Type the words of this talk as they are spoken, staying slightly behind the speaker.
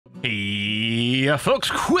Hey,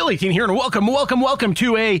 folks, Quilly18 here, and welcome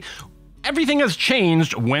to a Everything Has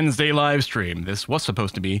Changed Wednesday live stream. This was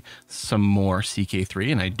supposed to be some more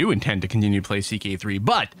CK3, and I do intend to continue to play CK3,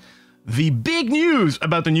 but the big news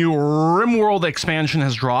about the new RimWorld expansion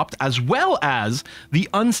has dropped, as well as the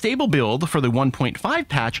unstable build for the 1.5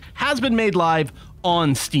 patch has been made live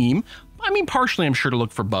on Steam. I mean, partially I'm sure to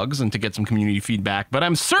look for bugs and to get some community feedback, but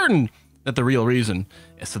I'm certain that the real reason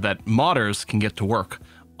is so that modders can get to work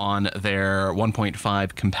on their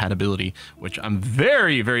 1.5 compatibility, which I'm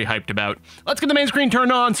very, very hyped about. Let's get the main screen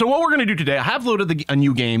turned on. So what we're going to do today, I have loaded a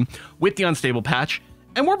new game with the unstable patch,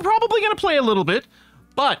 and we're probably going to play a little bit,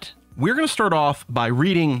 but we're going to start off by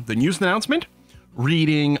reading the news announcement,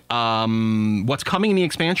 reading what's coming in the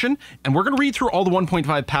expansion, and we're going to read through all the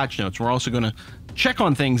 1.5 patch notes. We're also going to check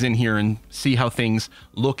on things in here and see how things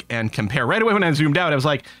look and compare. Right away when I zoomed out, I was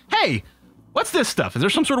like, hey, what's this stuff? Is there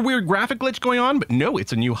some sort of weird graphic glitch going on? But no,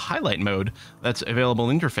 it's a new highlight mode that's available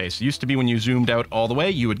interface. It used to be when you zoomed out all the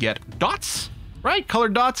way, you would get dots, right?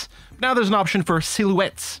 Colored dots. Now there's an option for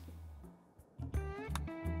silhouettes.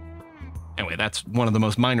 Anyway, that's one of the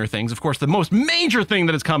most minor things. Of course, the most major thing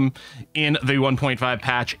that has come in the 1.5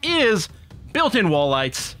 patch is built-in wall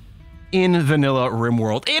lights in vanilla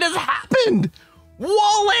RimWorld. It has happened!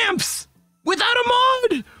 Wall lamps! Without a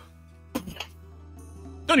mod!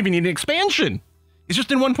 Don't even need an expansion. It's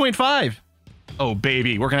just in 1.5. Oh,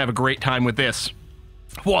 baby, we're gonna have a great time with this.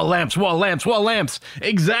 Wall lamps, wall lamps, wall lamps.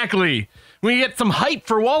 Exactly. We get some hype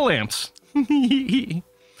for wall lamps.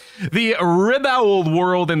 The RimWorld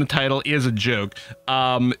world in the title is a joke.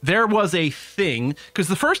 There was a thing, because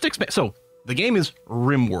the first so the game is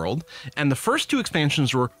RimWorld, and the first two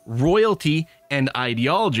expansions were Royalty and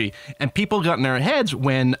Ideology, and people got in their heads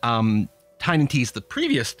when Tynan teased the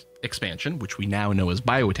previous expansion, which we now know as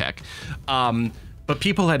Biotech, but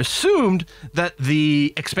people had assumed that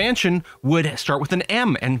the expansion would start with an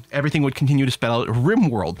M and everything would continue to spell out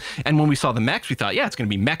RimWorld. And when we saw the mechs, we thought, yeah, it's going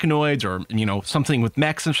to be mechanoids or, you know, something with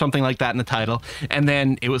mechs or something like that in the title. And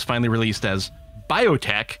then it was finally released as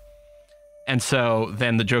Biotech. And so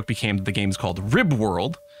then the joke became the game's called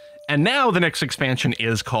RimWorld. And now the next expansion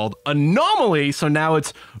is called Anomaly. So now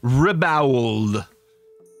it's RimWorld.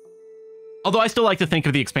 Although I still like to think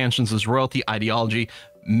of the expansions as Royalty, Ideology,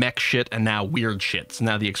 mech shit, and now weird shit. So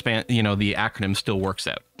now the the acronym still works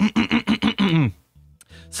out.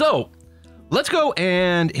 So let's go,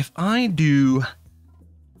 and if I do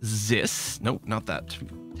this, nope, not that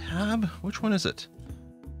tab. Which one is it?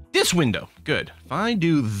 This window. Good. If I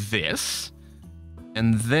do this,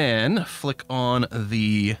 and then flick on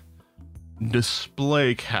the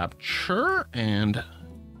display capture and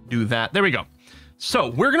do that. There we go.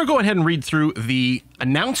 So we're going to go ahead and read through the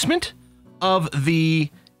announcement of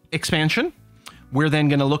the expansion. We're then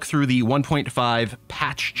going to look through the 1.5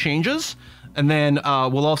 patch changes. And then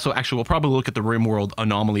we'll probably look at the RimWorld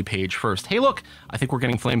Anomaly page first. Hey, look, I think we're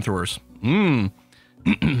getting flamethrowers. Boo,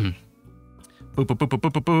 boo, boo, boo, boo,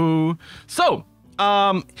 boo, boo. So,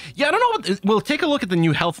 yeah, I don't know we'll take a look at the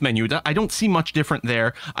new health menu. I don't see much different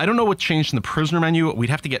there. I don't know what changed in the prisoner menu.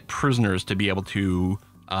 We'd have to get prisoners to be able to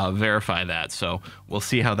verify that, so we'll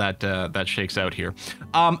see how that shakes out here.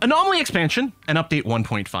 Anomaly expansion and update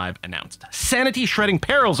 1.5 announced. Sanity shredding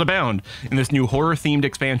perils abound in this new horror-themed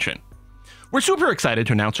expansion. We're super excited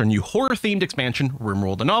to announce our new horror-themed expansion,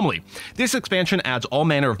 RimWorld Anomaly. This expansion adds all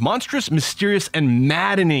manner of monstrous, mysterious, and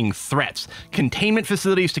maddening threats, containment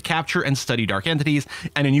facilities to capture and study dark entities,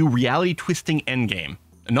 and a new reality-twisting endgame.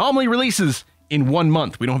 Anomaly releases in 1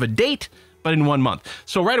 month. We don't have a date, but in 1 month.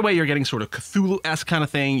 So right away, you're getting sort of Cthulhu-esque kind of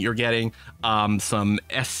thing. You're getting some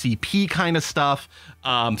SCP kind of stuff,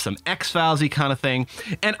 some X-Files-y kind of thing.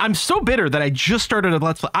 And I'm so bitter that I just started a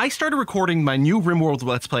Let's Play. I started recording my new RimWorld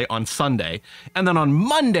Let's Play on Sunday. And then on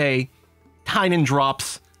Monday, Tynan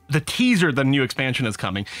drops the teaser that a new expansion is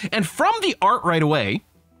coming. And from the art right away,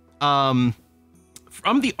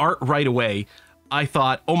 I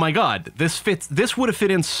thought, oh my god, this would have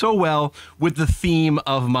fit in so well with the theme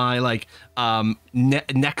of my like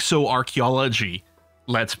nexo-archaeology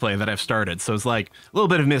Let's Play that I've started. So it's like a little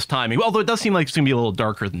bit of mistiming, although it does seem like it's gonna be a little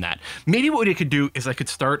darker than that. Maybe what I could do is I could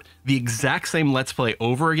start the exact same Let's Play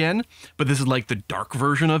over again, but this is like the dark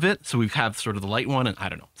version of it. So we have sort of the light one, and I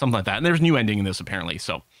don't know, something like that. And there's a new ending in this apparently,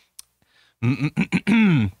 so.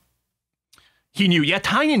 He knew. Yeah,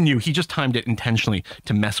 Tynan knew. He just timed it intentionally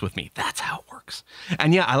to mess with me. That's how it works.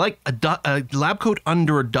 And yeah, I like a lab coat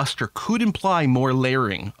under a duster could imply more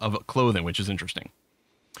layering of clothing, which is interesting.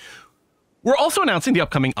 We're also announcing the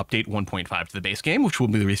upcoming update 1.5 to the base game, which will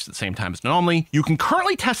be released at the same time as Anomaly. You can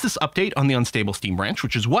currently test this update on the unstable Steam branch,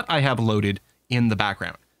 which is what I have loaded in the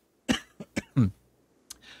background.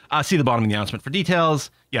 See the bottom of the announcement for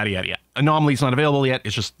details, yada, yada, yada. Anomaly's not available yet.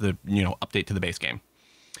 It's just the, update to the base game.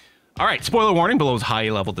 All right, spoiler warning. Below is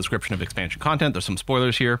high-level description of expansion content. There's some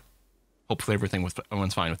spoilers here. Hopefully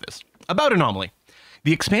everyone's fine with this. About Anomaly.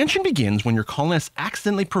 The expansion begins when your colonists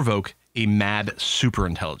accidentally provoke a mad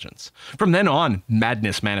superintelligence. From then on,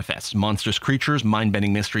 madness manifests. Monstrous creatures,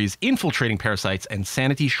 mind-bending mysteries, infiltrating parasites, and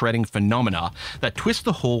sanity-shredding phenomena that twist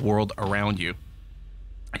the whole world around you.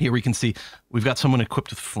 Here we can see we've got someone equipped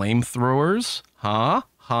with flamethrowers.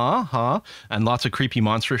 And lots of creepy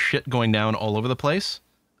monstrous shit going down all over the place.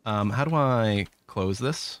 How do I close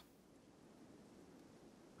this?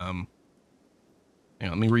 Hang on,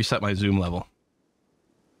 let me reset my zoom level.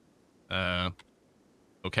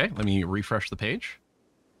 Okay, let me refresh the page.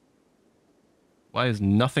 Why is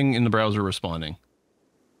nothing in the browser responding?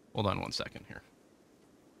 Hold on one second here.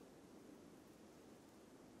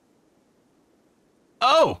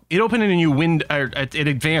 Oh, it opened in a new window. It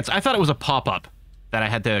advanced. I thought it was a pop-up that I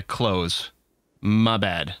had to close. My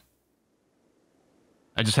bad.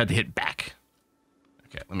 I just had to hit back.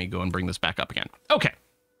 Okay, let me go and bring this back up again. Okay.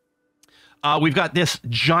 We've got this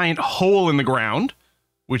giant hole in the ground,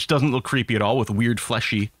 which doesn't look creepy at all, with weird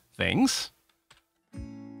fleshy things.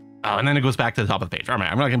 Oh, and then it goes back to the top of the page. All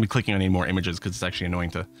right, I'm not going to be clicking on any more images because it's actually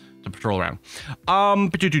annoying to patrol around.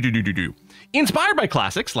 Inspired by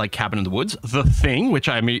classics like Cabin in the Woods, The Thing, which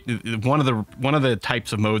I made, one of the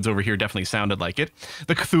types of modes over here definitely sounded like it,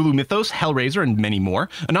 the Cthulhu mythos, Hellraiser, and many more.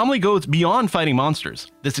 Anomaly goes beyond fighting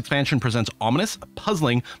monsters. This expansion presents ominous,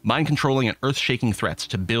 puzzling, mind-controlling, and earth-shaking threats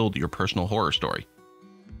to build your personal horror story.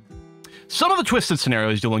 Some of the twisted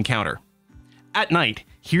scenarios you'll encounter. At night,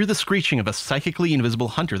 hear the screeching of a psychically invisible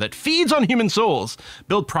hunter that feeds on human souls.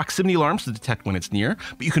 Build proximity alarms to detect when it's near,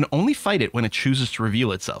 but you can only fight it when it chooses to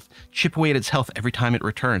reveal itself. Chip away at its health every time it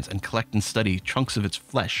returns and collect and study chunks of its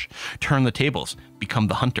flesh. Turn the tables, become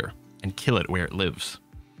the hunter, and kill it where it lives.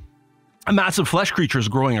 A massive flesh creature is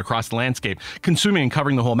growing across the landscape, consuming and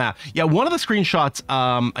covering the whole map. Yeah, one of the screenshots,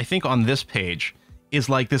 I think on this page, is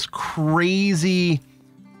like this crazy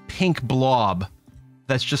pink blob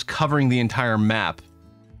that's just covering the entire map.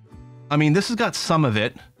 I mean, this has got some of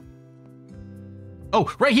it.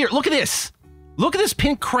 Oh, right here, look at this! Look at this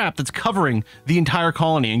pink crap that's covering the entire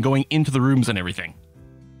colony and going into the rooms and everything.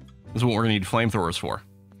 This is what we're gonna need flamethrowers for.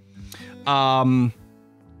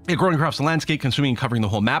 It growing across the landscape, consuming and covering the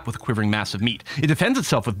whole map with a quivering mass of meat. It defends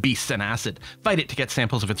itself with beasts and acid. Fight it to get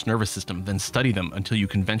samples of its nervous system, then study them until you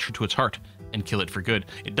can venture to its heart and kill it for good.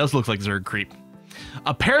 It does look like Zerg creep.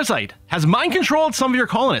 A parasite has mind-controlled some of your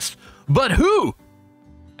colonists, but who?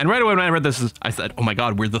 And right away when I read this, I said, oh my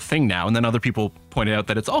god, we're the thing now. And then other people pointed out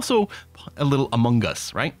that it's also a little Among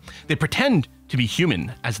Us, right? They pretend to be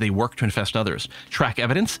human as they work to infest others, track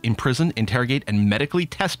evidence, imprison, interrogate, and medically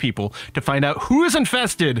test people to find out who is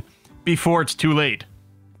infested before it's too late.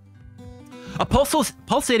 A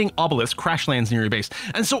pulsating obelisk crash lands near your base.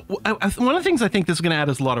 And so one of the things I think this is going to add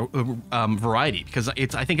is a lot of variety, because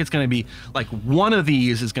I think it's going to be like one of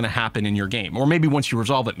these is going to happen in your game, or maybe once you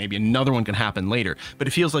resolve it, maybe another one can happen later, but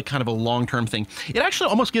it feels like kind of a long-term thing. It actually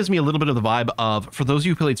almost gives me a little bit of the vibe of, for those of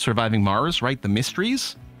you who played Surviving Mars, right, the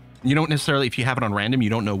mysteries, you don't necessarily, if you have it on random, you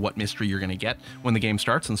don't know what mystery you're going to get when the game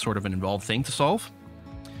starts, and sort of an involved thing to solve.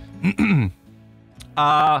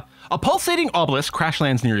 A pulsating obelisk crash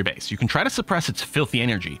lands near your base. You can try to suppress its filthy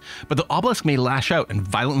energy, but the obelisk may lash out and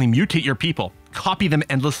violently mutate your people, copy them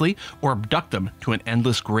endlessly, or abduct them to an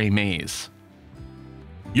endless gray maze.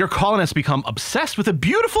 Your colonists become obsessed with a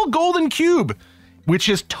beautiful golden cube, which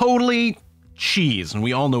is totally cheese, and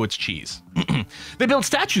we all know it's cheese. They build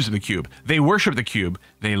statues of the cube. They worship the cube.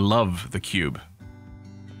 They love the cube.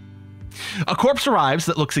 A corpse arrives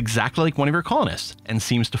that looks exactly like one of your colonists and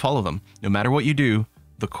seems to follow them. No matter what you do,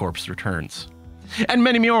 the corpse returns. And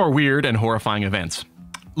many more weird and horrifying events.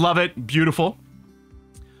 Love it. Beautiful.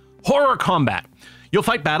 Horror combat. You'll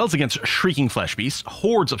fight battles against shrieking flesh beasts,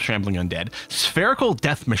 hordes of shambling undead, spherical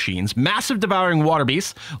death machines, massive devouring water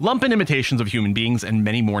beasts, lumpen imitations of human beings, and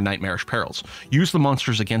many more nightmarish perils. Use the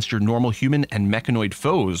monsters against your normal human and mechanoid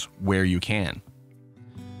foes where you can.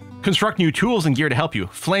 Construct new tools and gear to help you.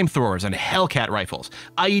 Flamethrowers and Hellcat rifles.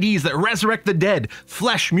 IEDs that resurrect the dead.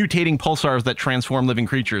 Flesh-mutating pulsars that transform living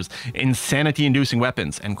creatures. Insanity-inducing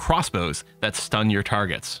weapons. And crossbows that stun your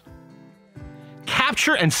targets.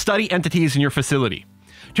 Capture and study entities in your facility.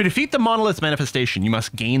 To defeat the monolith's manifestation, you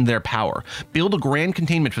must gain their power. Build a grand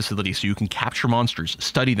containment facility so you can capture monsters,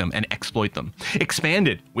 study them, and exploit them. Expand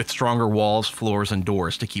it with stronger walls, floors, and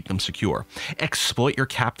doors to keep them secure. Exploit your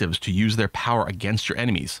captives to use their power against your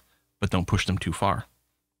enemies, but don't push them too far.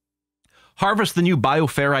 Harvest the new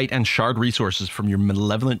bioferrite and shard resources from your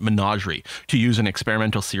malevolent menagerie to use in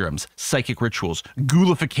experimental serums, psychic rituals,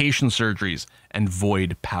 ghoulification surgeries, and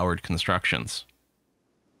void-powered constructions.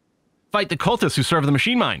 Fight the cultists who serve the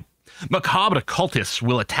machine mine. Macabre cultists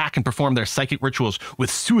will attack and perform their psychic rituals with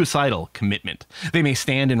suicidal commitment. They may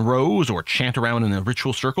stand in rows or chant around in a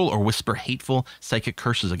ritual circle or whisper hateful psychic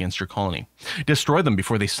curses against your colony. Destroy them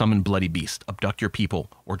before they summon bloody beasts, abduct your people,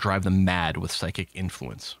 or drive them mad with psychic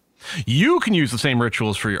influence. You can use the same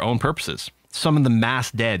rituals for your own purposes. Summon the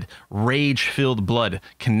mass dead, rage-filled blood,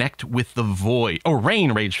 connect with the void, or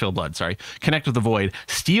rain rage-filled blood, sorry, connect with the void,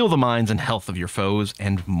 steal the minds and health of your foes,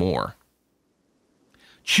 and more.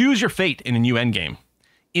 Choose your fate in a new endgame.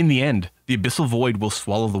 In the end, the abyssal void will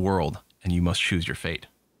swallow the world, and you must choose your fate.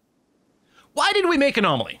 Why did we make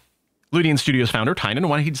Anomaly? Ludian Studios founder Tynan,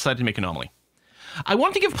 why did he decide to make Anomaly? I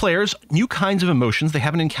want to give players new kinds of emotions they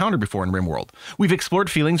haven't encountered before in RimWorld. We've explored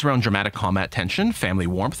feelings around dramatic combat tension, family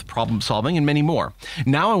warmth, problem solving, and many more.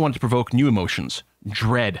 Now I want to provoke new emotions: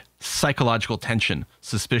 dread, psychological tension,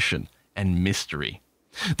 suspicion, and mystery.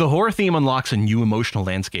 The horror theme unlocks a new emotional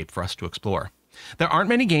landscape for us to explore. There aren't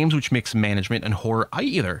many games which mix management and horror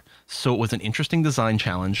either, so it was an interesting design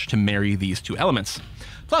challenge to marry these two elements.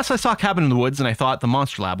 Plus, I saw Cabin in the Woods and I thought the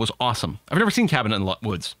Monster Lab was awesome. I've never seen Cabin in the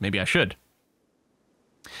Woods. Maybe I should.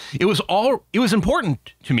 It was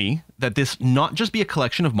important to me that this not just be a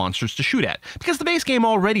collection of monsters to shoot at, because the base game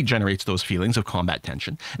already generates those feelings of combat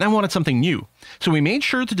tension, and I wanted something new. So we made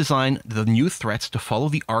sure to design the new threats to follow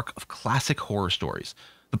the arc of classic horror stories.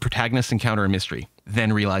 The protagonists encounter a mystery,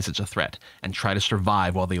 then realize it's a threat, and try to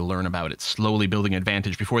survive while they learn about it, slowly building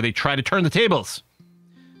advantage before they try to turn the tables.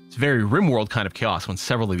 It's very RimWorld kind of chaos when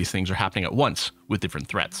several of these things are happening at once with different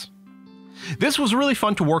threats. This was really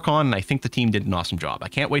fun to work on, and I think the team did an awesome job. I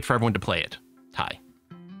can't wait for everyone to play it. Ty.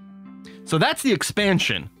 So that's the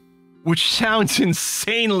expansion, which sounds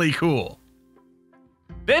insanely cool.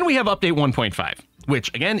 Then we have update 1.5,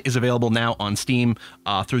 which again is available now on Steam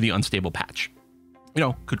through the unstable patch. You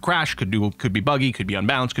know, could crash, could be buggy, could be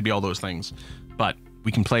unbalanced, could be all those things, but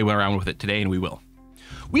we can play around with it today, and we will.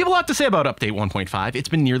 We have a lot to say about update 1.5. It's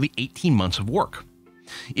been nearly 18 months of work.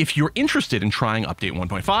 If you're interested in trying update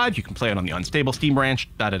 1.5, you can play it on the unstable Steam branch,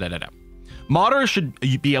 Modders should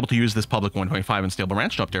be able to use this public 1.5 unstable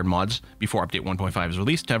branch to update mods before update 1.5 is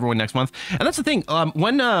released to everyone next month. And that's the thing,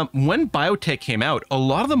 when Biotech came out, a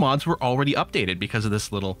lot of the mods were already updated because of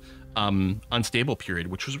this little unstable period,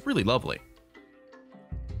 which was really lovely.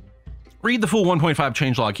 Read the full 1.5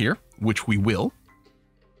 changelog here, which we will.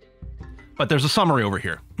 But there's a summary over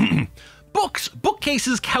here. Books,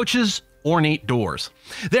 bookcases, couches, ornate doors.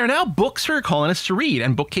 There are now books for your colonists to read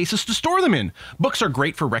and bookcases to store them in. Books are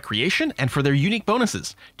great for recreation and for their unique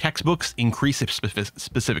bonuses. Textbooks increase a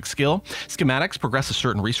specific skill. Schematics progress a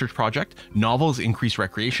certain research project. Novels increase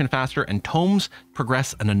recreation faster, and tomes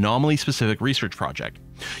progress an anomaly-specific research project.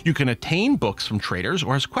 You can attain books from traders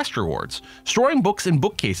or as quest rewards. Storing books in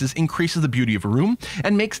bookcases increases the beauty of a room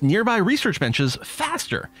and makes nearby research benches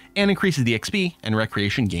faster and increases the XP and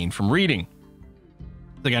recreation gained from reading.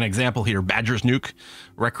 They got an example here, Badger's Nuke,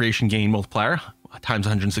 recreation gain multiplier, times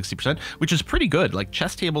 160%, which is pretty good. Like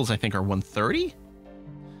chess tables, I think, are 130?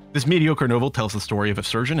 This mediocre novel tells the story of a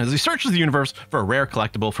surgeon as he searches the universe for a rare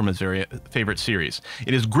collectible from his very favorite series.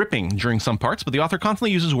 It is gripping during some parts, but the author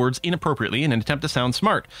constantly uses words inappropriately in an attempt to sound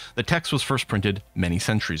smart. The text was first printed many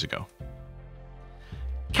centuries ago.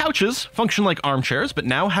 Couches function like armchairs, but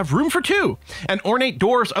now have room for two. And ornate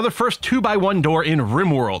doors are the first 2x1 door in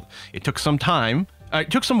RimWorld. It took some time. It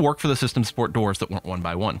took some work for the system to support doors that weren't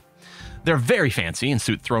 1x1. They're very fancy and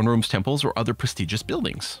suit throne rooms, temples, or other prestigious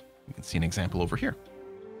buildings. You can see an example over here.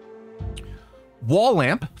 Wall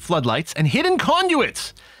lamp, floodlights, and hidden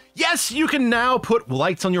conduits. Yes, you can now put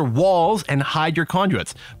lights on your walls and hide your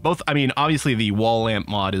conduits. Both, I mean, obviously the wall lamp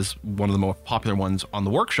mod is one of the most popular ones on the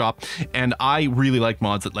workshop, and I really like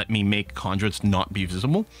mods that let me make conduits not be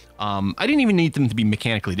visible. I didn't even need them to be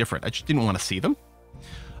mechanically different. I just didn't want to see them.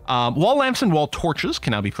 Wall lamps and wall torches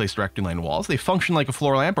can now be placed directly on walls. They function like a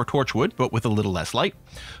floor lamp or torch would, but with a little less light.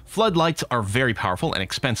 Floodlights are very powerful and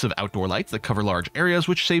expensive outdoor lights that cover large areas,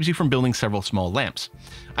 which saves you from building several small lamps.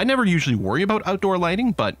 I never usually worry about outdoor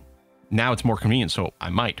lighting, but now it's more convenient, so I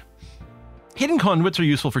might. Hidden conduits are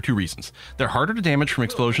useful for two reasons. They're harder to damage from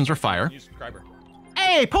explosions or fire.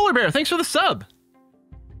 Hey, Polar Bear, thanks for the sub!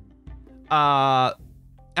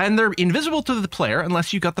 And they're invisible to the player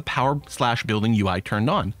unless you got the power/building UI turned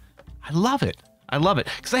on. I love it. I love it.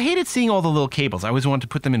 Because I hated seeing all the little cables. I always wanted to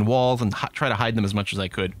put them in walls and try to hide them as much as I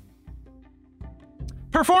could.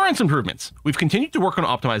 Performance improvements. We've continued to work on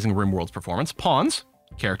optimizing RimWorld's performance. Pawns,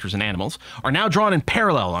 characters and animals, are now drawn in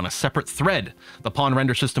parallel on a separate thread. The pawn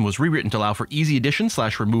render system was rewritten to allow for easy addition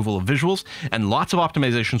 / removal of visuals, and lots of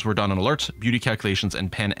optimizations were done on alerts, beauty calculations,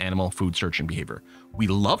 and pen animal food search and behavior. We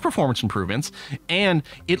love performance improvements, and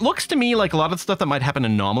it looks to me like a lot of the stuff that might happen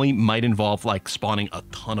in Anomaly might involve like spawning a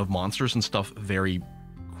ton of monsters and stuff very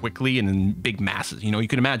quickly and in big masses. You know, you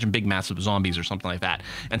can imagine big massive zombies or something like that.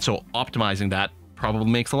 And so optimizing that probably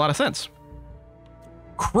makes a lot of sense.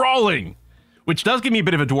 Crawling, which does give me a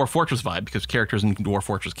bit of a Dwarf Fortress vibe because characters in Dwarf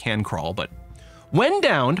Fortress can crawl, but when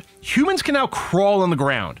downed, humans can now crawl on the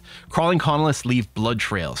ground. Crawling colonists leave blood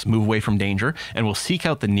trails, move away from danger, and will seek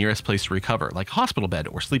out the nearest place to recover, like a hospital bed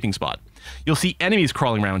or sleeping spot. You'll see enemies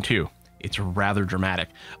crawling around too. It's rather dramatic.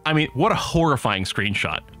 I mean, what a horrifying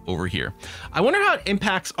screenshot over here. I wonder how it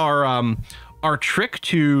impacts our trick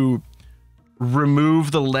to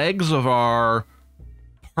remove the legs of our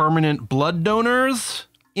permanent blood donors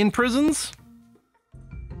in prisons.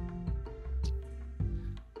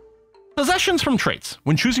 Possessions from traits.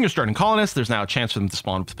 When choosing your starting colonist, there's now a chance for them to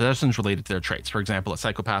spawn with possessions related to their traits. For example, a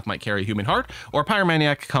psychopath might carry a human heart, or a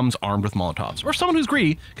pyromaniac comes armed with Molotovs, or someone who's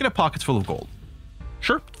greedy could have pockets full of gold.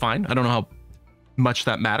 Sure, fine. I don't know how much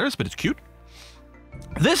that matters, but it's cute.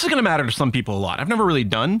 This is going to matter to some people a lot. I've never really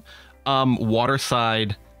done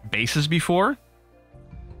waterside bases before.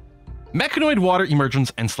 Mechanoid water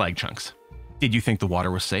emergence and slag chunks. Did you think the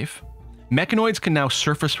water was safe? Mechanoids can now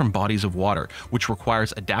surface from bodies of water, which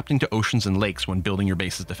requires adapting to oceans and lakes when building your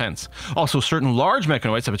base's defense. Also, certain large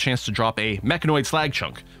mechanoids have a chance to drop a mechanoid slag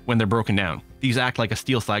chunk when they're broken down. These act like a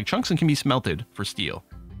steel slag chunks and can be smelted for steel.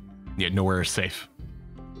 Yet nowhere is safe.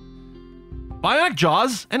 Bionic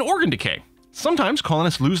jaws and organ decay. Sometimes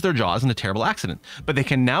colonists lose their jaws in a terrible accident, but they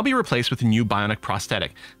can now be replaced with a new bionic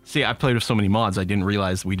prosthetic. See, I've played with so many mods, I didn't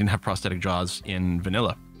realize we didn't have prosthetic jaws in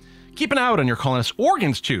vanilla. Keep an eye out on your colonist's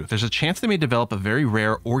organs too. There's a chance they may develop a very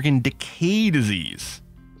rare organ decay disease.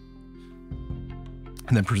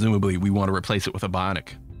 And then presumably we want to replace it with a bionic.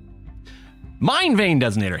 Mine vein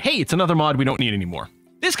designator. Hey, it's another mod we don't need anymore.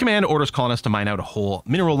 This command orders colonists to mine out a whole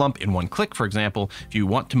mineral lump in one click. For example, if you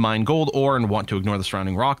want to mine gold ore and want to ignore the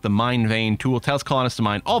surrounding rock, the mine vein tool tells colonists to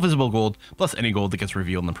mine all visible gold plus any gold that gets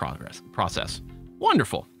revealed in the process.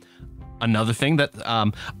 Wonderful. Another thing that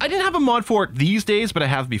I didn't have a mod for it these days, but I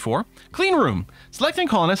have before. Clean room. Selecting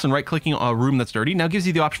colonists and right-clicking a room that's dirty now gives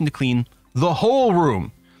you the option to clean the whole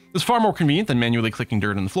room. It's far more convenient than manually clicking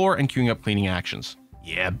dirt on the floor and queuing up cleaning actions.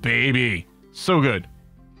 Yeah, baby. So good.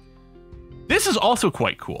 This is also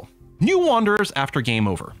quite cool. New wanderers after game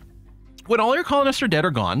over. When all your colonists are dead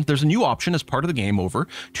or gone, there's a new option as part of the game over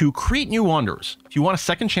to create new wanderers. If you want a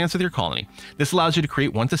second chance with your colony, this allows you to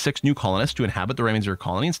create 1 to 6 new colonists to inhabit the remains of your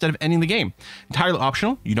colony instead of ending the game. Entirely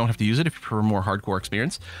optional. You don't have to use it if you prefer a more hardcore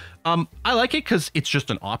experience. I like it because it's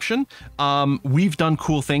just an option. We've done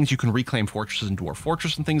cool things. You can reclaim fortresses in Dwarf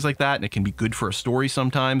Fortress and things like that, and it can be good for a story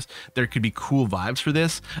sometimes. There could be cool vibes for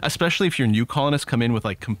this, especially if your new colonists come in with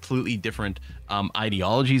like completely different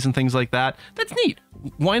ideologies and things like that. That's neat.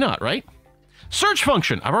 Why not, right? Search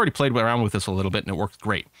function. I've already played around with this a little bit and it works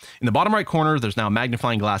great. In the bottom right corner, there's now a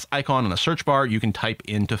magnifying glass icon on the search bar. You can type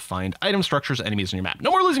in to find item structures, enemies on your map.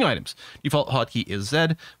 No more losing items. Default hotkey is Z.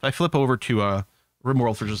 If I flip over to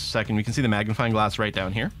RimWorld for just a second, we can see the magnifying glass right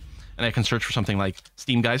down here. And I can search for something like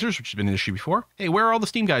steam geysers, which has been an issue before. Hey, where are all the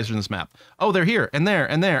steam geysers in this map? Oh, they're here and there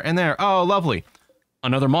and there and there. Oh, lovely.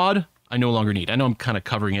 Another mod I no longer need. I know I'm kind of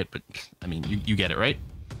covering it, but I mean, you get it, right?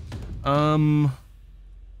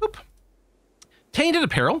 Oop. Tainted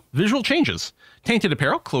apparel, visual changes. Tainted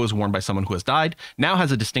apparel, clothes worn by someone who has died, now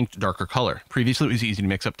has a distinct darker color. Previously, it was easy to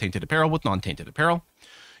mix up tainted apparel with non-tainted apparel.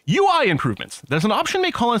 UI improvements. There's an option to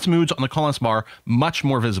make colonist moods on the colonist bar much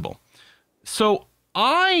more visible. So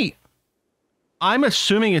I'm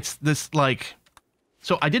assuming it's this like,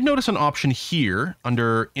 so I did notice an option here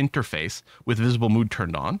under interface with visible mood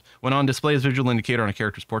turned on. When on display as visual indicator on a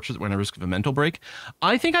character's portrait when at risk of a mental break.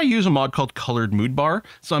 I think I use a mod called colored mood bar.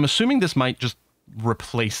 So I'm assuming this might just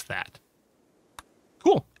replace that.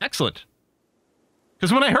 Cool. Excellent.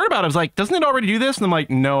 Because when I heard about it, I was like, doesn't it already do this? And I'm like,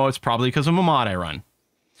 no, it's probably because of a mod I run.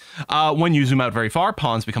 When you zoom out very far,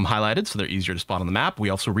 pawns become highlighted, so they're easier to spot on the map. We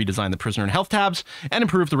also redesigned the prisoner and health tabs and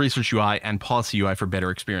improved the research UI and policy UI for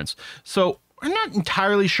better experience. So I'm not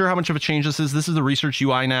entirely sure how much of a change this is. This is the research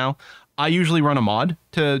UI now. I usually run a mod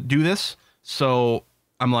to do this. So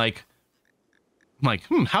I'm like,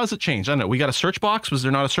 how has it changed? I don't know. We got a search box. Was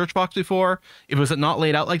there not a search box before? Was it not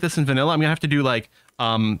laid out like this in vanilla? I'm gonna have to do like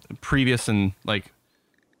previous and like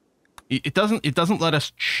it doesn't let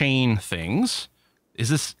us chain things. Is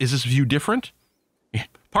this view different?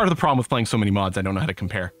 Part of the problem with playing so many mods, I don't know how to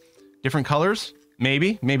compare. Different colors?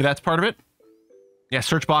 Maybe that's part of it. Yeah,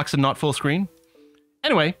 search box and not full screen.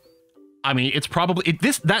 Anyway, I mean, it's probably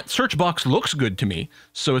that search box looks good to me,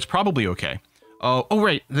 so it's probably okay. Oh,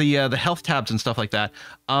 right, the health tabs and stuff like that.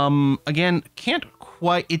 Again, can't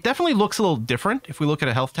quite. It definitely looks a little different if we look at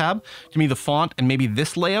a health tab. To me, the font and maybe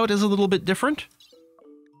this layout is a little bit different.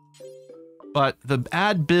 But the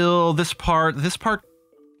ad bill, this part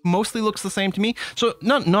mostly looks the same to me. So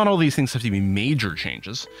not all these things have to be major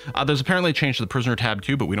changes. There's apparently a change to the prisoner tab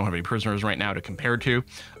too, but we don't have any prisoners right now to compare to.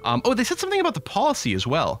 Oh, they said something about the policy as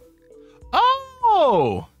well.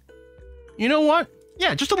 Oh, you know what?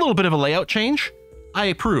 Yeah, just a little bit of a layout change. I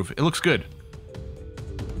approve. It looks good.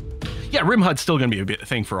 Yeah, RimHUD's still going to be a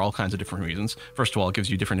thing for all kinds of different reasons. First of all, it gives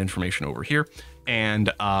you different information over here.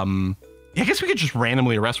 And I guess we could just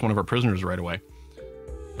randomly arrest one of our prisoners right away.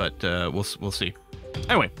 But we'll see.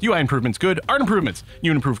 Anyway, UI improvements, good. Art improvements.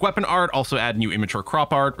 New and improved weapon art. Also add new immature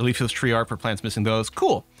crop art. Reliefless tree art for plants missing those.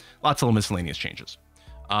 Cool. Lots of little miscellaneous changes.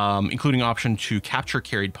 Including option to capture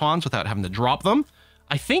carried pawns without having to drop them.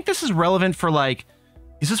 I think this is relevant for like,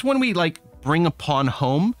 is this when we like bring a pawn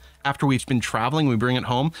home after we've been traveling, we bring it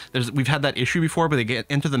home? We've had that issue before, but they get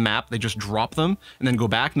into the map, they just drop them and then go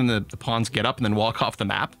back, and then the pawns get up and then walk off the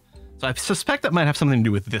map. So I suspect that might have something to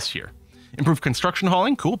do with this here. Improved construction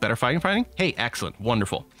hauling, cool. Better fighting. Hey, excellent,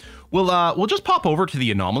 wonderful. We'll just pop over to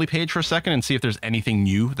the Anomaly page for a second and see if there's anything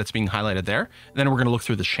new that's being highlighted there. And then we're gonna look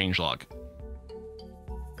through this changelog.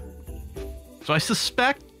 So I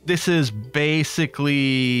suspect this is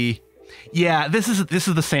basically, yeah, this is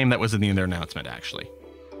the same that was in the announcement actually.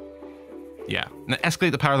 Yeah, and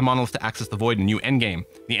escalate the power of the monolith to access the void in a new endgame.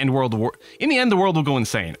 In the end, the world will go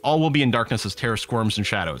insane. All will be in darkness as terror squirms in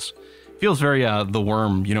shadows. Feels very the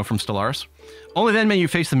worm, you know, from Stellaris. Only then may you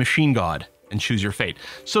face the machine god and choose your fate.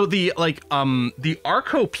 So the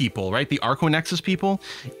Arco people, right? The Arco Nexus people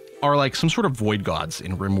are like some sort of void gods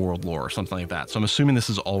in RimWorld lore or something like that. So I'm assuming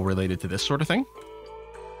this is all related to this sort of thing.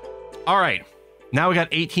 All right, now we got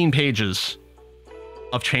 18 pages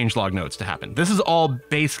of changelog notes to happen. This is all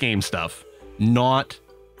base game stuff, not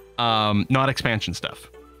expansion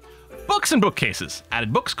stuff. Books and bookcases.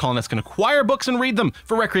 Added books. Colonists can acquire books and read them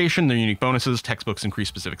for recreation. Their unique bonuses. Textbooks increase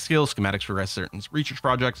specific skills. Schematics progress certain research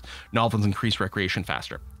projects. Novels increase recreation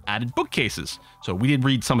faster. Added bookcases. So we did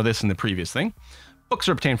read some of this in the previous thing. Books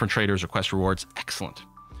are obtained from traders or quest rewards. Excellent.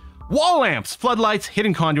 Wall lamps, floodlights,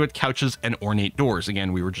 hidden conduit, couches, and ornate doors.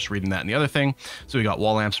 Again, we were just reading that in the other thing. So we got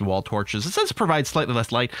wall lamps and wall torches. It says it provides slightly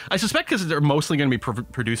less light. I suspect because they're mostly going to be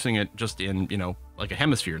producing it just in, you know, like a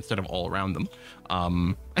hemisphere instead of all around them.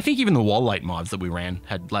 I think even the wall light mods that we ran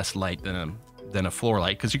had less light than a floor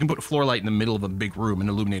light, because you can put a floor light in the middle of a big room and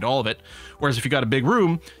illuminate all of it. Whereas if you got a big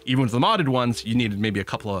room, even with the modded ones, you needed maybe a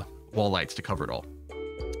couple of wall lights to cover it all.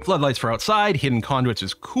 Floodlights for outside, hidden conduits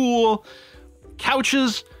is cool.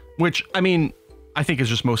 Couches, which, I mean, I think is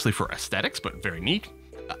just mostly for aesthetics, but very neat.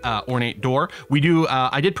 Ornate door.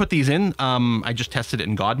 I did put these in. I just tested it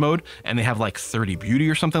in God mode, and they have like 30 beauty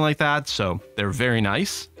or something like that, so they're very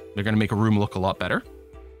nice. They're going to make a room look a lot better.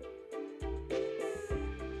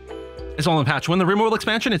 It's all in patch. When the RimWorld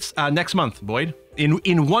expansion? It's next month, Boyd.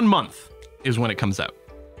 In 1 month is when it comes out.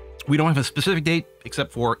 We don't have a specific date,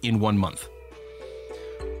 except for in 1 month.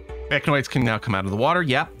 Mechanoids can now come out of the water.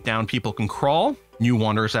 Yep. Down people can crawl. New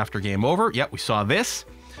wanderers after game over. Yep, we saw this.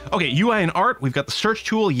 Okay, UI and art. We've got the search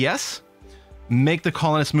tool. Yes. Make the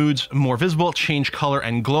colonist moods more visible. Change color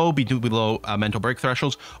and glow. Be below mental break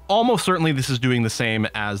thresholds. Almost certainly this is doing the same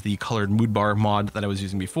as the colored mood bar mod that I was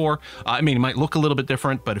using before. I mean, it might look a little bit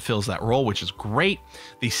different, but it fills that role, which is great.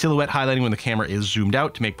 The silhouette highlighting when the camera is zoomed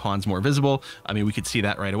out to make pawns more visible. I mean, we could see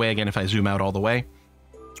that right away. Again, if I zoom out all the way.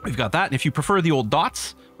 We've got that. And if you prefer the old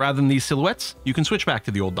dots rather than these silhouettes, you can switch back to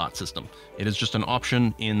the old dot system. It is just an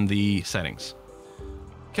option in the settings.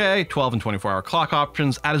 Okay, 12 and 24-hour clock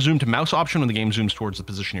options. Add a zoom to mouse option when the game zooms towards the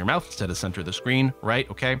position of your mouth instead of center of the screen, right?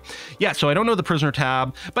 Okay. Yeah, so I don't know the prisoner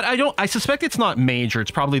tab, but I suspect it's not major. It's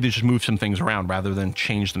probably to just move some things around rather than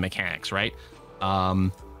change the mechanics, right?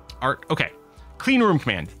 Art, okay. Clean room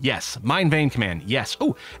command, yes. Mind vein command, yes.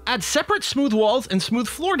 Oh, add separate smooth walls and smooth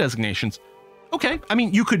floor designations. Okay, I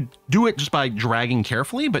mean, you could do it just by dragging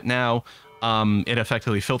carefully, but now it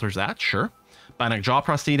effectively filters that, sure. Bionic jaw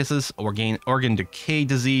prosthesis, organ decay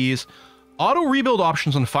disease, auto rebuild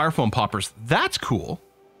options on fire foam poppers. That's cool.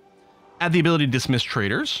 Add the ability to dismiss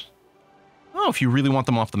traders. Oh, if you really want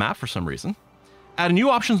them off the map for some reason. Add new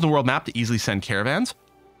options in the world map to easily send caravans.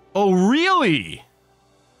 Oh, really?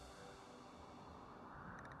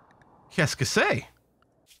 Qu'est-ce que c'est?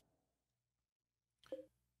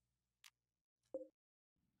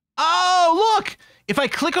 Oh, look! If I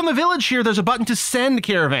click on the village here, there's a button to send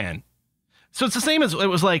caravan. So it's the same as it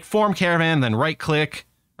was like form caravan, then right click,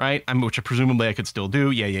 right? Which presumably I could still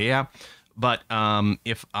do. Yeah. But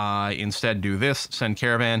if I instead do this, send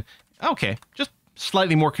caravan, okay, just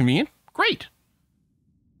slightly more convenient. Great.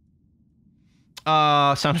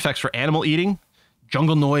 Sound effects for animal eating,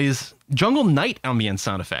 jungle noise, jungle night ambient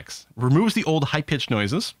sound effects. Removes the old high-pitched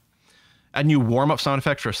noises. Add new warm-up sound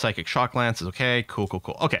effects for psychic shock lances. Okay, cool.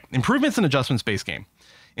 Okay, improvements and adjustments base game.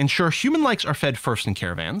 Ensure human likes are fed first in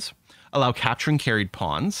caravans. Allow capturing carried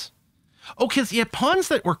pawns. Oh, because, yeah, pawns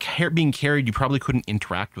that were being carried, you probably couldn't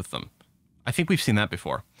interact with them. I think we've seen that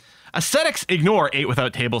before. Aesthetics, ignore 8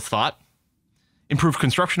 without tables thought. Improve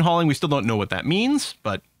construction hauling. We still don't know what that means,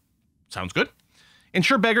 but sounds good.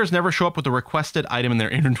 Ensure beggars never show up with the requested item in their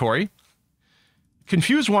inventory.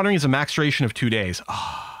 Confused wandering is a max duration of 2 days.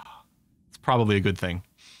 It's probably a good thing.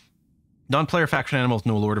 Non-player faction animals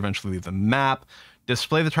no lord eventually leave the map.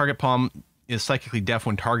 Display the target pawn is psychically deaf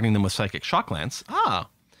when targeting them with psychic shock lance.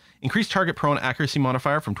 Increase target prone accuracy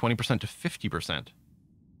modifier from 20% to 50%.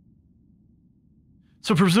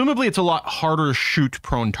 So presumably it's a lot harder to shoot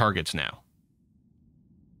prone targets now.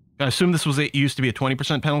 I assume this used to be a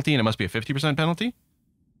 20% penalty and it must be a 50% penalty?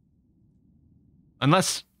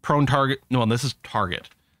 Unless prone target... No, this is target.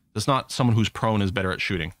 It's not someone who's prone is better at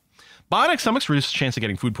shooting. Bionic stomachs reduce the chance of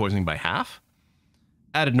getting food poisoning by half.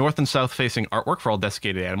 Added north and south facing artwork for all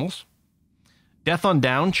desiccated animals. Death on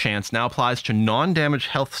down chance now applies to non-damaged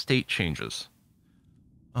health state changes.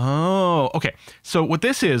 Oh, okay. So what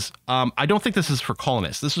this is, I don't think this is for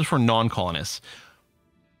colonists. This is for non-colonists.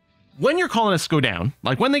 When your colonists go down,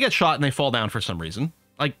 like when they get shot and they fall down for some reason,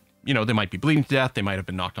 like, you know, they might be bleeding to death, they might have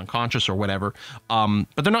been knocked unconscious or whatever, but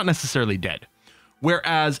they're not necessarily dead.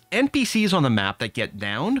 Whereas NPCs on the map that get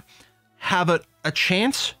downed have a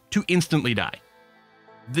chance to instantly die.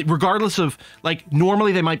 Regardless of, like,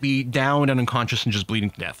 normally they might be down and unconscious and just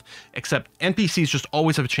bleeding to death. Except NPCs just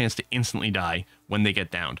always have a chance to instantly die when they get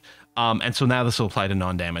downed. And so now this will apply to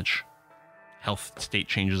non-damage health state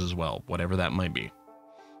changes as well, whatever that might be.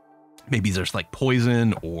 Maybe there's like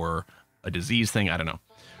poison or a disease thing, I don't know.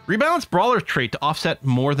 Rebalance brawler trait to offset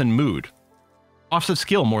more than mood. Offset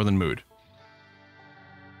skill more than mood.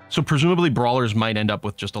 So presumably brawlers might end up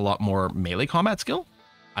with just a lot more melee combat skill.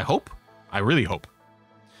 I hope. I really hope.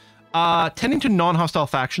 Tending to non-hostile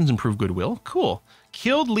factions improve goodwill. Cool.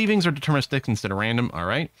 Killed leavings are deterministic instead of random. All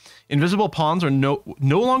right. Invisible pawns are no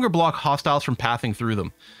longer block hostiles from pathing through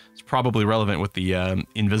them. It's probably relevant with the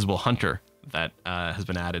invisible hunter that has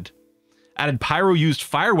been added. Added pyro used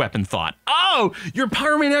fire weapon thought. Oh, your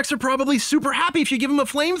pyromaniacs are probably super happy if you give them a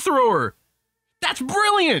flamethrower. That's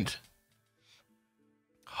brilliant.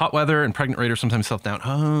 Hot weather and pregnant raiders sometimes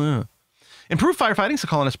self-down. Improve firefighting so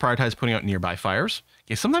colonists prioritize putting out nearby fires.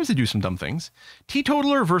 Okay, sometimes they do some dumb things.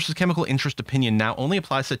 Teetotaler versus chemical interest opinion now only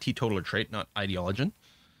applies to teetotaler trait, not ideologen.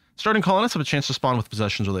 Starting colonists have a chance to spawn with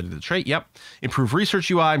possessions related to the trait. Yep. Improve research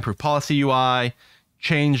UI, improve policy UI.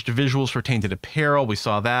 Changed visuals for tainted apparel. We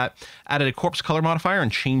saw that. Added a corpse color modifier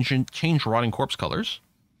and changed rotting corpse colors.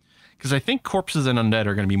 Because I think corpses and undead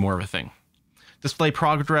are going to be more of a thing. Display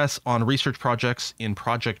progress on research projects in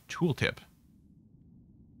project tooltip.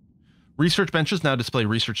 Research benches now display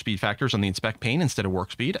research speed factors on the inspect pane instead of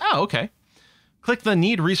work speed. Oh, okay. Click the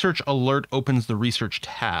need research alert opens the research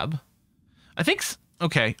tab. I think,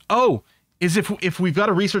 okay. Oh, is if we've got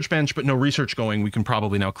a research bench but no research going, we can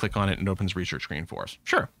probably now click on it and it opens research screen for us.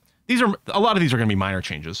 Sure. A lot of these are going to be minor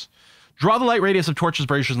changes. Draw the light radius of torches,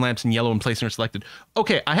 braziers, and lamps in yellow and placing are selected.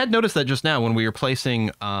 Okay, I had noticed that just now when we were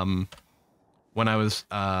placing, when I was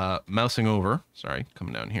mousing over, sorry,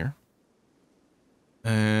 coming down here,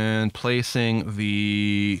 and placing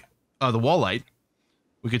the wall light,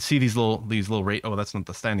 we could see these little oh, that's not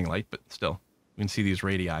the standing light, but still, we can see these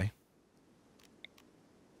radii.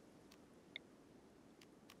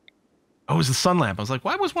 Oh, it was the sun lamp. I was like,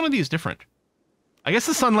 why was one of these different? I guess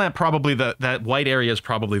the sun lamp probably, that white area is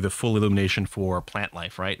probably the full illumination for plant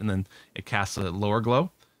life, right? And then it casts a lower glow.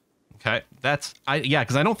 Okay, yeah,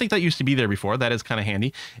 because I don't think that used to be there before. That is kind of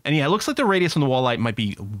handy. And yeah, it looks like the radius on the wall light might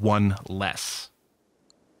be 1 less.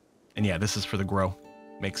 And yeah, this is for the grow.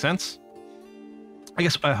 Makes sense? I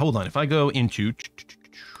guess, hold on. If I go into... Is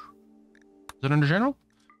it under general?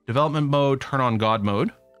 Development mode, turn on God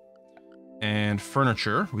mode. And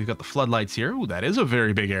furniture. We've got the floodlights here. Ooh, that is a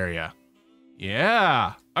very big area.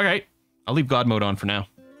 Yeah. Okay. I'll leave God mode on for now.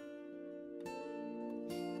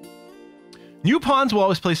 New pawns will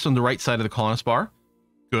always be placed on the right side of the colonist bar.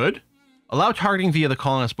 Good. Allow targeting via the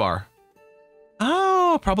colonist bar.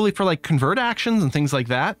 Oh, probably for like convert actions and things like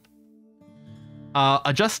that.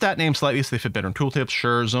 Adjust stat names slightly so they fit better in tooltips.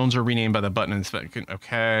 Sure. Zones are renamed by the button.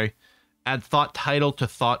 Okay. Add thought title to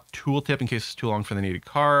thought tooltip in case it's too long for the needed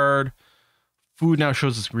card. Food now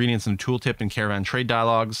shows its ingredients in the tooltip and caravan trade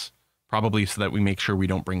dialogues, probably so that we make sure we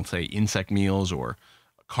don't bring, say, insect meals or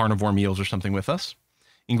carnivore meals or something with us.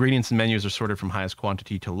 Ingredients and menus are sorted from highest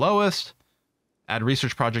quantity to lowest. Add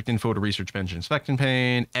research project info to research bench inspection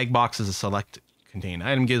pane. Egg box is a select contain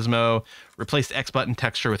item gizmo. Replace the X button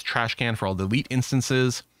texture with trash can for all delete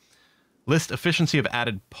instances. List efficiency of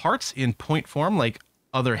added parts in point form like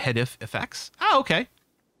other head effects. Oh, okay.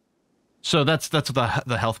 So that's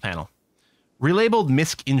the health panel. Relabeled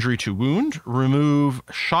misc injury to wound. Remove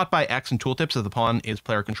shot by X and tooltips if the pawn is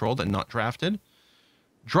player controlled and not drafted.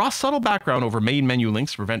 Draw subtle background over main menu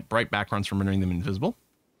links to prevent bright backgrounds from rendering them invisible.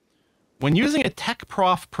 When using a Tech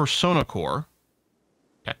Prof Persona Core,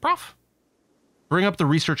 Tech Prof? Bring up the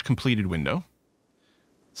research completed window.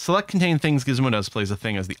 Select contain things gizmo displays a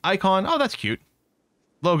thing as the icon. Oh, that's cute.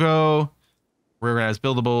 Logo. Reorganize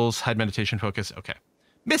buildables. Hide meditation focus. Okay.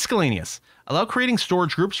 Miscellaneous. Allow creating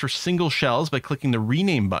storage groups for single shells by clicking the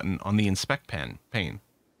rename button on the inspect pane.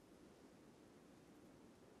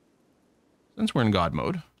 Since we're in God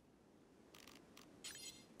mode.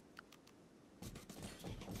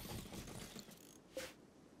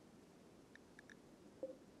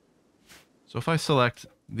 So if I select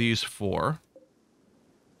these four,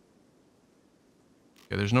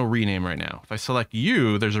 okay, there's no rename right now. If I select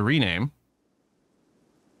you, there's a rename.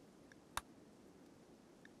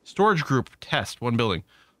 Storage group test, one building.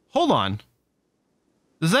 Hold on.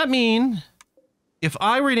 Does that mean if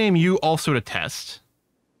I rename you also to test,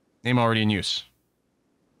 name already in use?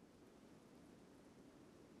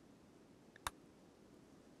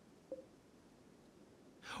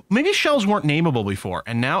 Maybe shells weren't nameable before.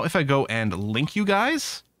 And now if I go and link you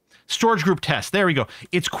guys, storage group test, there we go.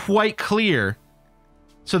 It's quite clear.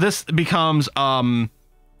 So this becomes,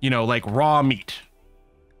 you know, like raw meat.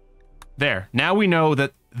 There. Now we know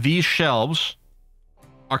that these shelves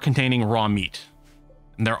are containing raw meat.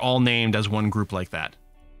 And they're all named as one group like that.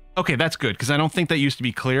 Okay, that's good, because I don't think that used to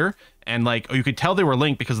be clear. And like, oh, you could tell they were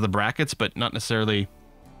linked because of the brackets, but not necessarily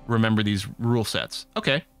remember these rule sets.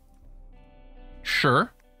 Okay.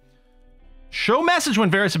 Sure. Show message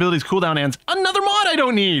when various abilities cooldown ends. Another mod I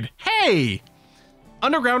don't need. Hey!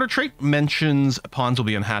 Undergrounder trait mentions pawns will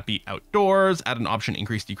be unhappy outdoors. Add an option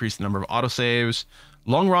decrease the number of autosaves.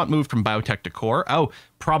 Long rot moved from biotech to core. Oh,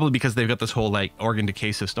 probably because they've got this whole like organ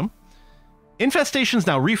decay system. Infestations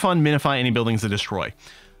now refund, minify any buildings that destroy.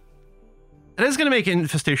 That is going to make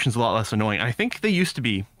infestations a lot less annoying. I think they used to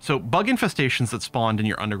be. So bug infestations that spawned in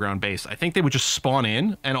your underground base, I think they would just spawn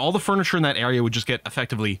in and all the furniture in that area would just get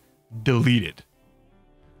effectively deleted.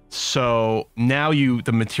 So now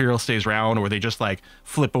the material stays around, or they just like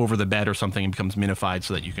flip over the bed or something and becomes minified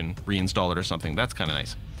so that you can reinstall it or something. That's kind of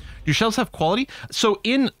nice. Do shells have quality? So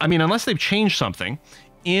I mean, unless they've changed something,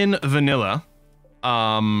 in vanilla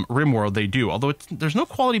RimWorld they do. Although there's no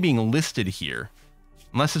quality being listed here.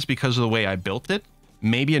 Unless it's because of the way I built it.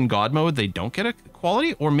 Maybe in God mode they don't get a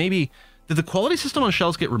quality, or maybe did the quality system on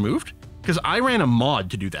shells get removed? Because I ran a mod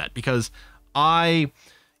to do that, because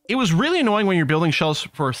it was really annoying when you're building shells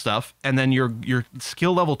for stuff and then your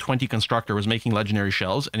skill level 20 constructor was making legendary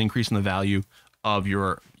shells and increasing the value of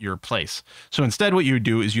your place. So instead what you would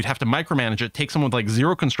do is you'd have to micromanage it, take someone with like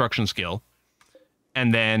 0 construction skill,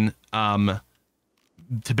 and then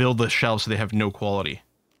to build the shelves so they have no quality.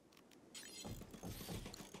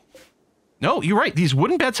 No, you're right. These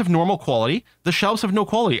wooden beds have normal quality. The shelves have no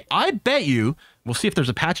quality. I bet you, we'll see if there's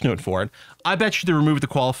a patch note for it. I bet you they removed the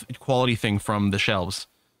quality thing from the shelves.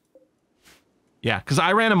 Yeah, because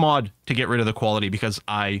I ran a mod to get rid of the quality because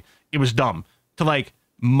it was dumb to like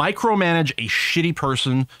micromanage a shitty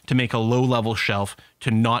person to make a low level shelf to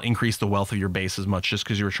not increase the wealth of your base as much just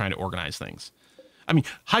because you were trying to organize things. I mean,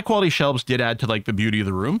 high quality shelves did add to like the beauty of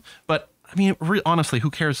the room, but I mean, honestly, who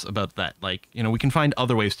cares about that? Like, you know, we can find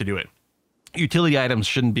other ways to do it. Utility items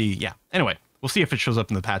shouldn't be, yeah. Anyway, we'll see if it shows up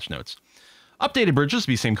in the patch notes. Updated bridges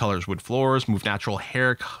be same color as wood floors, move natural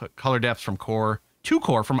hair color depths from core to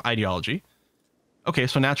core from ideology. Okay,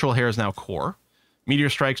 so natural hair is now core. Meteor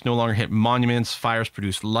strikes no longer hit monuments. Fires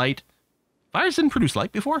produce light. Fires didn't produce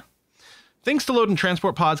light before. Things to load in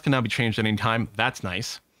transport pods can now be changed at any time. That's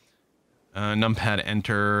nice. Numpad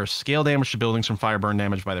enter. Scale damage to buildings from fire burn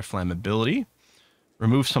damage by their flammability.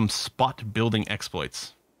 Remove some spot building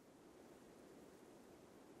exploits.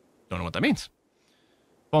 Don't know what that means.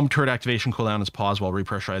 Bomb turret activation cooldown is paused while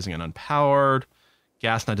repressurizing and unpowered.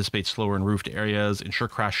 Gas now dissipates slower in roofed areas. Ensure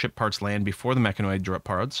crash ship parts land before the mechanoid drop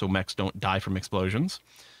pods so mechs don't die from explosions.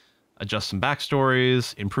 Adjust some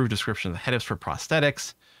backstories. Improve description of the headers for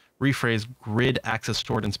prosthetics. Rephrase grid access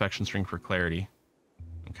stored inspection string for clarity.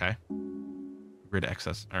 Okay. Grid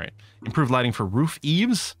excess. All right. Improved lighting for roof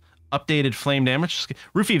eaves. Updated flame damage.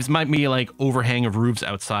 Roof eaves might be like overhang of roofs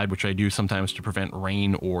outside, which I do sometimes to prevent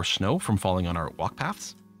rain or snow from falling on our walk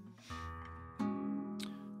paths.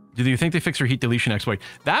 Do you think they fixed your heat deletion exploit?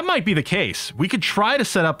 That might be the case. We could try to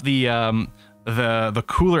set up the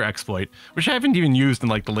cooler exploit, which I haven't even used in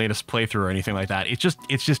like the latest playthrough or anything like that.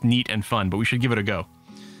 It's just neat and fun, but we should give it a go.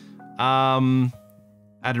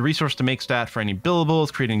 Add a resource to make stat for any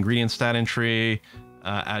billables, create an ingredient stat entry,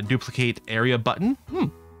 add duplicate area button.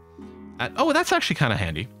 Oh, that's actually kind of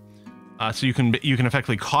handy. So you can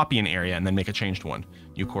effectively copy an area and then make a changed one.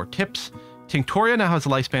 New core tips. Tinctoria now has a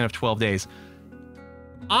lifespan of 12 days.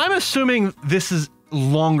 I'm assuming this is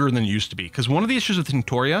longer than it used to be, because one of the issues with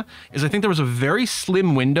Tinctoria is I think there was a very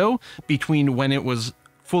slim window between when it was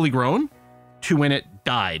fully grown to when it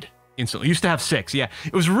died instantly. It used to have 6. Yeah,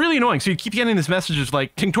 it was really annoying. So you keep getting this message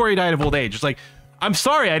like Tinctoria died of old age. It's like, I'm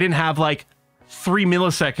sorry, I didn't have like 3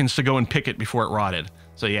 milliseconds to go and pick it before it rotted.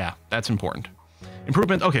 So yeah, that's important.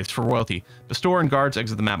 Improvement. Okay, it's for royalty. Bestower and guards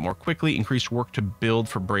exit the map more quickly. Increased work to build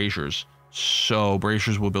for braziers. So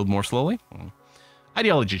braziers will build more slowly.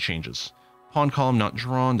 Ideology changes. Pawn column not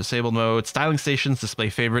drawn. Disabled mode. Styling stations display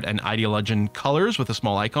favorite and ideologian colors with a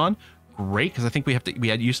small icon. Great, because I think we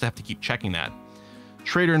used to have to keep checking that.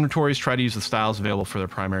 Trader inventories try to use the styles available for their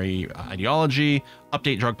primary ideology.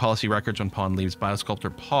 Update drug policy records when pawn leaves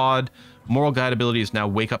biosculptor pod. Moral guide ability is now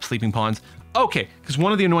wake up sleeping pawns. Okay, because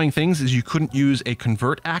one of the annoying things is you couldn't use a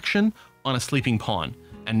convert action on a sleeping pawn.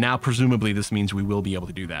 And now presumably this means we will be able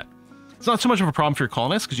to do that. It's not so much of a problem for your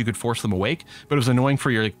colonists because you could force them awake, but it was annoying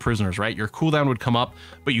for your prisoners, right? Your cooldown would come up,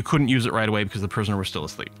 but you couldn't use it right away because the prisoner was still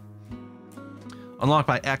asleep. Unlocked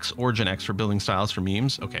by X, Origin X for building styles for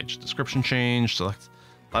memes. Okay, just description change. Select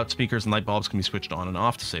loudspeakers and light bulbs can be switched on and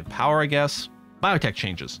off to save power, I guess. Biotech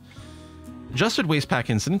changes. Adjusted waste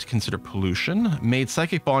pack incident to consider pollution. Made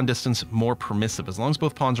psychic bond distance more permissive. As long as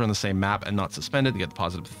both pawns are on the same map and not suspended, they get the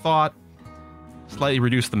positive thought. Slightly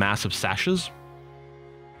reduce the mass of sashes.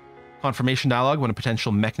 Confirmation dialogue when a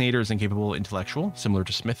potential mechanator is incapable intellectual, similar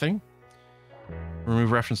to smithing.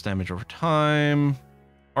 Remove reference damage over time.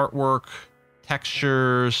 Artwork.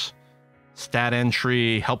 Textures. Stat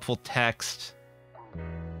entry. Helpful text.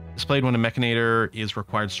 Displayed when a mechanator is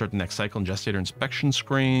required to start the next cycle. Gestator inspection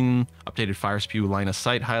screen. Updated fire spew line of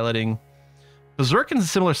sight highlighting. Berserk and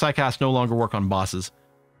similar psycasts no longer work on bosses.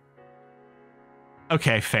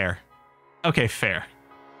 Okay, fair. Okay, fair.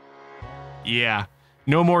 Yeah.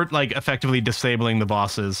 No more, like, effectively disabling the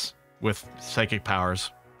bosses with psychic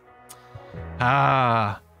powers.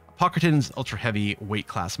 Pockerton's ultra heavy weight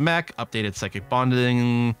class mech. Updated psychic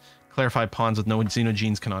bonding. Clarified pawns with no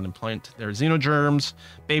xenogenes cannot implant their xenogerms.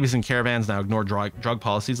 Babies in caravans now ignore drug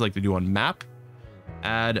policies like they do on map.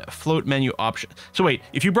 Add float menu option. So wait,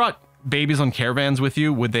 if you brought babies on caravans with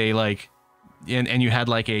you, would they like, and you had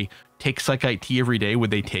like a take psychite tea every day, would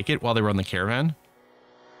they take it while they were on the caravan?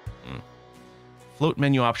 Float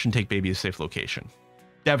menu option, take baby to safe location.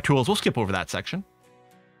 Dev tools, we'll skip over that section.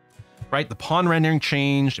 Right, the pawn rendering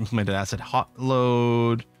changed, implemented asset hot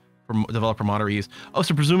load. Developer modder ease. Oh,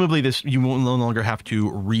 so presumably this you will no longer have to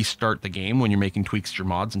restart the game when you're making tweaks to your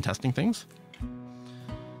mods and testing things.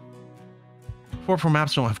 4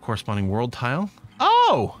 maps don't have corresponding world tile.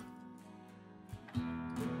 Oh!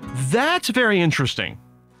 That's very interesting.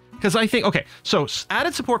 Because I think, okay, so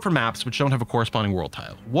added support for maps which don't have a corresponding world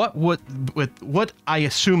tile. What I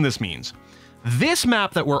assume this means. This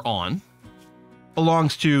map that we're on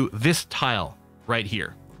belongs to this tile right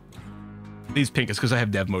here. These pink is because I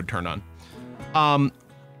have dev mode turned on.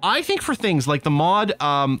 I think for things like the mod,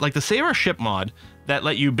 like the Save Our Ship mod that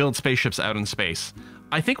let you build spaceships out in space,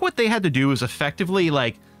 I think what they had to do is effectively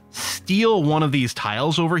like steal one of these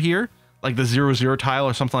tiles over here, like the 0-0 tile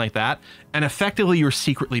or something like that, and effectively you're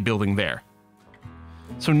secretly building there.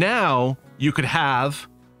 So now you could have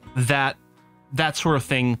that sort of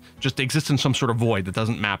thing just exists in some sort of void that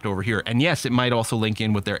doesn't map over here. And yes, it might also link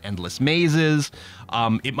in with their endless mazes.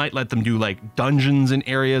 It might let them do like dungeons in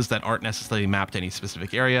areas that aren't necessarily mapped to any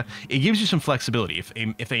specific area. It gives you some flexibility.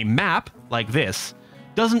 If a map like this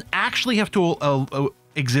doesn't actually have to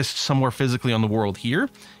exist somewhere physically on the world here,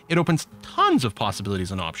 it opens tons of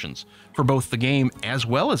possibilities and options for both the game as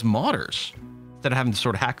well as modders instead of having to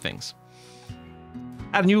sort of hack things.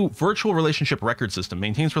 Add a new virtual relationship record system.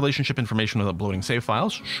 Maintains relationship information without uploading save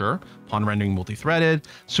files. Sure. Pawn rendering multi-threaded.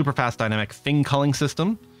 Super fast dynamic thing culling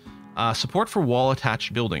system. Support for wall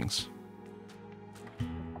attached buildings.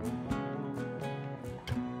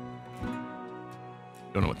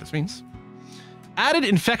 Don't know what this means. Added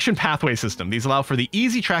infection pathway system. These allow for the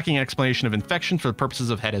easy tracking and explanation of infection for the purposes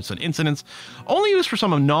of headouts and incidents. Only used for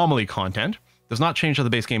some anomaly content. Does not change how the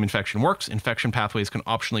base game infection works. Infection pathways can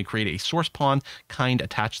optionally create a source pawn kind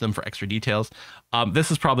attach them for extra details. This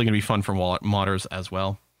is probably going to be fun for wall modders as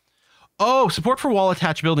well. Oh, support for wall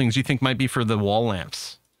attached buildings you think might be for the wall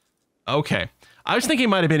lamps. Okay. I was thinking it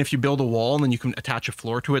might have been if you build a wall and then you can attach a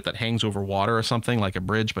floor to it that hangs over water or something like a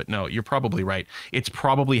bridge, but no, you're probably right. It's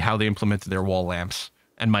probably how they implemented their wall lamps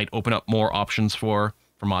and might open up more options for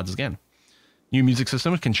mods again. New music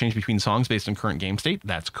systems can change between songs based on current game state.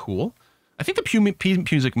 That's cool. I think the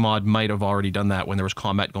music mod might have already done that when there was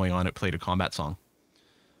combat going on. It played a combat song.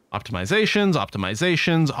 Optimizations,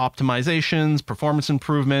 performance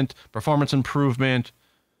improvement.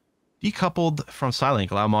 Decoupled from Silent,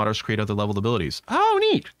 allow modders to create other leveled abilities. Oh,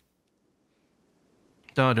 neat.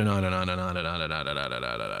 Oh,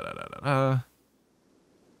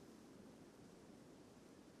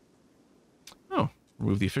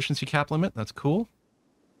 remove the efficiency cap limit. That's cool.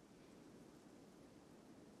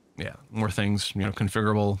 Yeah, more things, you know,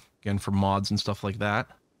 configurable again for mods and stuff like that.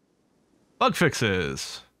 Bug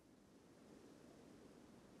fixes.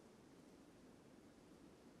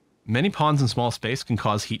 Many pawns in small space can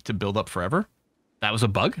cause heat to build up forever. That was a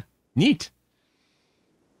bug? Neat.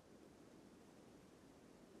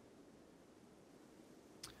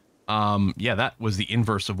 Yeah, that was the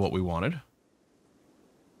inverse of what we wanted.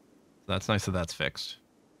 That's nice that that's fixed.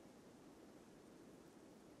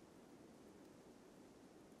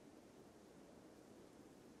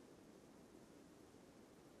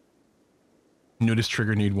 Notice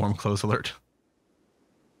trigger need warm clothes alert.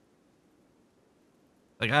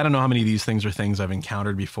 Like, I don't know how many of these things are things I've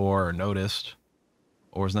encountered before or noticed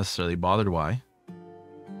or was necessarily bothered by.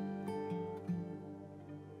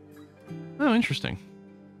 Oh, interesting.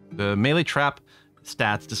 The melee trap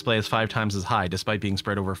stats display as 5 times as high despite being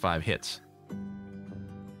spread over 5 hits.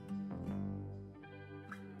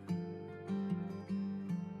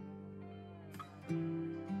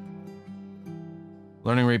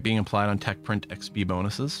 Learning rate being applied on tech print XP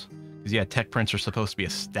bonuses. Because yeah, tech prints are supposed to be a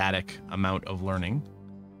static amount of learning.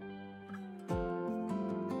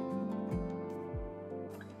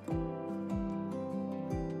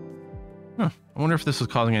 Huh. I wonder if this is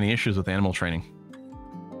causing any issues with animal training.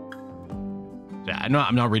 Yeah,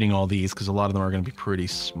 I'm not reading all these because a lot of them are going to be pretty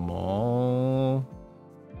small.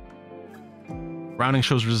 Rounding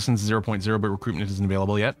shows resistance 0.0, but recruitment isn't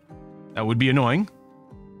available yet. That would be annoying.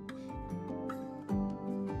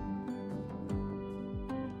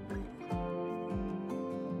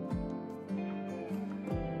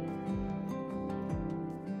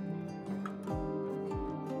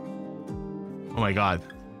 Oh my god.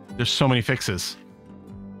 There's so many fixes.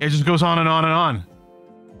 It just goes on and on and on.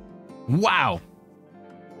 Wow.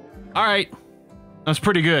 All right. That's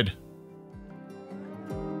pretty good.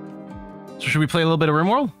 So should we play a little bit of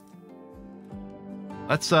RimWorld?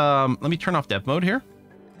 Let's let me turn off dev mode here.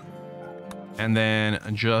 And then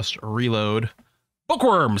just reload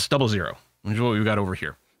Bookworms 00, which is what we've got over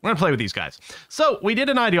here. We're gonna play with these guys. So we did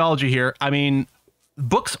an ideology here. I mean,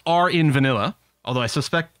 books are in vanilla, although I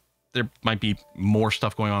suspect there might be more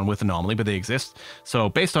stuff going on with Anomaly, but they exist. So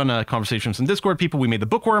based on conversations from Discord people, we made the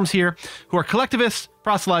Bookworms here, who are collectivists,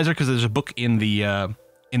 proselytizer, because there's a book in the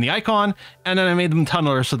icon, and then I made them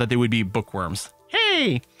tunnelers so that they would be bookworms.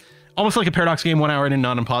 Hey! Almost like a Paradox game, 1 hour in and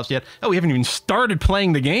not unpaused yet. Oh, we haven't even started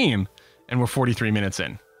playing the game, and we're 43 minutes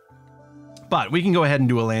in. But we can go ahead and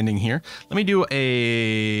do a landing here. Let me do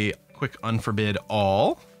a quick unforbid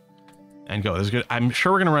all. And go. This is good. I'm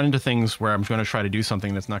sure we're going to run into things where I'm going to try to do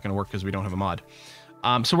something that's not going to work because we don't have a mod.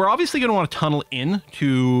 So we're obviously going to want to tunnel in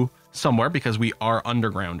to somewhere because we are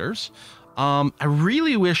undergrounders. I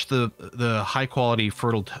really wish the high quality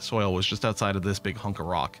fertile soil was just outside of this big hunk of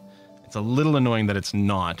rock. It's a little annoying that it's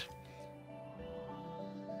not.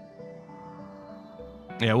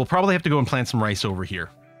 Yeah, we'll probably have to go and plant some rice over here.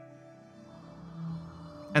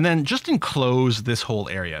 And then just enclose this whole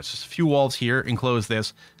area. It's just a few walls here. Enclose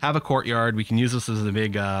this. Have a courtyard. We can use this as a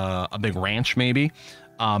big ranch, maybe.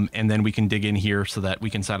 And then we can dig in here so that we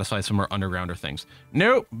can satisfy some more undergrounder things.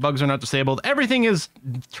 Nope, bugs are not disabled. Everything is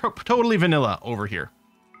totally vanilla over here.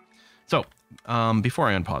 So before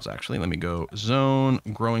I unpause, actually, let me go zone,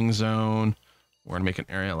 growing zone. We're gonna make an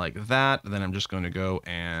area like that. Then I'm just going to go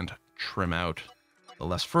and trim out the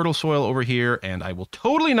less fertile soil over here. And I will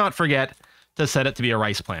totally not forget to set it to be a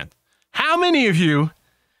rice plant. How many of you,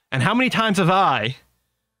 and how many times have I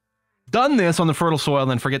done this on the fertile soil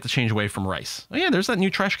and then forget to change away from rice? Oh yeah, there's that new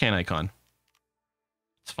trash can icon.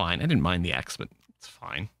 It's fine. I didn't mind the X, but it's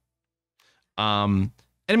fine. And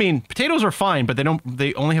I mean, potatoes are fine, but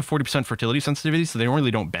they only have 40% fertility sensitivity, so they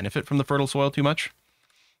really don't benefit from the fertile soil too much.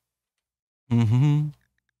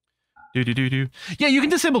 Yeah, you can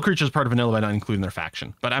disable creatures as part of vanilla by not including their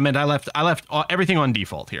faction. But I meant I left everything on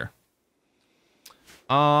default here.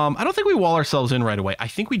 I don't think we wall ourselves in right away. I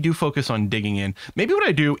think we do focus on digging in. Maybe what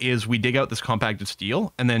I do is we dig out this compacted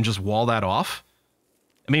steel and then just wall that off.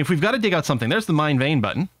 I mean, if we've got to dig out something, there's the mine vein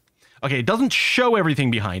button. Okay, it doesn't show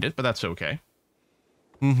everything behind it, but that's okay.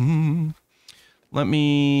 We'll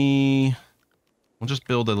just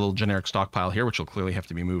build a little generic stockpile here, which will clearly have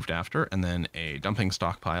to be moved after, and then a dumping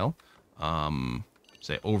stockpile,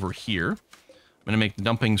 say over here. I'm going to make the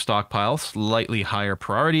dumping stockpile slightly higher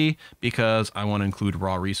priority because I want to include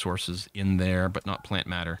raw resources in there, but not plant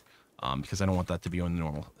matter, because I don't want that to be on the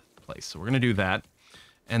normal place. So we're going to do that.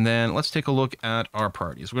 And then let's take a look at our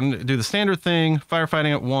priorities. We're going to do the standard thing,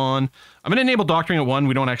 firefighting at 1. I'm going to enable doctoring at 1.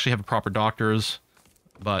 We don't actually have proper doctors,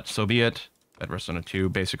 but so be it. Bed rest on a 2,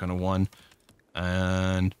 basic on a 1.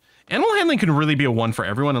 And animal handling can really be a 1 for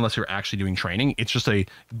everyone unless you're actually doing training. It's just a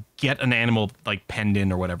get an animal like penned in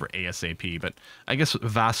or whatever ASAP. But I guess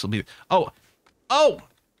vast will be. Oh,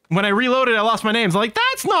 when I reloaded, I lost my names. I'm like,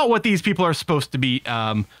 that's not what these people are supposed to be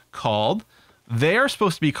called. They're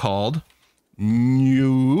supposed to be called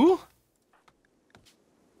New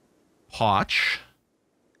Potch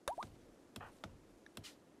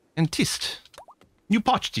and Tist. New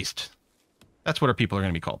Potch Tist. That's what our people are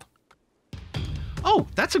going to be called. Oh,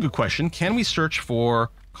 that's a good question. Can we search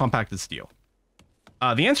for compacted steel?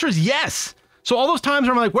 The answer is yes. So all those times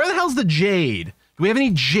where I'm like, where the hell's the jade? Do we have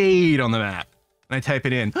any jade on the map? And I type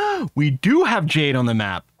it in. We do have jade on the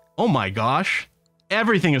map. Oh my gosh.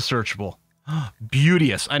 Everything is searchable.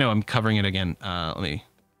 Beauteous. I know I'm covering it again. Let me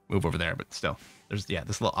move over there, but still. There's, yeah,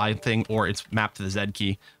 this little eye thing, or it's mapped to the Z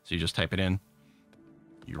key. So you just type it in.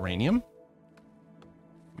 Uranium.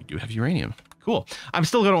 We do have uranium. Cool. I'm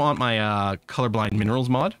still going to want my colorblind minerals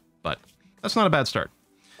mod, but that's not a bad start.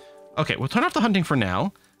 Okay, we'll turn off the hunting for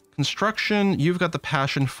now. Construction, you've got the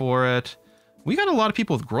passion for it. We got a lot of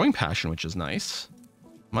people with growing passion, which is nice.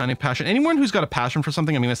 Mining passion. Anyone who's got a passion for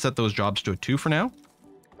something, I'm going to set those jobs to a 2 for now.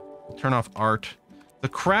 Turn off art. The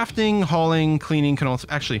crafting, hauling, cleaning can also...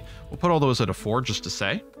 Actually, we'll put all those at a 4 just to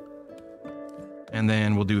say. And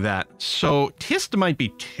then we'll do that. So Tist might be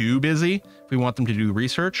too busy if we want them to do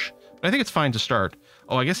research. I think it's fine to start.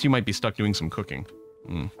 Oh, I guess you might be stuck doing some cooking.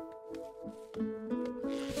 Then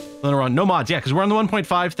we're on no mods. Yeah, because we're on the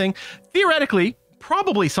 1.5 thing. Theoretically,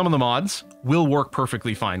 probably some of the mods will work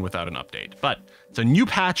perfectly fine without an update. But it's a new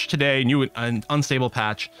patch today, an unstable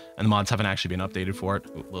patch, and the mods haven't actually been updated for it.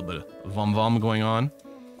 A little bit of vom going on.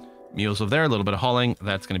 Meals over there, a little bit of hauling.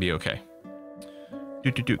 That's going to be okay.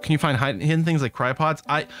 Can you find hidden things like cryopods?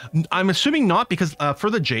 I'm assuming not, because for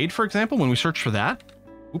the jade, for example, when we search for that...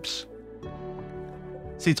 Oops.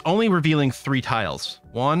 See, it's only revealing 3 tiles.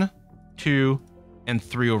 1, 2, and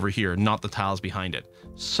 3 over here, not the tiles behind it.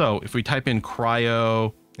 So if we type in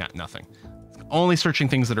cryo, yeah, nothing. It's only searching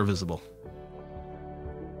things that are visible.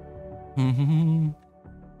 So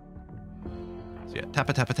yeah,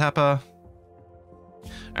 tappa.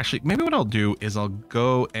 Actually, maybe what I'll do is I'll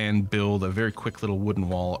go and build a very quick little wooden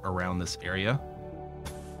wall around this area.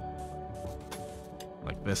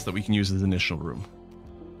 Like this, that we can use as an initial room.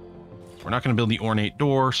 We're not going to build the ornate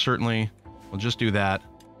door, certainly. We'll just do that.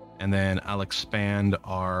 And then I'll expand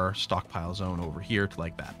our stockpile zone over here to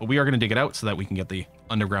like that. But we are going to dig it out so that we can get the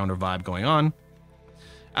undergrounder vibe going on.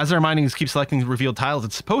 As our mining keep selecting revealed tiles,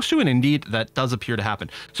 it's supposed to, and indeed that does appear to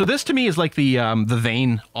happen. So this to me is like the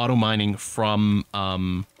vein auto mining from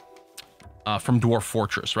Dwarf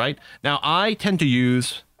Fortress, right? Now I tend to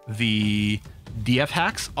use the DF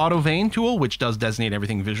Hacks auto vein tool, which does designate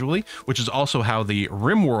everything visually, which is also how the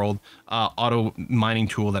RimWorld auto mining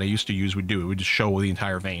tool that I used to use would do. It would just show the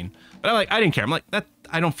entire vein. But I didn't care. I'm like, that,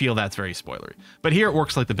 I don't feel that's very spoilery. But here it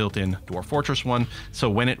works like the built-in Dwarf Fortress one. So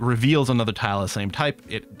when it reveals another tile of the same type,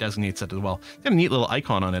 it designates it as well. It's got a neat little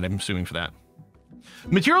icon on it, I'm assuming, for that.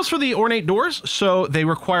 Materials for the ornate doors, so they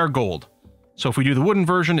require gold. So if we do the wooden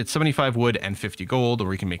version, it's 75 wood and 50 gold, or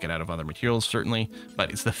we can make it out of other materials, certainly.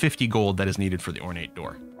 But it's the 50 gold that is needed for the ornate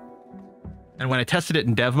door. And when I tested it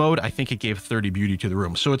in dev mode, I think it gave 30 beauty to the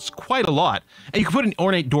room. So it's quite a lot. And you can put an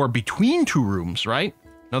ornate door between 2 rooms, right?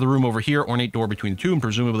 Another room over here, ornate door between the 2, and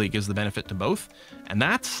presumably it gives the benefit to both. And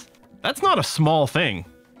that's not a small thing.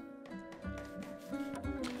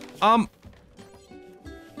 Oh,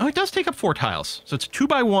 it does take up 4 tiles. So it's a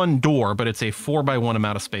 2x1 door, but it's a 4x1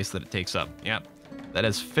 amount of space that it takes up. Yep. That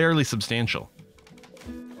is fairly substantial.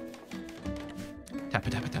 Tappa,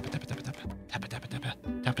 tappa, tappa, tappa, tappa, tappa, tappa, tappa, tappa,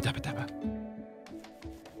 tappa, tappa, tappa.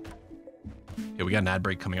 Okay, we got an ad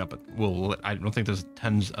break coming up, but I don't think there's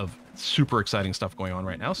tons of super exciting stuff going on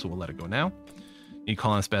right now, so we'll let it go now. Need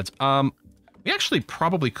colonist beds. We actually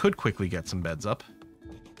probably could quickly get some beds up.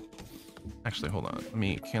 Actually, hold on. Let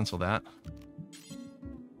me cancel that.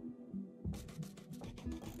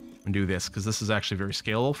 And do this, because this is actually very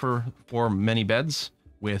scalable for many beds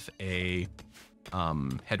with a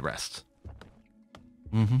headrest.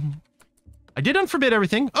 I did unforbid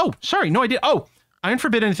everything. Oh, sorry. No, I did. Oh, I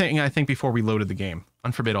unforbid anything, I think, before we loaded the game.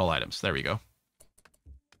 Unforbid all items. There we go.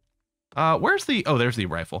 Where's the... Oh, there's the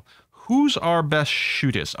rifle. Who's our best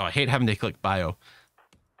shootist? Oh, I hate having to click bio.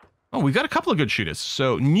 Oh, we've got a couple of good shooters.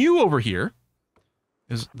 So New over here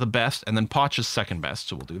is the best, and then Potch is second best,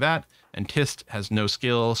 so we'll do that. And Tist has no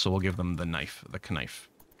skill, so we'll give them the knife, the knife.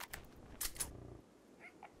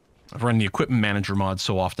 I've run the equipment manager mod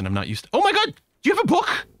so often I'm not used to... Oh my god! Do you have a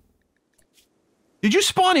book? Did you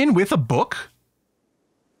spawn in with a book?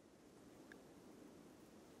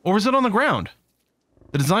 Or is it on the ground?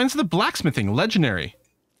 The designs of the blacksmithing, legendary.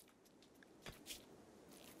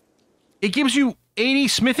 It gives you 80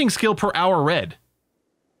 smithing skill per hour read.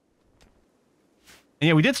 And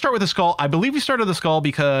yeah, we did start with a skull. I believe we started the skull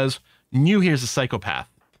because New here's a psychopath.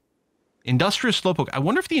 Industrious Slowpoke. I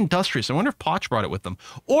wonder if the Industrious, I wonder if Potch brought it with them.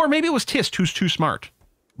 Or maybe it was Tist, who's too smart,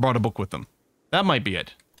 brought a book with them. That might be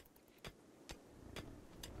it.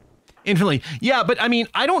 Infinitely. Yeah, but I mean,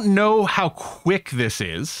 I don't know how quick this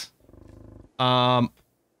is.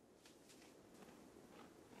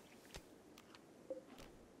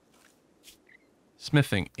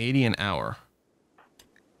 Smithing, 80 an hour.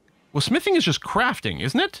 Well, smithing is just crafting,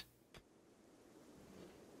 isn't it?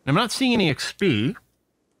 I'm not seeing any XP.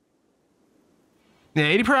 Yeah,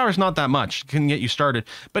 80 per hour is not that much. It can get you started.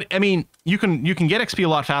 But, I mean, you can get XP a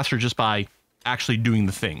lot faster just by actually doing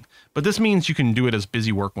the thing. But this means you can do it as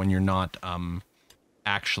busy work when you're not,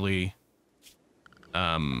 actually...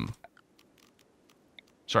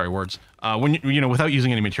 sorry, words. When you know, without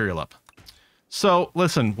using any material up. So,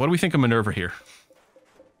 listen, what do we think of Minerva here?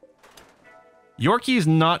 Yorkie is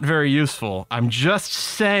not very useful. I'm just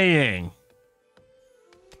saying.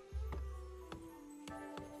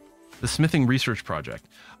 The smithing research project.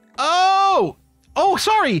 Oh! Oh,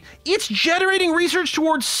 sorry. It's generating research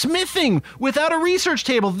towards smithing without a research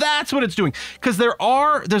table. That's what it's doing. Because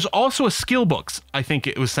there's also a skill books, I think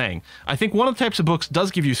it was saying. I think one of the types of books does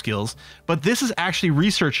give you skills, but this is actually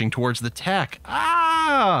researching towards the tech.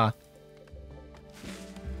 Ah!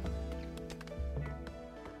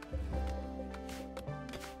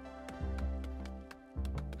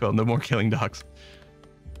 Cool, no more killing dogs.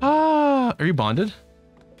 Ah, are you bonded?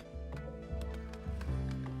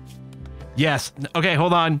 Yes. Okay,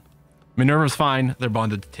 hold on. Minerva's fine. They're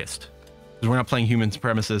bonded to Tist. Because we're not playing human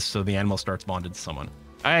supremacists, so the animal starts bonded to someone.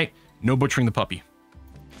 All right, no butchering the puppy.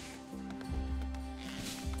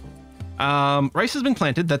 Rice has been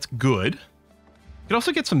planted. That's good. You could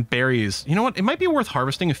also get some berries. You know what? It might be worth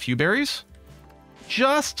harvesting a few berries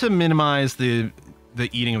just to minimize the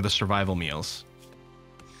eating of the survival meals.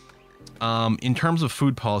 In terms of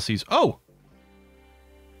food policies... Oh!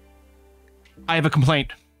 I have a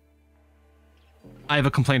complaint. I have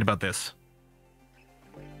a complaint about this.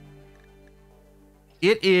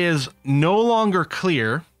 It is no longer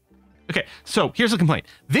clear. Okay, so here's the complaint.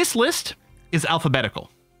 This list is alphabetical.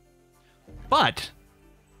 But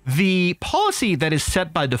the policy that is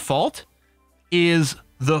set by default is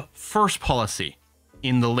the first policy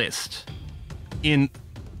in the list. In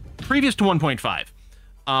previous to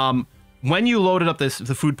 1.5. When you loaded up the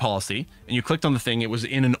food policy and you clicked on the thing, it was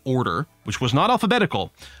in an order, which was not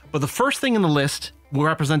alphabetical, but the first thing in the list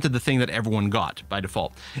represented the thing that everyone got by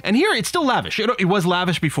default. And here it's still lavish. It was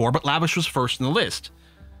lavish before, but lavish was first in the list.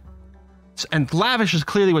 And lavish is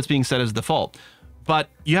clearly what's being set as default, but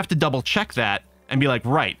you have to double check that and be like,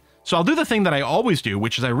 right. So I'll do the thing that I always do,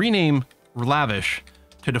 which is I rename lavish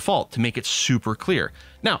to default to make it super clear.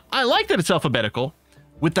 Now, I like that it's alphabetical,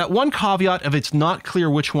 with that one caveat of it's not clear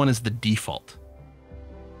which one is the default.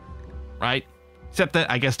 Right? Except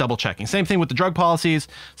that, I guess, double checking. Same thing with the drug policies.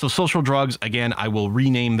 So social drugs, again, I will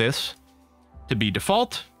rename this to be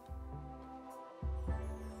default.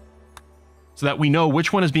 So that we know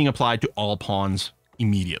which one is being applied to all pawns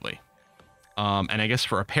immediately. And I guess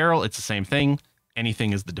for apparel, it's the same thing.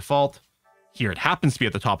 Anything is the default. Here it happens to be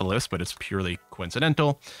at the top of the list, but it's purely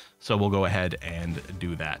coincidental. So we'll go ahead and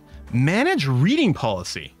do that. Manage reading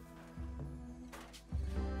policy.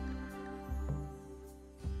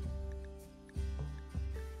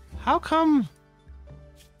 How come?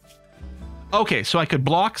 Okay, so I could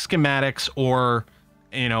block schematics or,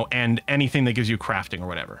 you know, and anything that gives you crafting or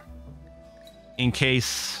whatever. In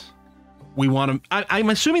case we want to... I'm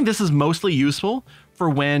assuming this is mostly useful for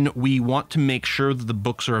when we want to make sure that the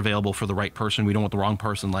books are available for the right person. We don't want the wrong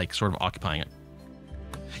person, like, sort of occupying it.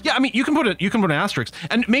 Yeah, I mean, you can put an asterisk,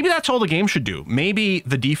 and maybe that's all the game should do. Maybe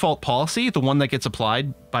the default policy, the one that gets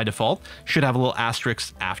applied by default, should have a little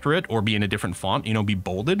asterisk after it, or be in a different font. You know, be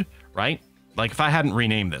bolded, right? Like if I hadn't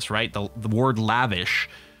renamed this, right, the word lavish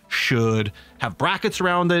should have brackets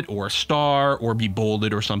around it, or a star, or be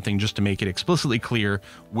bolded or something, just to make it explicitly clear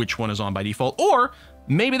which one is on by default. Or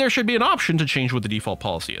maybe there should be an option to change what the default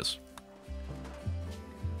policy is.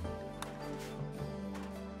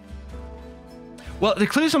 Well, they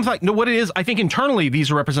clearly something like, no, what it is, I think internally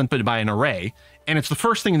these are represented by an array, and it's the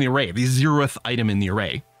first thing in the array, the 0th item in the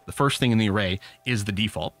array. The first thing in the array is the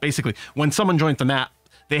default. Basically, when someone joins the map,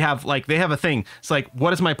 they have a thing. It's like,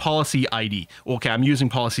 what is my policy ID? Okay, I'm using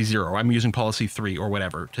policy 0, I'm using policy 3, or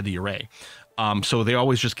whatever to the array. So they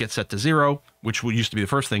always just get set to 0, which used to be the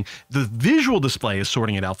first thing. The visual display is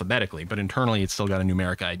sorting it alphabetically, but internally it's still got a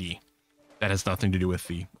numeric ID. That has nothing to do with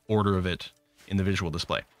the order of it in the visual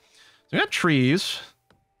display. So we got trees.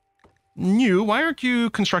 New, why aren't you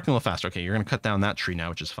constructing a little faster? Okay, you're going to cut down that tree now,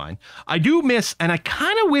 which is fine. I do miss, and I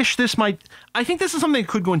kind of wish this might, I think this is something that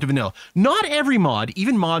could go into vanilla. Not every mod,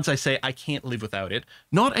 even mods I say I can't live without it,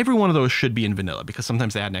 not every one of those should be in vanilla, because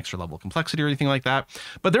sometimes they add an extra level of complexity or anything like that.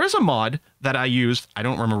 But there is a mod that I used, I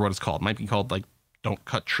don't remember what it's called. It might be called like, don't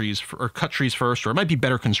cut trees, or cut trees first, or it might be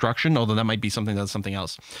better construction, although that might be something that's something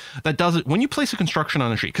else. That does it when you place a construction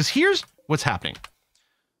on a tree, because here's what's happening.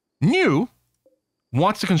 New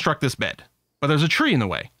wants to construct this bed, but there's a tree in the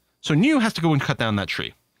way. So New has to go and cut down that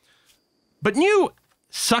tree. But New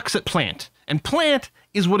sucks at plant, and plant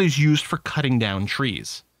is what is used for cutting down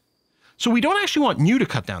trees. So we don't actually want New to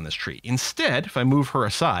cut down this tree. Instead, if I move her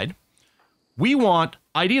aside, we want,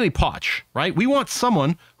 ideally Potch, right? We want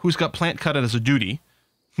someone who's got plant cut as a duty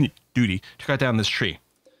to cut down this tree.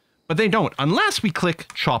 But they don't, unless we click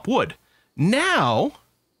chop wood. Now,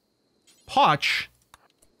 Potch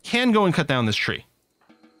can go and cut down this tree.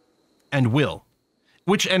 And will.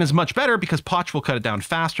 And is much better because Potch will cut it down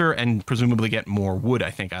faster and presumably get more wood,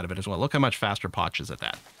 I think, out of it as well. Look how much faster Potch is at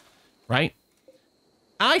that. Right?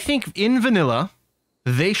 I think in vanilla,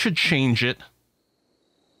 they should change it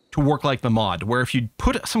to work like the mod, where if you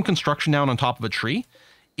put some construction down on top of a tree,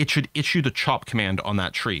 it should issue the chop command on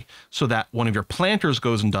that tree so that one of your planters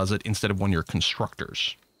goes and does it instead of one of your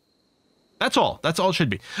constructors. That's all. That's all it should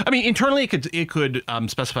be. I mean, internally, it could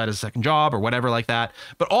specify it as a second job or whatever like that.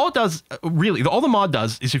 But all it does, really, all the mod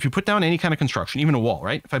does is if you put down any kind of construction, even a wall,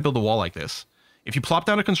 right? If I build a wall like this, if you plop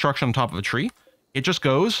down a construction on top of a tree, it just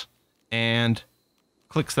goes and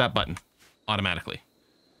clicks that button automatically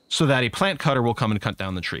so that a plant cutter will come and cut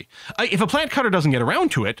down the tree. If a plant cutter doesn't get around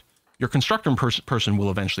to it, your constructor person will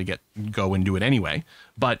eventually go and do it anyway.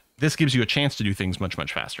 But this gives you a chance to do things much,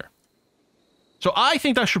 much faster. So I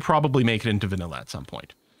think that should probably make it into vanilla at some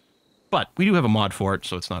point. But we do have a mod for it,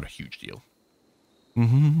 so it's not a huge deal.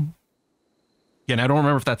 Again, I don't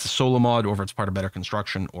remember if that's a solo mod or if it's part of Better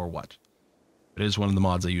Construction or what. It is one of the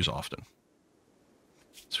mods I use often.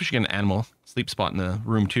 So we should get an animal sleep spot in the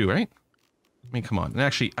room too, right? I mean, come on. And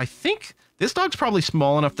actually, I think this dog's probably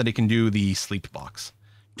small enough that it can do the sleep box.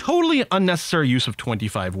 Totally unnecessary use of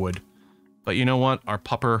 25 wood. But you know what? Our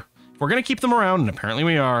pupper, if we're going to keep them around, and apparently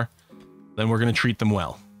we are, then we're going to treat them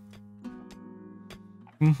well.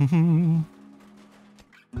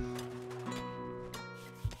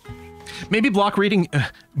 Maybe block reading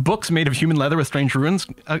books made of human leather with strange ruins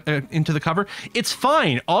into the cover. It's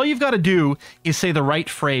fine. All you've got to do is say the right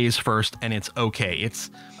phrase first, and it's okay. It's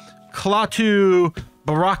Klaatu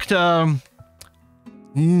Barakta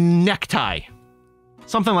necktie.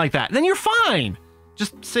 Something like that. Then you're fine.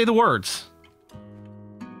 Just say the words.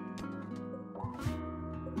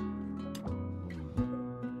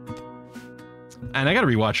 And I gotta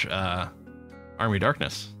rewatch Army of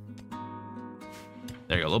Darkness.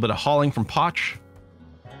 There you go, a little bit of hauling from Potch.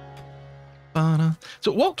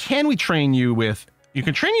 So what can we train you with? You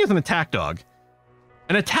can train you with an attack dog.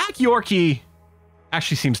 An attack Yorkie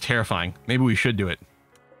actually seems terrifying. Maybe we should do it.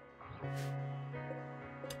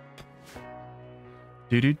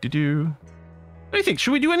 What do you think?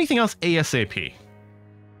 Should we do anything else ASAP?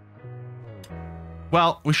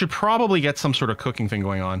 Well, we should probably get some sort of cooking thing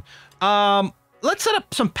going on. Let's set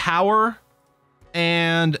up some power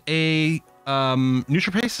and a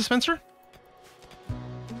NutriPaste dispenser.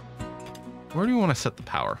 Where do you want to set the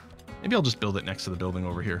power? Maybe I'll just build it next to the building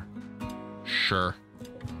over here. Sure.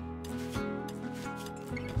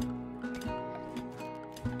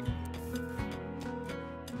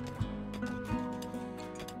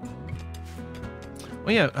 Oh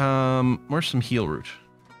yeah, where's some heal root?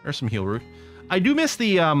 There's some heal root. I do miss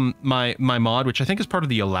the my mod, which I think is part of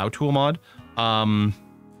the allow tool mod,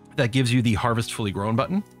 that gives you the harvest fully grown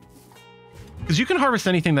button. Because you can harvest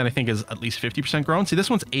anything that I think is at least 50% grown. See, this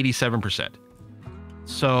one's 87%.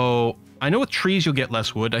 So I know with trees you'll get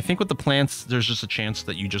less wood. I think with the plants, there's just a chance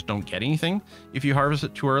that you just don't get anything if you harvest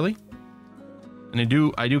it too early. And I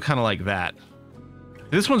do kind of like that.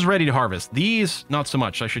 This one's ready to harvest. These, not so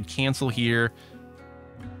much. I should cancel here.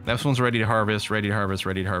 This one's ready to harvest, ready to harvest,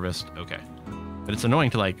 ready to harvest. Okay. But it's annoying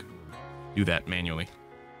to, like, do that manually.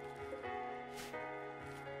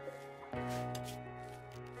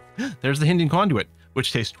 There's the hidden conduit,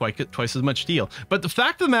 which tastes twice as much steel. But the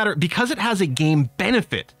fact of the matter, because it has a game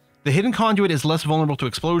benefit, the hidden conduit is less vulnerable to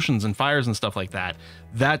explosions and fires and stuff like that,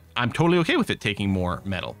 that I'm totally okay with it taking more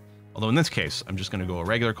metal. Although in this case, I'm just going to go a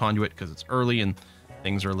regular conduit because it's early and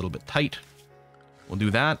things are a little bit tight. We'll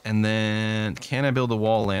do that. And then, can I build a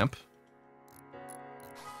wall lamp?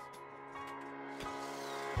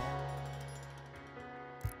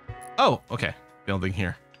 Oh, okay. Building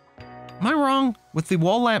here. Am I wrong? With the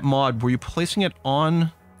wall lamp mod, were you placing it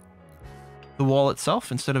on the wall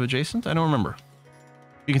itself instead of adjacent? I don't remember.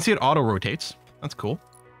 You can see it auto rotates. That's cool.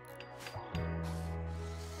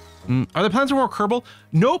 Are there plans for more Kerbal?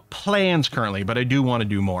 No plans currently, but I do want to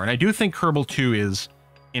do more. And I do think Kerbal 2 is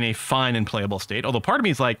in a fine and playable state. Although part of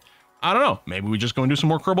me is like, I don't know. Maybe we just go and do some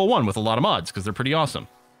more Kerbal 1 with a lot of mods because they're pretty awesome.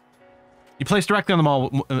 You place directly on the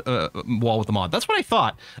wall with the mod. That's what I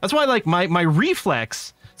thought. That's why, like, my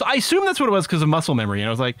reflex... So I assume that's what it was because of muscle memory. And I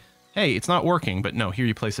was like, hey, it's not working. But no, here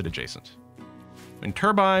you place it adjacent. In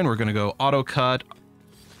turbine, we're going to go auto cut.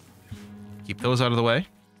 Keep those out of the way.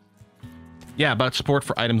 Yeah, about support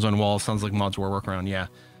for items on walls. Sounds like mods were a workaround. Yeah.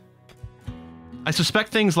 I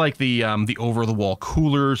suspect things like the over-the-wall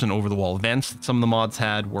coolers and over-the-wall vents that some of the mods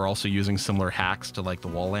had were also using similar hacks to like the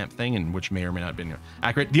wall lamp thing, and which may or may not have been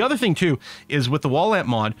accurate. The other thing too is with the wall lamp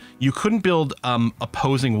mod, you couldn't build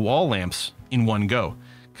opposing wall lamps in one go,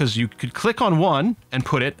 because you could click on one and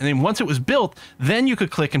put it, and then once it was built, then you could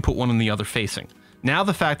click and put one on the other facing. Now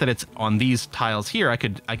the fact that it's on these tiles here, I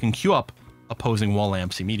can queue up opposing wall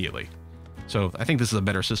lamps immediately. So I think this is a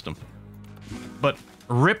better system. But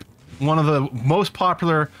rip one of the most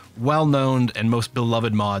popular, well-known, and most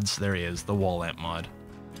beloved mods there is, the wall lamp mod.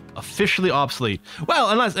 Officially obsolete. Well,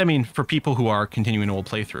 unless, I mean, for people who are continuing an old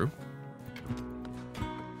playthrough.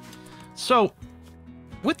 So,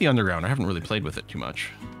 with the underground, I haven't really played with it too much.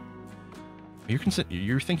 You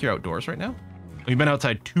think you're outdoors right now? You've been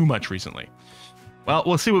outside too much recently. Well,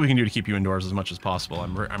 we'll see what we can do to keep you indoors as much as possible.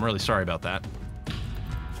 I'm really sorry about that.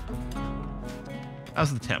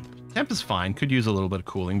 How's the temp? Temp is fine. Could use a little bit of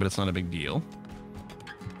cooling, but it's not a big deal.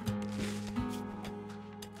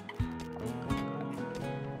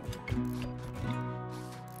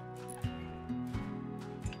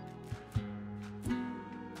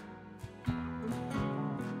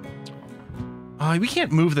 We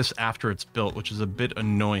can't move this after it's built, which is a bit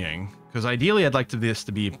annoying. Because ideally, I'd like this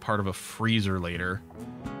to be part of a freezer later,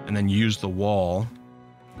 and then use the wall.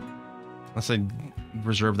 Unless I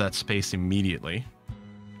reserve that space immediately.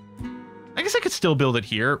 I guess I could still build it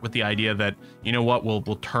here with the idea that, you know what, we'll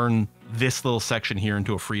turn this little section here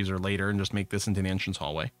into a freezer later and just make this into an entrance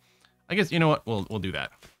hallway. I guess, you know what, we'll do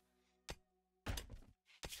that.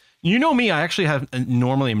 You know me, I actually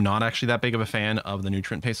normally am not actually that big of a fan of the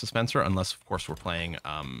nutrient paste dispenser, unless, of course, we're playing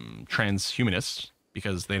transhumanists,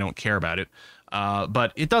 because they don't care about it.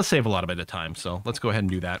 But it does save a lot of bit of time, so let's go ahead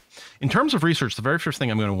and do that. In terms of research, the very first thing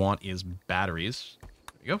I'm going to want is batteries.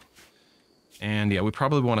 There you go. And yeah, we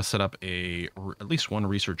probably want to set up at least one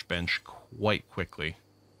research bench quite quickly.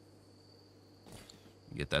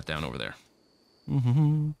 Get that down over there.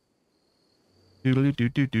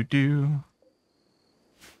 Do-do-do-do-do-do.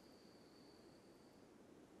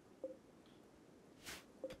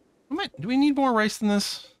 Do we need more rice than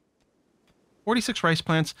this? 46 rice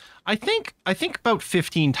plants. I think about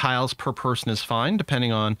 15 tiles per person is fine,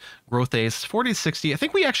 depending on growth days. 40 to 60. I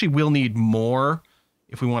think we actually will need more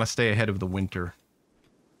if we want to stay ahead of the winter.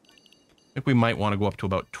 I think we might want to go up to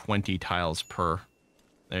about 20 tiles per.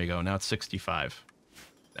 There you go. Now it's 65.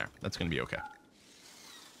 There. That's going to be okay.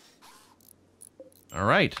 All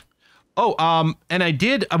right. Oh, and I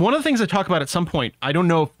did, one of the things I talk about at some point, I don't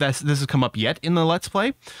know if this has come up yet in the Let's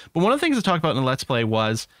Play, but one of the things I talked about in the Let's Play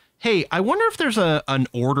was, hey, I wonder if there's an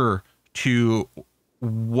order to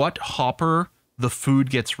what hopper the food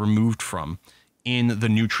gets removed from in the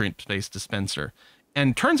nutrient-based dispenser.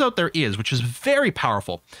 And turns out there is, which is very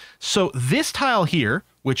powerful. So this tile here,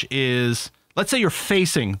 which is, let's say you're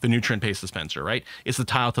facing the nutrient-based dispenser, right? It's the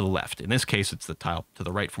tile to the left. In this case, it's the tile to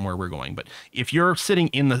the right from where we're going. But if you're sitting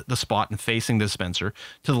in the spot and facing the dispenser,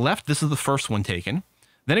 to the left, this is the first one taken.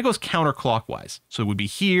 Then it goes counterclockwise. So it would be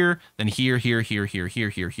here, then here, here, here, here, here,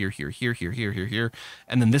 here, here, here, here, here, here, here, here.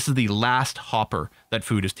 And then this is the last hopper that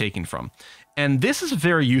food is taken from. And this is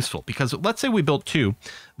very useful because let's say we built 2.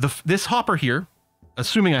 This hopper here,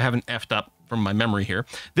 assuming I haven't effed up from my memory here,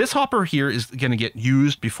 this hopper here is going to get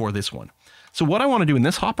used before this one. So what I want to do in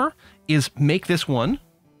this hopper is make this one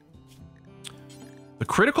the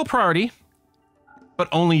critical priority, but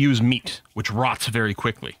only use meat, which rots very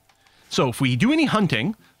quickly. So if we do any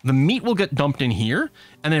hunting, the meat will get dumped in here,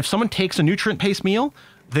 and then if someone takes a nutrient-paced meal,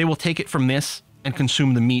 they will take it from this and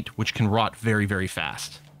consume the meat, which can rot very, very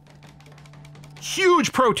fast.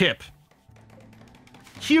 Huge pro tip.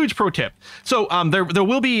 Huge pro tip. So there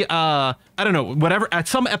will be, I don't know, whatever, at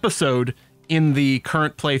some episode in the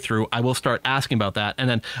current playthrough, I will start asking about that. And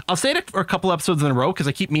then I'll say it for a couple episodes in a row because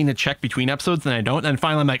I keep meaning to check between episodes and I don't. And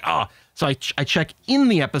finally I'm like, oh, so I check in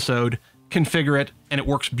the episode, configure it, and it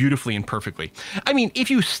works beautifully and perfectly. I mean, if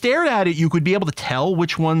you stared at it, you could be able to tell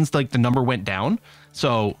which ones like the number went down.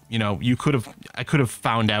 So, you know, I could have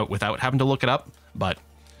found out without having to look it up, but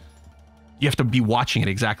you have to be watching at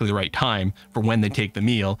exactly the right time for when they take the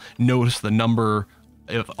meal. Notice the number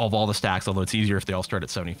of all the stacks, although it's easier if they all start at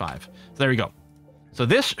 75. So there you go. So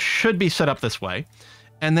this should be set up this way.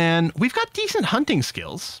 And then we've got decent hunting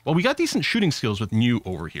skills. Well, we got decent shooting skills with New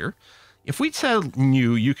over here. If we tell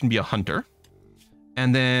New, you can be a hunter.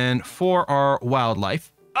 And then for our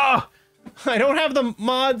wildlife, oh, I don't have the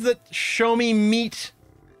mods that show me meat.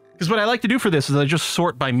 Because what I like to do for this is I just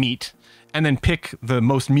sort by meat and then pick the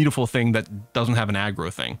most meatiful thing that doesn't have an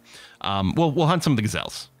aggro thing. We'll hunt some of the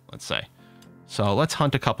gazelles, let's say. So let's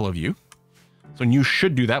hunt a couple of you. So you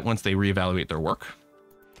should do that once they reevaluate their work.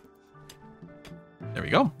 There we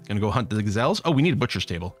go. Gonna go hunt the gazelles. Oh, we need a butcher's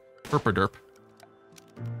table. Derp or derp.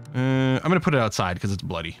 I'm gonna put it outside because it's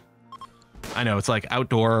bloody. I know, it's like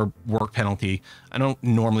outdoor work penalty. I don't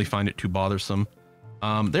normally find it too bothersome.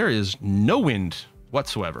 There is no wind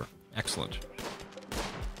whatsoever. Excellent.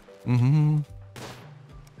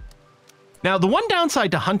 Now, the one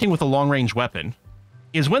downside to hunting with a long-range weapon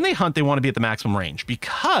is when they hunt, they want to be at the maximum range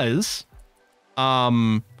because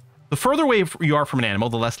the further away you are from an animal,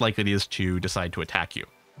 the less likely it is to decide to attack you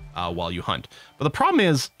while you hunt. But the problem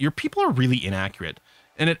is your people are really inaccurate,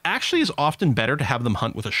 and it actually is often better to have them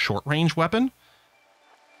hunt with a short-range weapon.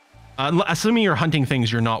 Assuming you're hunting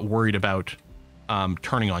things you're not worried about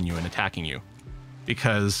turning on you and attacking you,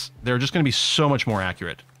 because they're just going to be so much more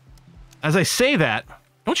accurate. As I say that,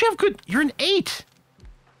 don't you have good... You're an 8.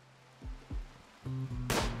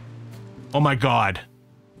 Oh my god.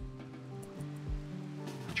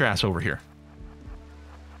 Get your ass over here.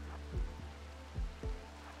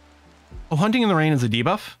 Oh, hunting in the rain is a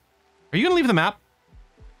debuff? Are you going to leave the map?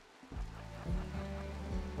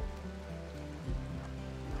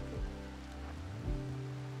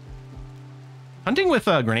 Hunting with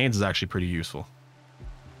grenades is actually pretty useful.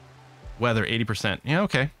 Weather, 80%. Yeah,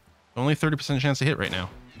 okay. Only 30% chance to hit right now.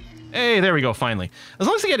 Hey, there we go, finally. As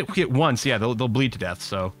long as they get hit once, yeah, they'll bleed to death,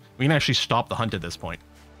 so we can actually stop the hunt at this point.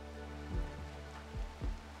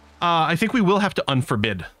 I think we will have to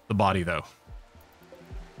unforbid the body, though.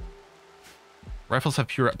 Rifles have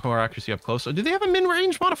poor accuracy up close. So do they have a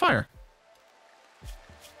min-range modifier?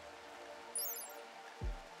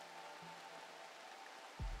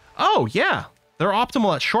 Oh, yeah. They're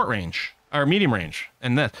optimal at short range. Or medium range.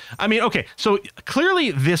 And that, I mean, okay, so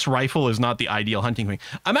clearly this rifle is not the ideal hunting thing.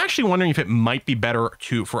 I'm actually wondering if it might be better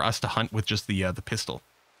for us to hunt with just the pistol.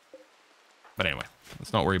 But anyway,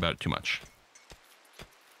 let's not worry about it too much.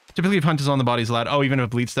 Typically, if hunt is on, the body's allowed. Oh, even if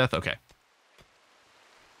it bleeds death? Okay.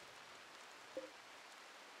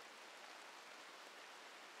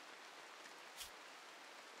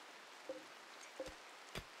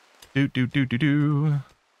 Yeah,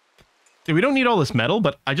 we don't need all this metal,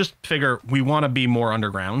 but I just figure we want to be more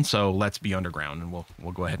underground, so let's be underground, and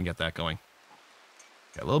we'll go ahead and get that going.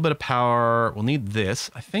 Got a little bit of power. We'll need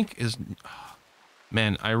this. I think is... Oh,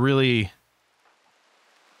 man, I really...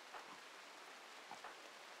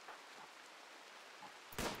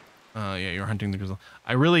 yeah, you're hunting the grizzle.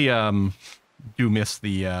 I really do miss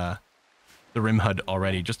the Rim HUD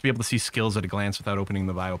already, just to be able to see skills at a glance without opening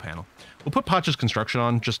the bio panel. We'll put Potch's construction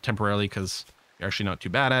on just temporarily because you're actually not too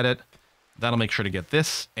bad at it. That'll make sure to get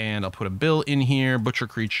this, and I'll put a bill in here. Butcher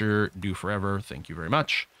creature, do forever. Thank you very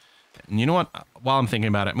much. And you know what? While I'm thinking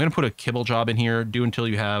about it, I'm going to put a kibble job in here. Do until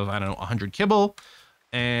you have, I don't know, 100 kibble.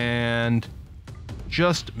 And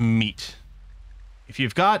just meat. If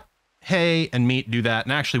you've got hay and meat, do that.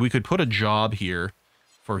 And actually, we could put a job here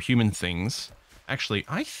for human things. Actually,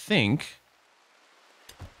 I think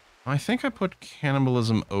I put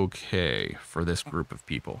cannibalism okay for this group of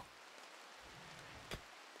people.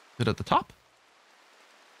 Is it at the top?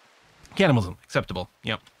 Cannibalism. Acceptable.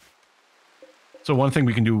 Yep. So one thing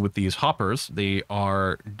we can do with these hoppers, they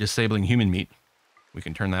are disabling human meat. We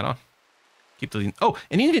can turn that on. Keep the... Oh,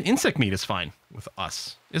 and even insect meat is fine with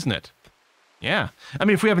us, isn't it? Yeah. I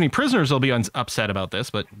mean, if we have any prisoners, they'll be upset about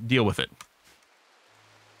this, but deal with it.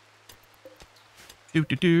 So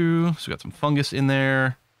we got some fungus in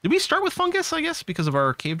there. Did we start with fungus, I guess, because of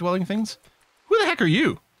our cave dwelling things? Who the heck are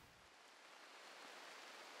you?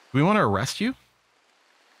 Do we want to arrest you?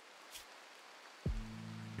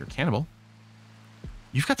 You're a cannibal.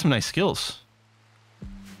 You've got some nice skills.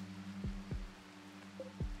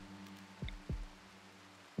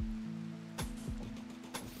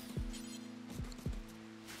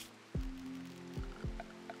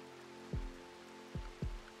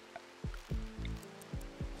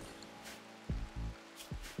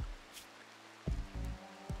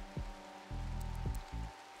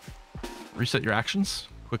 Reset your actions.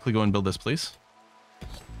 Quickly go and build this, please.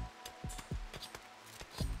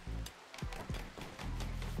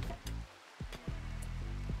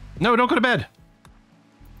 No, don't go to bed.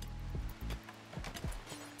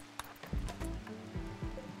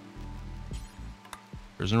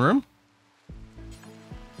 Prison room.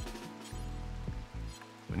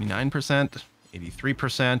 29%,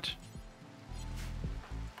 83%. Okay,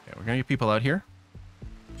 we're gonna get people out here.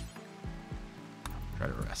 Try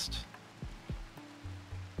to rest.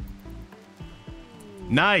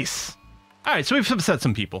 Nice. All right, so we've upset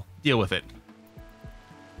some people. Deal with it.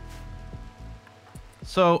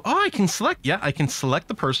 So, oh, I can select, yeah, I can select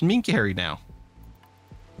the person being carried now.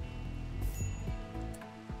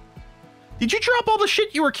 Did you drop all the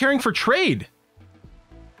shit you were carrying for trade?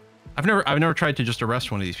 I've never tried to just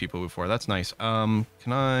arrest one of these people before. That's nice. Can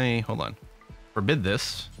I, hold on. Forbid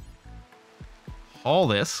this. Haul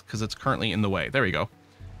this, because it's currently in the way. There we go.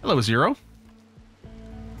 Hello, Zero.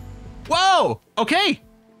 Whoa! Okay.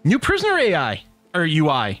 New prisoner AI. Or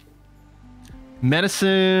UI.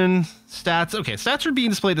 Medicine, stats. Okay, stats are being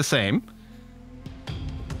displayed the same.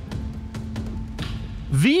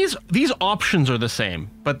 These options are the same,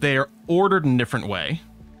 but they are ordered in a different way.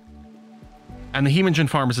 And the Hemogen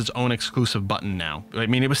Farm is its own exclusive button now. I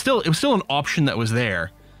mean, it was still an option that was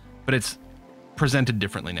there, but it's presented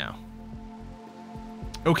differently now.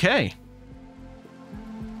 Okay.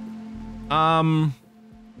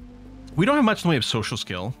 We don't have much in the way of social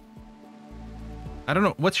skill. I don't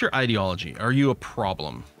know. What's your ideology? Are you a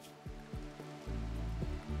problem?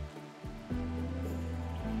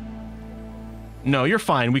 No, you're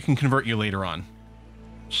fine. We can convert you later on.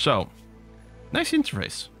 So, nice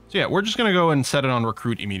interface. So yeah, we're just going to go and set it on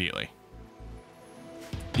recruit immediately.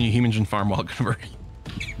 Can you Hemogen Farm while converting?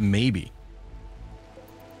 Maybe.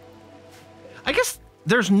 I guess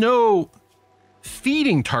there's no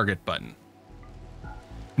feeding target button.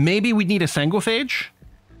 Maybe we need a sanguiphage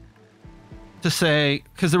to say,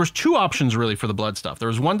 because there was two options really for the blood stuff. There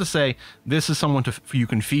was one to say, this is someone you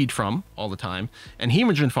can feed from all the time. And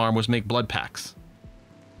Hemogen Farm was make blood packs.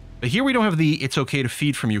 But here we don't have the it's okay to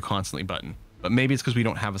feed from you constantly button. But maybe it's because we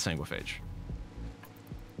don't have a sanguiphage.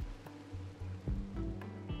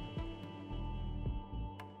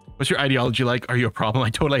 What's your ideology like? Are you a problem?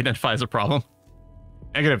 I totally identify as a problem.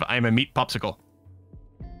 Negative. I am a meat popsicle.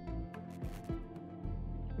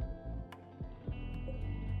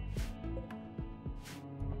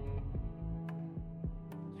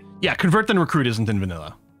 Yeah, convert then recruit isn't in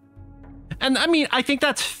vanilla. And I mean, I think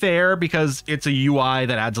that's fair because it's a UI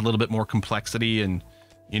that adds a little bit more complexity and,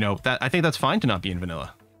 you know, that I think that's fine to not be in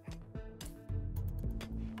vanilla.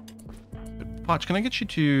 But Potch, can I get you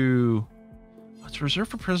to... It's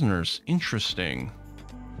reserved for prisoners. Interesting.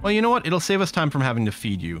 Well, you know what? It'll save us time from having to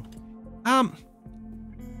feed you. That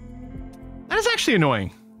is actually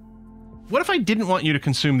annoying. What if I didn't want you to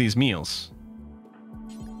consume these meals?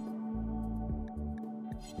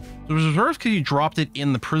 It was reserved because you dropped it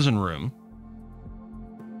in the prison room.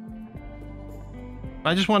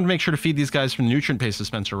 I just wanted to make sure to feed these guys from the nutrient paste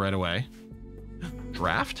dispenser right away.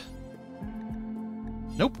 Draft?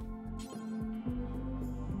 Nope.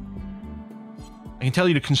 I can tell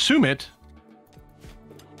you to consume it,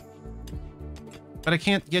 but I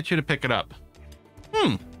can't get you to pick it up.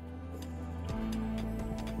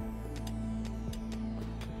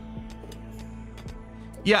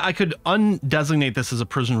 Yeah, I could undesignate this as a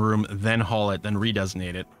prison room, then haul it, then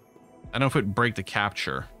redesignate it. I don't know if it would break the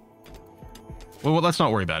capture. Well, let's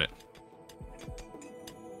not worry about it.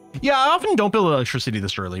 Yeah, I often don't build electricity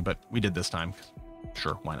this early, but we did this time.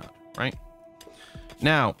 Sure, why not, right?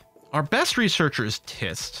 Now, our best researcher is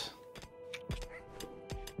Tist.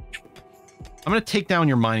 I'm going to take down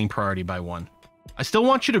your mining priority by 1. I still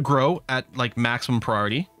want you to grow at, like, maximum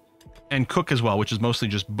priority, and cook as well, which is mostly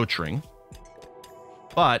just butchering.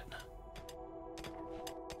 But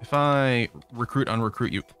if I recruit,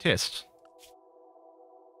 unrecruit you, Tist,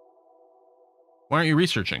 why aren't you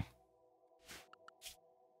researching?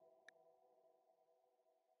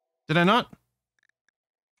 Did I not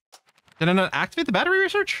activate the battery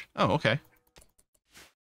research? Oh, okay.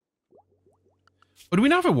 Oh, do we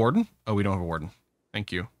not have a warden? Oh, we don't have a warden.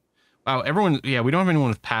 Thank you. Wow, everyone, yeah, we don't have anyone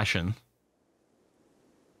with passion.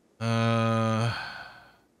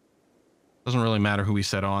 Doesn't really matter who we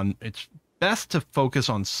set on. It's best to focus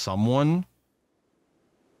on someone.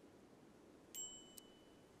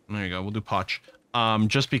 There you go. We'll do Potch.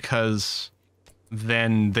 Just because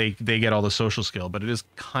then they get all the social skill, but it is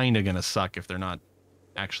kind of gonna suck if they're not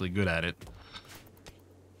actually good at it.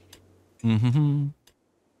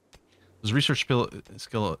 Does research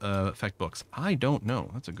skill affect books? I don't know.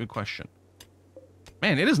 That's a good question.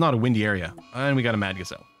 Man, it is not a windy area. And we got a Mad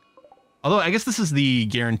Gazelle. Although, I guess this is the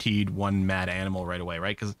guaranteed one mad animal right away,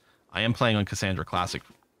 right? Because I am playing on Cassandra Classic.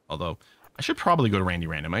 Although, I should probably go to Randy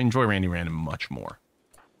Random. I enjoy Randy Random much more.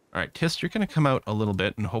 Alright, Tist, you're going to come out a little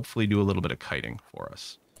bit and hopefully do a little bit of kiting for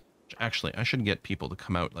us. Actually, I should get people to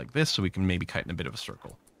come out like this so we can maybe kite in a bit of a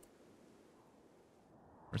circle.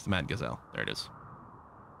 Where's the Mad Gazelle? There it is.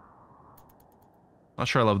 Not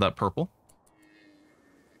sure I love that purple.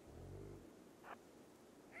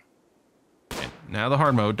 Okay, now the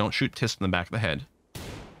hard mode. Don't shoot Tist in the back of the head.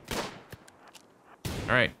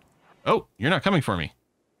 Alright. Oh, you're not coming for me.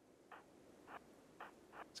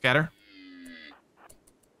 Scatter.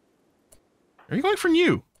 Are you going for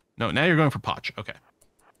you? No, now you're going for Potch. Okay.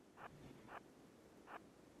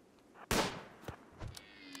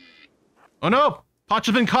 Oh no! Potch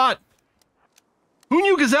has been caught! Who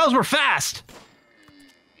knew gazelles were fast?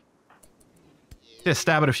 Just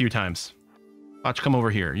stab it a few times. Potch, come over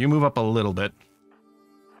here. You move up a little bit.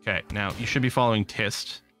 Okay, now you should be following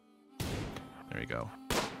Tist. There you go.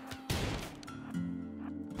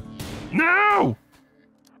 No!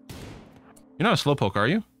 You're not a slowpoke, are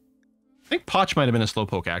you? I think Potch might have been a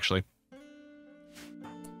slowpoke, actually.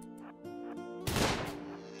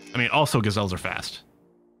 I mean, also gazelles are fast.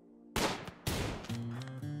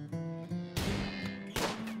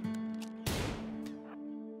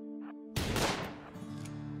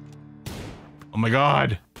 Oh my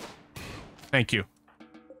god. Thank you.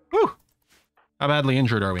 Whew. How badly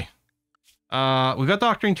injured are we? We've got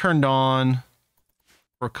doctoring turned on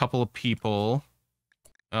for a couple of people.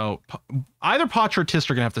 Oh, either Potch or Tist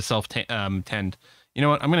are going to have to self-tend. You know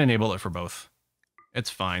what? I'm going to enable it for both. It's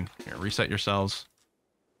fine. Here, reset yourselves.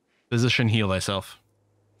 Position heal thyself.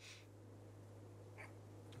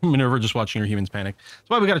 Minerva just watching your humans panic. That's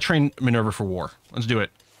why we got to train Minerva for war. Let's do it.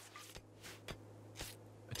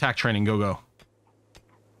 Attack training, go, go.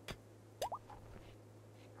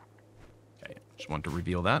 Okay, just wanted to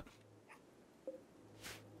reveal that.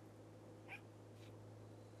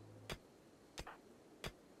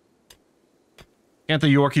 Can't the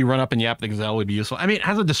Yorkie run up and yap the gazelle would be useful? I mean,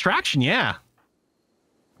 as a distraction, yeah.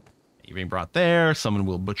 You're being brought there. Someone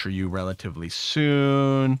will butcher you relatively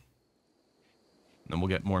soon. And then we'll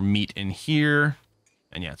get more meat in here.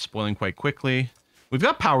 And yeah, it's spoiling quite quickly. We've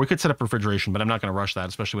got power. We could set up refrigeration, but I'm not going to rush that,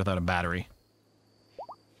 especially without a battery.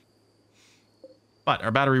 But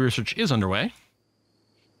our battery research is underway.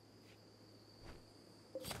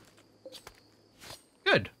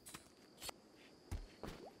 Good.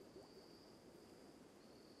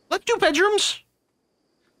 Let's do bedrooms.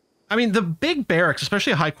 I mean, the big barracks,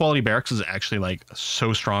 especially a high-quality barracks, is actually, like,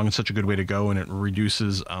 so strong and such a good way to go, and it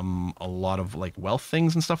reduces a lot of, like, wealth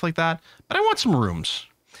things and stuff like that. But I want some rooms.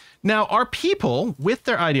 Now, our people, with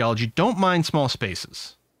their ideology, don't mind small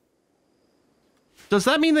spaces. Does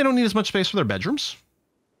that mean they don't need as much space for their bedrooms?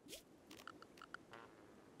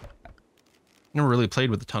 Never really played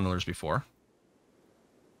with the tunnelers before.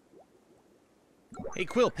 Hey,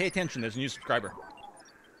 Quill, pay attention. There's a new subscriber.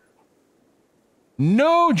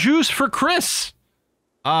 No juice for Chris.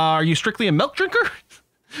 Are you strictly a milk drinker?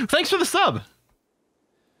 Thanks for the sub.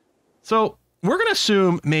 So we're going to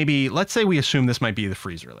assume maybe, let's say we assume this might be the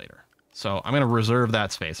freezer later. So I'm going to reserve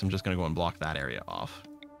that space. I'm just going to go and block that area off.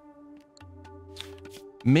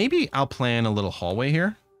 Maybe I'll plan a little hallway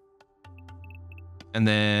here. And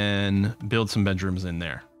then build some bedrooms in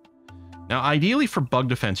there. Now, ideally for bug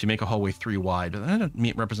defense, you make a hallway 3 wide, but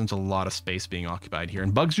that represents a lot of space being occupied here.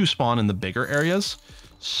 And bugs do spawn in the bigger areas,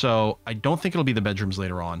 so I don't think it'll be the bedrooms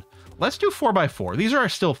later on. Let's do 4x4. These are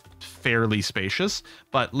still fairly spacious,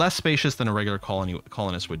 but less spacious than a regular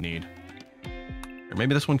colonist would need. Or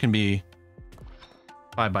maybe this one can be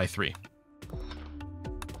 5x3.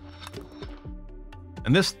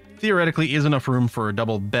 And this theoretically is enough room for a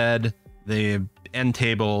double bed, the end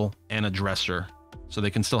table, and a dresser. So they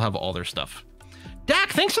can still have all their stuff.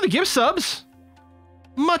 Dak, thanks for the gift subs.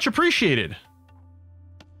 Much appreciated.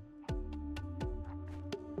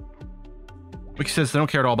 Wiki says they don't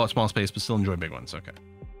care at all about small space, but still enjoy big ones. Okay.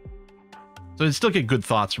 So they still get good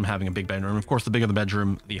thoughts from having a big bedroom. Of course, the bigger the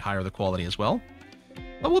bedroom, the higher the quality as well.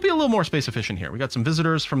 But we'll be a little more space efficient here. We got some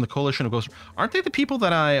visitors from the Coalition of Ghosts. Aren't they the people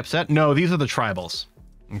that I upset? No, these are the tribals.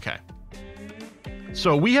 Okay.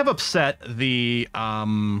 So we have upset the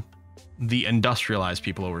industrialized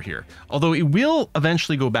people over here. Although it will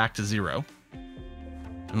eventually go back to 0.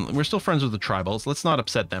 And we're still friends with the tribals. Let's not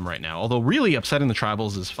upset them right now. Although really upsetting the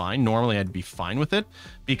tribals is fine. Normally I'd be fine with it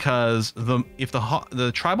because if the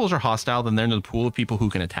tribals are hostile, then they're in the pool of people who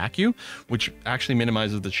can attack you, which actually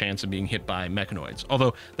minimizes the chance of being hit by mechanoids.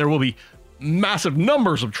 Although there will be massive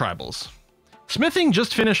numbers of tribals. Smithing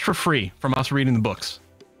just finished for free from us reading the books.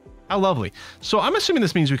 How lovely. So I'm assuming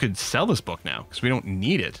this means we could sell this book now because we don't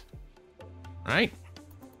need it. Right?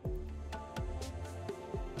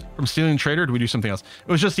 From stealing the trader, do we do something else?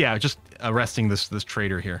 It was just, yeah, just arresting this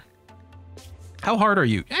trader here. How hard are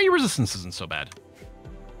you? Yeah, your resistance isn't so bad.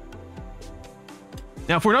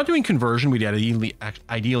 Now, if we're not doing conversion, we'd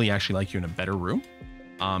ideally actually like you in a better room,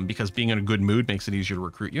 because being in a good mood makes it easier to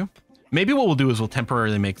recruit you. Maybe what we'll do is we'll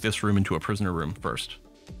temporarily make this room into a prisoner room first.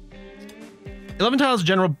 11 tiles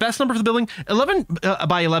general, best number for the building. 11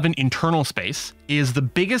 by 11 internal space is the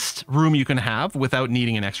biggest room you can have without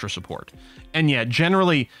needing an extra support. And yet,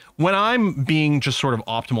 generally, when I'm being just sort of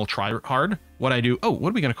optimal try hard, what I do, oh, what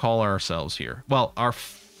are we going to call ourselves here? Well, our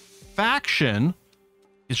faction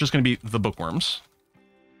is just going to be the Bookworms.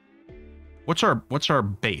 What's our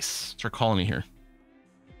base? What's our colony here?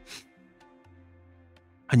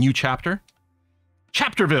 A new chapter?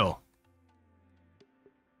 Chapterville.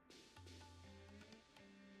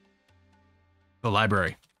 The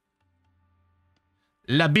library.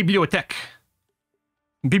 La bibliothèque.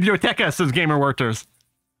 Biblioteca, says Gamer Worters.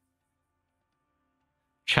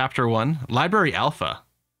 Chapter 1. Library Alpha.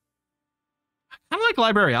 I kind of like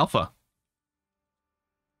Library Alpha.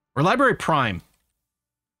 Or Library Prime.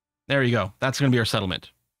 There you go. That's going to be our settlement.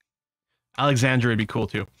 Alexandria would be cool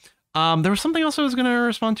too. There was something else I was going to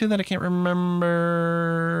respond to that I can't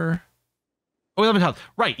remember. Oh, 11 tiles.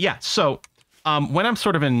 Right, yeah. So when I'm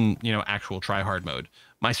sort of in, actual try hard mode,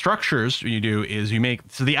 my structures, what you do is you make,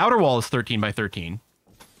 so the outer wall is 13 by 13,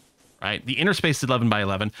 right? The inner space is 11 by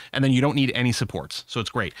 11, and then you don't need any supports. So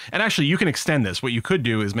it's great. And actually you can extend this. What you could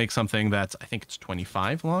do is make something that's, I think it's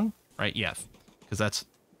 25 long, right? Yes, because that's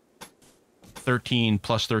 13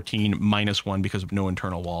 plus 13 minus 1 because of no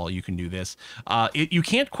internal wall. You can do this. You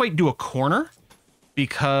can't quite do a corner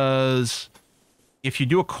because if you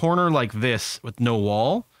do a corner like this with no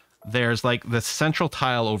wall, there's like the central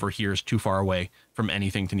tile over here is too far away from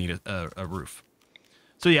anything to need a roof.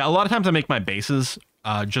 So yeah, a lot of times I make my bases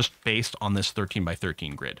just based on this 13 by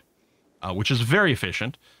 13 grid, which is very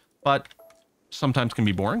efficient, but sometimes can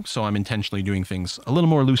be boring. So I'm intentionally doing things a little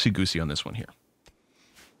more loosey-goosey on this one here.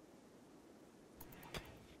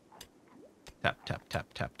 Tap, tap, tap,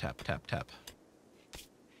 tap, tap, tap, tap.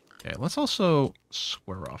 Okay, let's also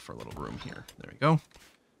square off our little room here. There we go.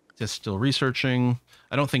 Just still researching.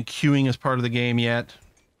 I don't think queuing is part of the game yet.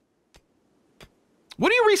 What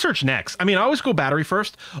do you research next? I mean, I always go battery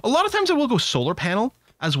first. A lot of times I will go solar panel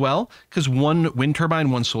as well, because one wind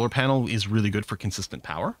turbine, one solar panel is really good for consistent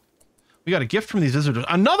power. We got a gift from these visitors.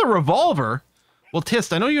 Another revolver. Well,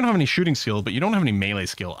 Tist, I know you don't have any shooting skill, but you don't have any melee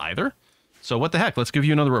skill either. So what the heck? Let's give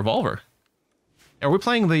you another revolver. Are we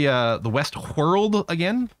playing the West World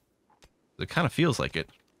again? It kind of feels like it.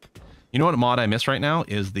 You know what mod I miss right now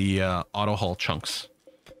is the auto haul chunks.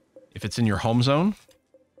 If it's in your home zone,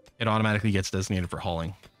 it automatically gets designated for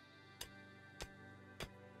hauling.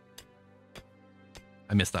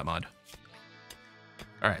 I missed that mod.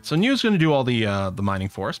 All right, so New's going to do all the mining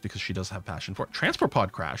for us because she does have passion for it. Transport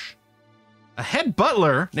pod crash. A head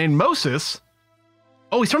butler named Moses.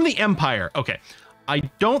 Oh, he's from the Empire. Okay. I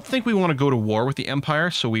don't think we want to go to war with the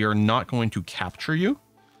Empire, so we are not going to capture you.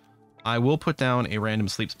 I will put down a random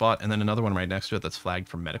sleep spot and then another one right next to it that's flagged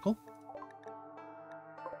for medical.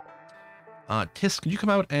 Tis, could you come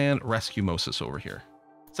out and rescue Moses over here?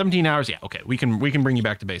 17 hours? Yeah, okay. We can bring you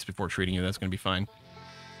back to base before treating you. That's going to be fine.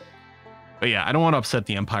 But yeah, I don't want to upset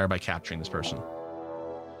the Empire by capturing this person.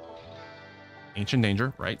 Ancient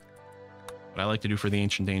Danger, right? What I like to do for the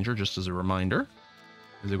Ancient Danger, just as a reminder,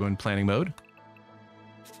 is I go in planning mode.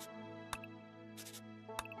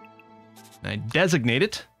 And I designate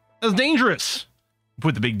it as dangerous.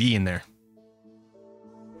 Put the big D in there.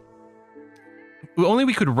 only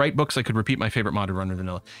we could write books, I could repeat my favorite mod to run in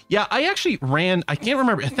vanilla. Yeah, I actually ran, I can't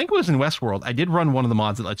remember, I think it was in Westworld. I did run one of the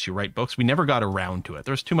mods that lets you write books. We never got around to it.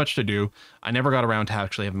 There was too much to do. I never got around to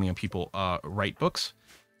actually having people write books,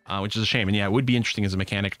 which is a shame. And yeah, it would be interesting as a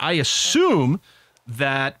mechanic. I assume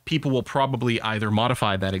that people will probably either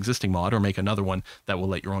modify that existing mod or make another one that will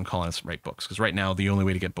let your own colonists write books. Because right now, the only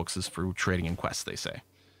way to get books is through trading and quests, they say.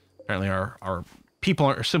 Apparently, our people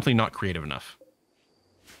are simply not creative enough.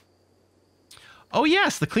 Oh,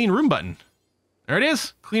 yes, the clean room button. There it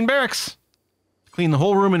is. Clean barracks. Clean the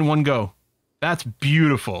whole room in one go. That's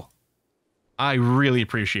beautiful. I really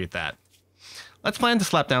appreciate that. Let's plan to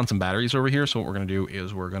slap down some batteries over here. So what we're going to do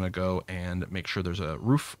is we're going to go and make sure there's a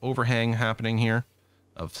roof overhang happening here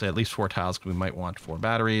of, say, at least 4 tiles, because we might want 4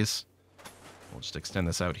 batteries. We'll just extend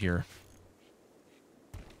this out here.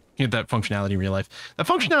 Get that functionality in real life. That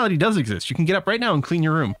functionality does exist. You can get up right now and clean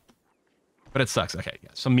your room. But it sucks. Okay, yeah,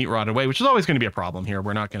 some meat rotted away, which is always going to be a problem here.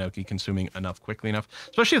 We're not going to be consuming enough quickly enough,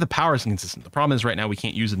 especially if the power is inconsistent. The problem is right now we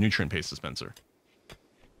can't use the nutrient paste dispenser.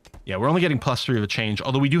 Yeah, we're only getting +3 of a change,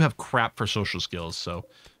 although we do have crap for social skills, so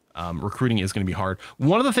recruiting is going to be hard.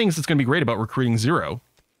 One of the things that's going to be great about recruiting 0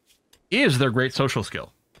 is their great social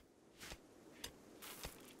skill.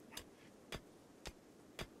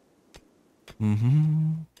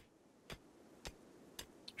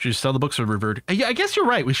 Should you sell the books or revert? Yeah, I guess you're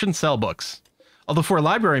right. We shouldn't sell books. Although for a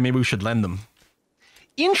library, maybe we should lend them.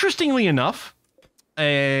 Interestingly enough,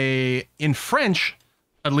 in French,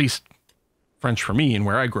 at least French for me and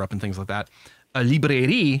where I grew up and things like that, a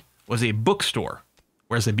librairie was a bookstore,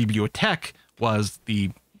 whereas a bibliothèque was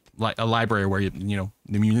a library where you know,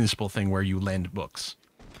 the municipal thing where you lend books.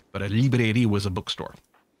 But a librairie was a bookstore.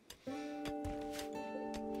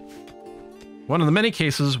 One of the many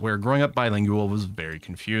cases where growing up bilingual was very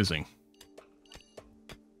confusing.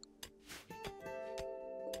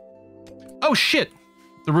 Oh shit!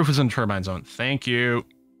 The roof is in turbine zone. Thank you.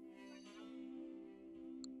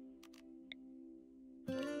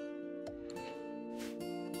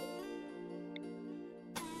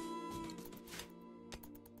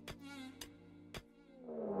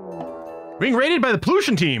 Being raided by the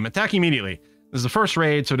pollution team. Attack immediately. This is the first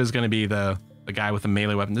raid, so it is going to be the guy with the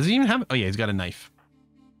melee weapon. Does he even have... Oh, yeah, he's got a knife.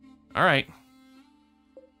 All right.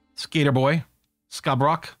 Skater boy.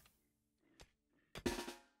 Scabrock.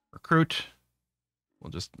 Recruit. We'll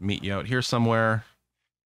just meet you out here somewhere.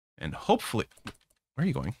 And hopefully... Where are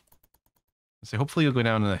you going? I say, hopefully you'll go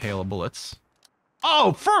down in a hail of bullets.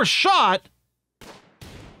 Oh, first shot!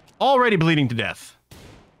 Already bleeding to death.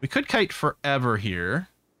 We could kite forever here.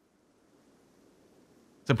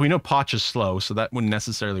 Except we know Potch is slow, so that wouldn't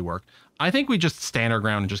necessarily work. I think we just stand our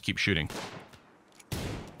ground and just keep shooting.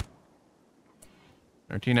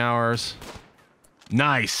 13 hours.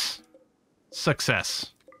 Nice.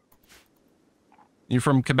 Success. You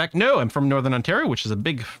from Quebec? No, I'm from Northern Ontario, which is a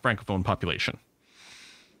big Francophone population.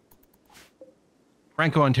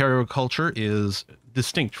 Franco-Ontario culture is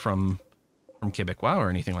distinct from Quebecois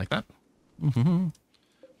or anything like that.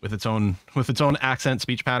 With its own accent,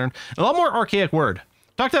 speech pattern. A lot more archaic word.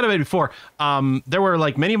 Talked about it before. There were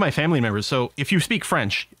like many of my family members. So if you speak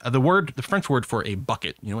French, the French word for a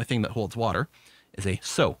bucket, you know, a thing that holds water, is a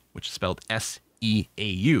seau, which is spelled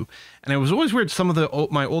S-E-A-U. And it was always weird. Some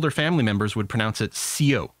of my older family members would pronounce it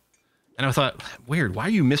C-O. And I thought, weird, why are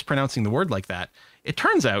you mispronouncing the word like that? It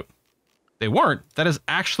turns out they weren't. That is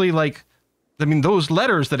actually like, I mean, those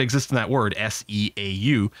letters that exist in that word,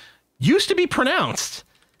 S-E-A-U, used to be pronounced.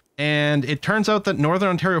 And it turns out that Northern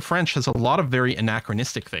Ontario French has a lot of very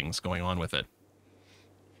anachronistic things going on with it.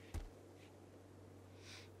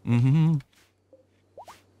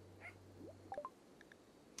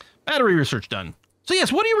 Battery research done. So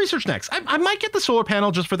yes, what do you research next? I might get the solar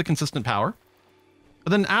panel just for the consistent power.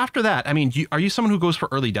 But then after that, I mean, are you someone who goes for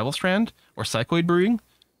early Devil Strand or Cycloid Brewing?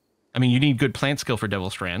 I mean, you need good plant skill for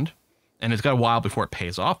Devil Strand. And it's got a while before it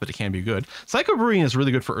pays off, but it can be good. Cycloid Brewing is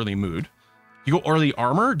really good for early mood. You go early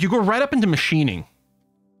armor? You go right up into machining.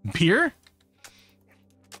 Beer?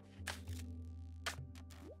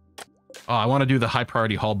 Oh, I want to do the high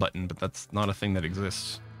priority haul button, but that's not a thing that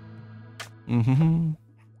exists.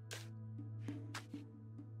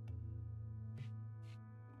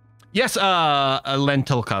 Yes,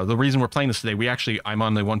 Lentilka. The reason we're playing this today, I'm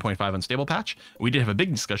on the 1.5 unstable patch. We did have a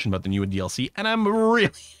big discussion about the new DLC, and I'm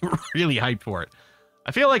really, really hyped for it.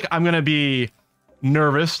 I feel like I'm going to be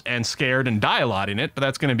nervous and scared and die a lot in it, but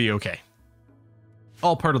that's going to be okay.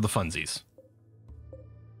 All part of the funsies.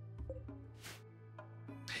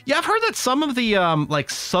 Yeah, I've heard that some of the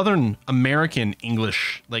like Southern American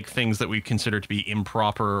English like things that we consider to be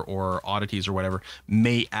improper or oddities or whatever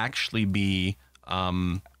may actually be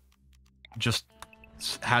just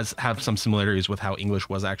have some similarities with how English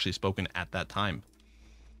was actually spoken at that time.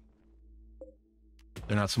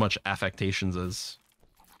 They're not so much affectations as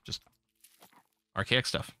just archaic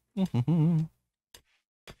stuff.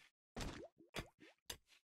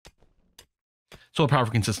 Solar power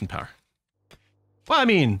for consistent power. Well, I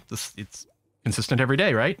mean, it's consistent every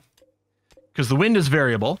day, right? Because the wind is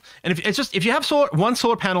variable, and if you have one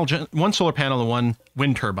solar panel and one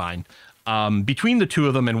wind turbine, between the two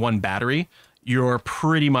of them and one battery, you're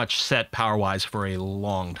pretty much set power-wise for a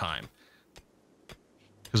long time.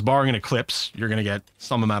 Because barring an eclipse, you're going to get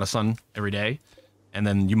some amount of sun every day, and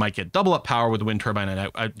then you might get double up power with the wind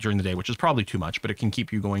turbine during the day, which is probably too much, but it can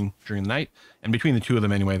keep you going during the night. And between the two of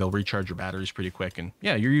them anyway, they'll recharge your batteries pretty quick, and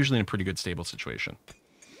yeah, you're usually in a pretty good stable situation.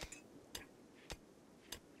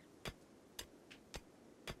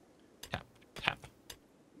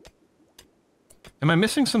 Am I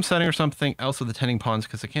missing some setting or something else with the tending pawns?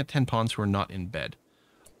 Because I can't tend pawns who are not in bed.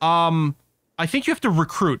 I think you have to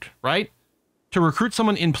recruit, right? To recruit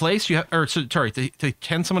someone in place, you have, or sorry, to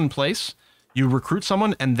tend someone in place, you recruit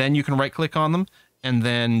someone and then you can right click on them and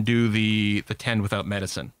then do the tend without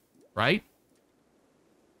medicine, right?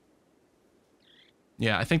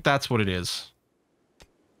 Yeah, I think that's what it is.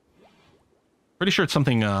 Pretty sure it's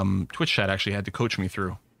something Twitch chat actually had to coach me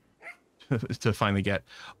through to finally get.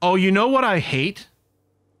 Oh, you know what I hate?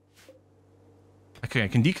 Okay, I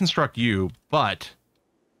can deconstruct you, but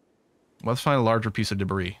let's find a larger piece of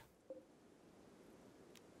debris.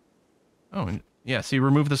 Oh, yeah, see,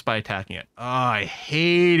 remove this by attacking it. Oh, I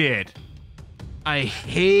hate it. I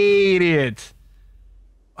hate it.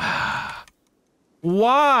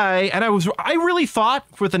 Why? And I really thought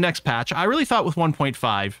with the next patch, I really thought with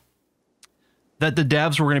 1.5 that the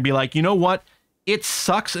devs were going to be like, you know what? It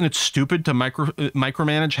sucks and it's stupid to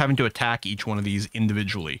micromanage having to attack each one of these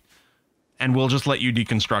individually. And we'll just let you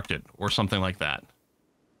deconstruct it or something like that.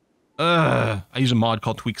 I use a mod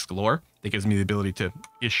called Tweaks Galore that gives me the ability to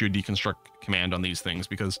issue a deconstruct command on these things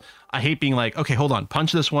because I hate being like, okay, hold on,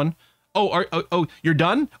 punch this one. Oh, you're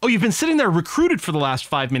done? Oh, you've been sitting there recruited for the last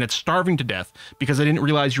 5 minutes, starving to death because I didn't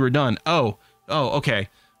realize you were done. Oh, okay.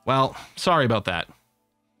 Well, sorry about that.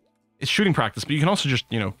 It's shooting practice, but you can also just,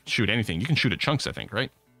 shoot anything. You can shoot at chunks, I think, right?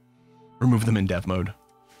 Remove them in dev mode.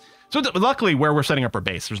 So luckily, where we're setting up our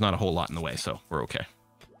base, there's not a whole lot in the way, so we're okay.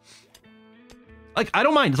 Like, I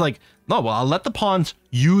don't mind. It's like, no, well, I'll let the pawns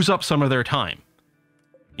use up some of their time.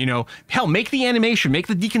 Hell, make the animation, make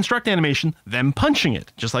the deconstruct animation, them punching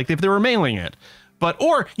it, just like if they were mailing it.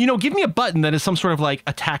 Or, give me a button that is some sort of, like,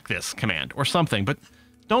 attack this command or something, but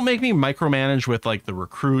don't make me micromanage with, like, the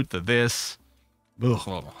recruit, the this.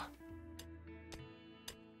 Ugh.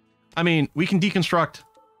 I mean, we can deconstruct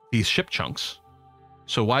these ship chunks.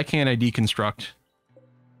 So why can't I deconstruct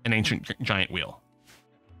an ancient giant wheel?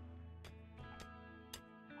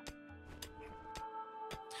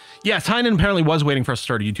 Yeah, Tynan apparently was waiting for us to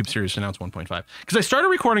start a YouTube series to announce 1.5. Because I started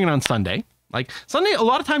recording it on Sunday. Like, Sunday, a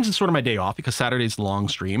lot of times it's sort of my day off because Saturday's a long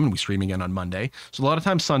stream and we stream again on Monday. So a lot of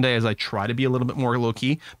times Sunday is I try to be a little bit more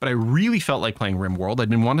low-key, but I really felt like playing RimWorld. I'd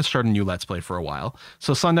been wanting to start a new Let's Play for a while.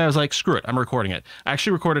 So Sunday I was like, screw it, I'm recording it. I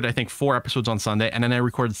actually recorded, I think, 4 episodes on Sunday, and then I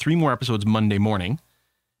recorded 3 more episodes Monday morning.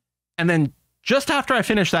 And then just after I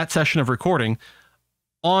finished that session of recording,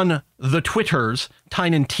 on the Twitters,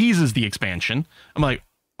 Tynan teases the expansion. I'm like,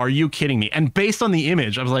 are you kidding me? And based on the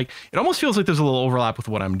image, I was like, it almost feels like there's a little overlap with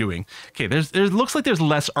what I'm doing. Okay, there looks like there's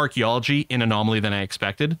less archaeology in Anomaly than I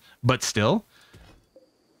expected, but still.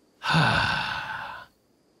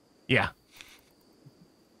 Yeah.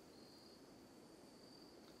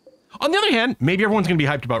 On the other hand, maybe everyone's going to be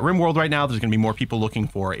hyped about RimWorld right now. There's going to be more people looking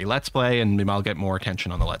for a Let's Play, and maybe I'll get more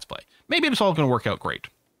attention on the Let's Play. Maybe it's all going to work out great.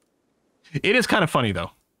 It is kind of funny, though.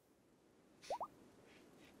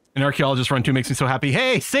 An archaeologist run 2 makes me so happy.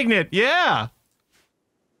 Hey, Signet, yeah!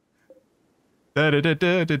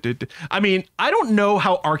 I mean, I don't know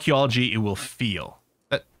how archaeology it will feel.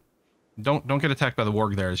 Don't get attacked by the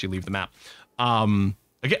warg there as you leave the map. Again,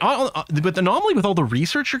 but the Anomaly with all the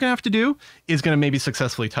research you're going to have to do is going to maybe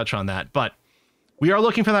successfully touch on that. But we are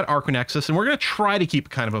looking for that Arquinexus, and we're going to try to keep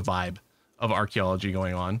kind of a vibe of archaeology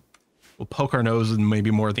going on. We'll poke our nose in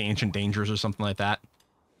maybe more of the ancient dangers or something like that.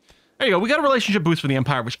 There you go. We got a relationship boost for the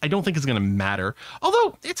Empire, which I don't think is going to matter.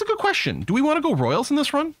 Although, it's a good question. Do we want to go Royals in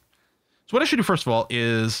this run? So what I should do first of all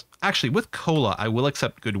is, actually, with Cola, I will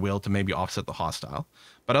accept Goodwill to maybe offset the hostile.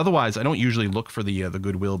 But otherwise, I don't usually look for the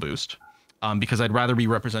Goodwill boost. Because I'd rather be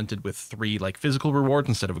represented with 3 like physical rewards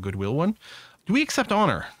instead of a Goodwill one. Do we accept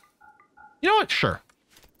Honor? You know what? Sure.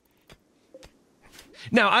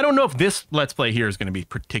 Now, I don't know if this Let's Play here is going to be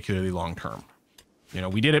particularly long-term.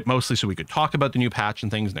 We did it mostly so we could talk about the new patch and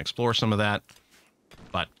things and explore some of that.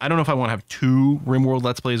 But I don't know if I want to have 2 RimWorld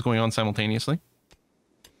Let's Plays going on simultaneously.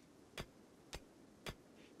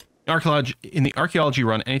 In the archaeology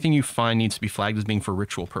run, anything you find needs to be flagged as being for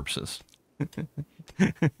ritual purposes.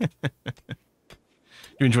 You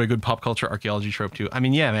enjoy good pop culture archaeology trope too? I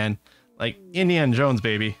mean, yeah, man. Like, Indiana Jones,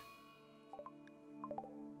 baby.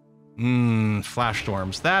 Flash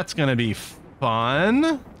storms. That's gonna be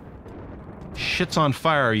fun. Shit's on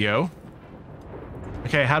fire, yo.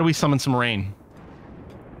 Okay, how do we summon some rain?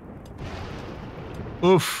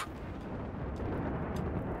 Oof.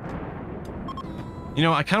 You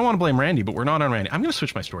know, I kind of want to blame Randy, but we're not on Randy. I'm going to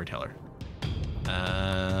switch my storyteller.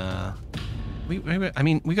 I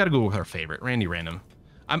mean, we got to go with our favorite, Randy Random.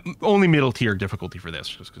 I'm only middle tier difficulty for this,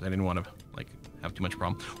 just because I didn't want to, like, have too much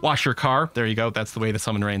problem. Wash your car. There you go. That's the way to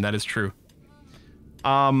summon rain. That is true.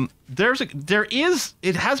 It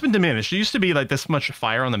has been diminished. It used to be like this much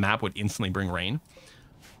fire on the map would instantly bring rain.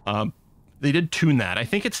 They did tune that. I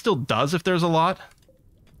think it still does if there's a lot.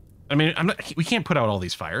 I mean, we can't put out all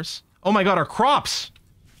these fires. Oh my god, our crops!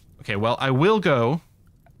 Okay, well, I will go,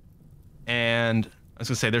 and I was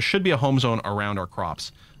going to say, there should be a home zone around our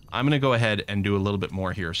crops. I'm going to go ahead and do a little bit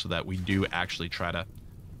more here so that we do actually try to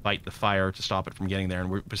fight the fire to stop it from getting there, and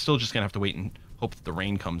we're still just going to have to wait and hope that the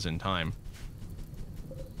rain comes in time.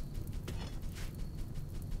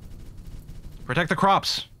 Protect the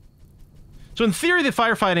crops! So in theory, the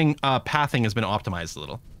firefighting pathing has been optimized a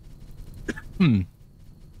little. Need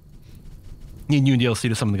new DLC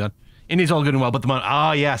to summon the gun. Indy's all good and well, but the money.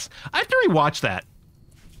 Ah, yes. I have to rewatch that.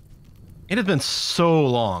 It has been so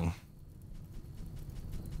long.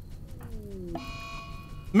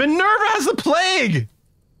 Minerva has the plague!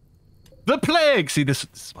 The plague! See, this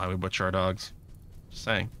is why we butcher our dogs. Just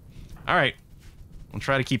saying. Alright. I'll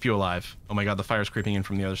try to keep you alive. Oh my god, the fire's creeping in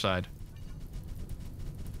from the other side.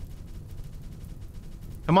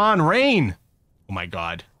 Come on, rain! Oh my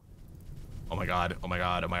god. Oh my god, oh my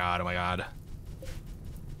god, oh my god, oh my god.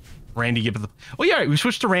 Randy, get the... Oh yeah, we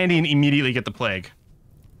switched to Randy and immediately get the plague.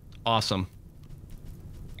 Awesome.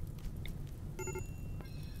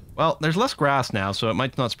 Well, there's less grass now, so it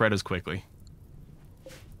might not spread as quickly.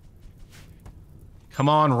 Come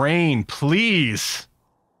on, rain, please!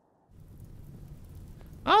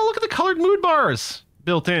 Oh, look at the colored mood bars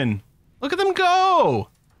built in. Look at them go!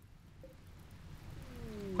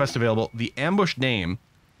 Quest available. The ambushed name.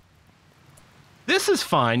 This is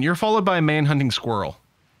fine. You're followed by a man-hunting squirrel.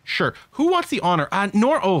 Sure. Who wants the honor?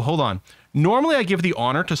 Oh, hold on. Normally I give the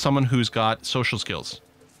honor to someone who's got social skills.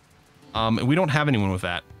 And we don't have anyone with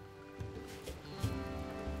that.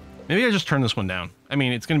 Maybe I just turn this one down. I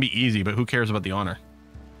mean, it's going to be easy, but who cares about the honor?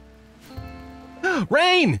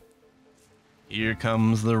 Rain! Here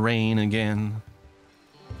comes the rain again.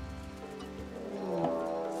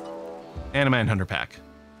 And a manhunter pack.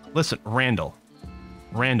 Listen, Randall.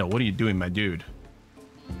 Randall, what are you doing, my dude?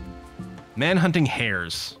 Manhunting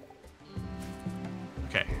hares.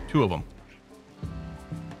 Okay, 2 of them.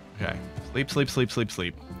 Okay. Sleep, sleep, sleep, sleep,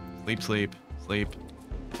 sleep. Sleep, sleep, sleep.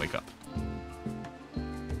 Wake up.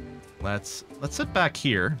 Let's sit back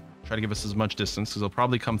here. Try to give us as much distance, because they'll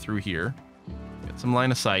probably come through here. Get some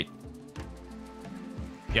line of sight.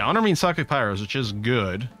 Yeah, honor means psychic pyros, which is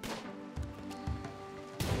good.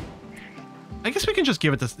 I guess we can just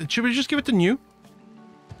give it to... Should we just give it to New?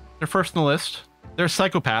 They're first in the list. They're a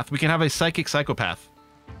psychopath. We can have a psychic psychopath.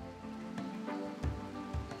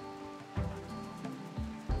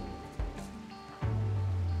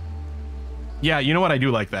 Yeah, you know what? I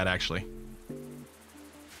do like that, actually.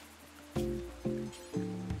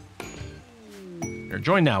 Here,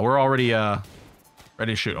 join now. We're already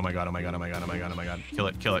ready to shoot. Oh my god, oh my god, oh my god, oh my god, oh my god. Kill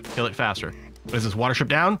it, kill it, kill it faster. What is this, watership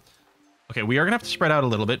down? Okay, we are gonna have to spread out a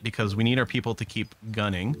little bit because we need our people to keep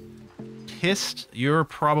gunning. Tist, you're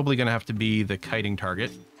probably gonna have to be the kiting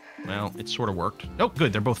target. Well, it sort of worked. Oh,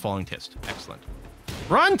 good, they're both following Tist. Excellent.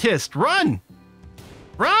 Run, Tist, run!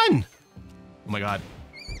 Run! Oh my god.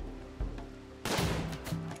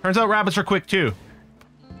 Turns out rabbits are quick too.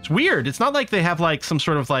 It's weird. It's not like they have like some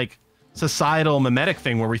sort of like societal mimetic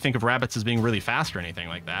thing where we think of rabbits as being really fast or anything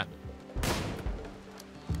like that.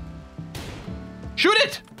 Shoot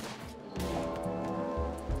it!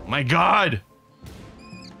 My god!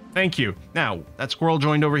 Thank you. Now, that squirrel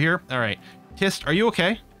joined over here. All right. Tist, are you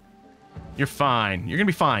okay? You're fine. You're gonna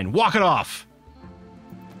be fine. Walk it off!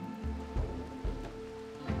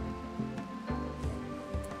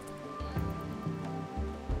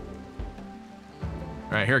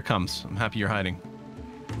 All right, here it comes. I'm happy you're hiding.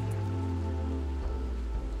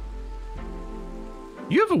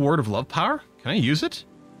 You have a word of love power? Can I use it?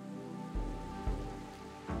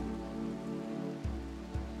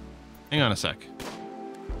 Hang on a sec.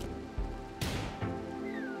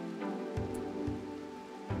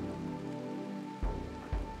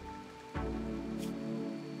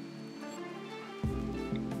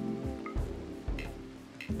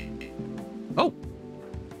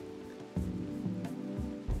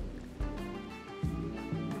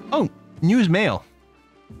 News male.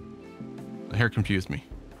 The hair confused me.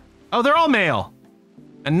 Oh, they're all male.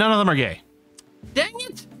 And none of them are gay. Dang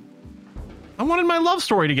it! I wanted my love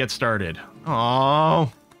story to get started.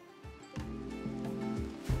 Oh.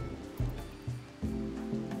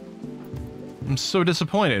 I'm so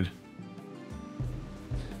disappointed.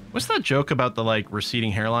 What's that joke about the, like,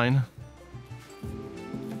 receding hairline?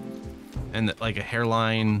 And, like, a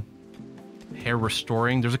hairline... hair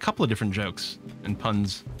restoring? There's a couple of different jokes and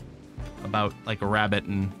puns about, like, a rabbit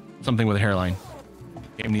and something with a hairline.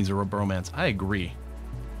 Game needs a romance. I agree.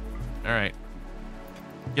 Alright.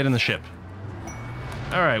 Get in the ship.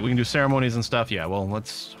 Alright, we can do ceremonies and stuff. Yeah, well,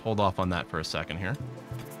 let's hold off on that for a second here.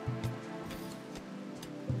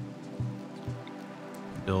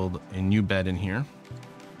 Build a new bed in here.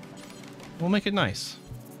 We'll make it nice.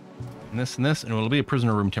 And this, and it'll be a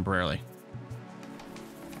prisoner room temporarily.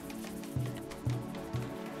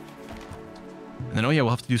 And then, oh yeah, we'll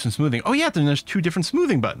have to do some smoothing. Oh yeah, then there's 2 different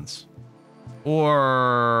smoothing buttons.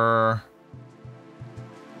 Or...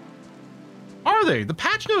 are they? The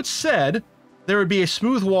patch notes said there would be a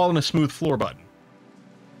smooth wall and a smooth floor button.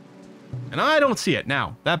 And I don't see it.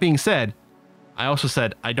 Now, that being said, I also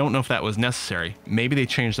said I don't know if that was necessary. Maybe they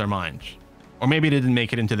changed their mind. Or maybe they didn't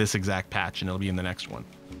make it into this exact patch and it'll be in the next one.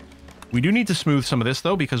 We do need to smooth some of this,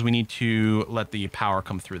 though, because we need to let the power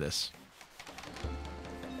come through this.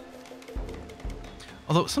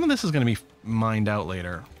 Although some of this is going to be mined out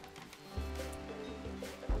later.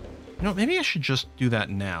 You know, maybe I should just do that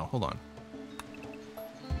now. Hold on.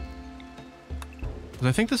 Because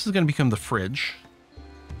I think this is going to become the fridge.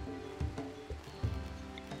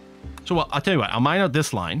 So, well, I'll tell you what. I'll mine out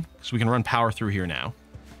this line, so we can run power through here now.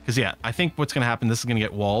 Because, yeah, I think what's going to happen, this is going to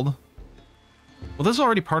get walled. Well, this is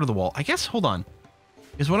already part of the wall. I guess, hold on.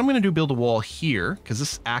 Is what I'm going to do, build a wall here, because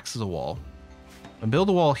this acts as a wall. And build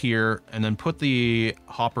a wall here, and then put the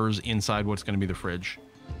hoppers inside what's going to be the fridge.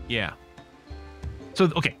 Yeah. So,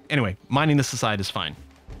 okay, anyway, mining this aside is fine.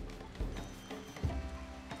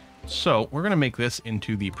 So, we're going to make this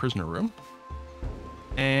into the prisoner room.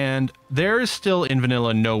 And there is still, in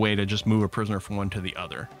vanilla, no way to just move a prisoner from one to the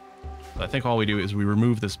other. So I think all we do is we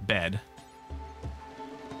remove this bed.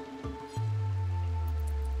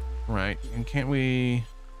 Right, and can't we...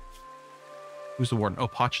 who's the warden? Oh,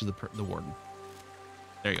 Potch is the warden.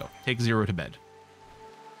 There you go. Take 0 to bed.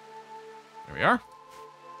 There we are.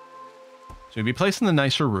 So we'd be placed in the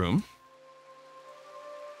nicer room.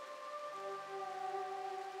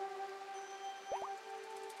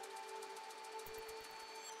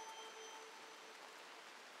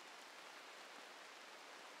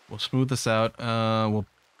 We'll smooth this out. We'll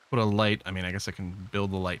put a light. I mean, I guess I can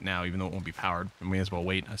build the light now, even though it won't be powered. We may as well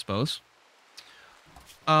wait, I suppose.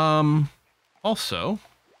 Also,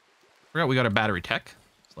 forgot we got our battery tech.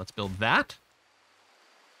 So let's build that.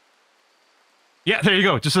 Yeah, there you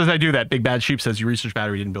go. Just as I do that, Big Bad Sheep says you researched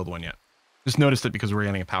battery, didn't build one yet. Just noticed it because we're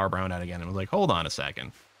getting a power brown out again. And I was like, hold on a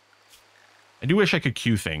second. I do wish I could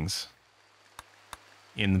queue things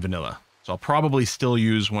in vanilla. So I'll probably still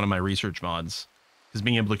use one of my research mods, because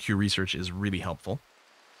being able to queue research is really helpful.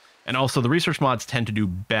 And also, the research mods tend to do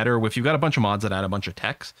better if you've got a bunch of mods that add a bunch of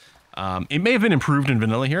techs. It may have been improved in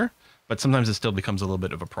vanilla here, but sometimes it still becomes a little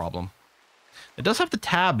bit of a problem. It does have the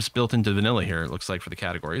tabs built into vanilla here, it looks like, for the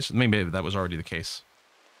categories. Maybe that was already the case.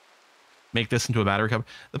 Make this into a battery cover.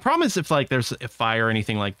 The problem is if, like, there's a fire or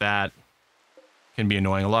anything like that, can be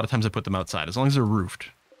annoying. A lot of times I put them outside. As long as they're roofed,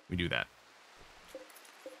 we do that.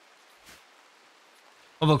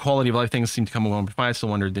 Although quality of life things seem to come along, but I still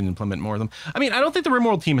wonder didn't implement more of them. I mean, I don't think the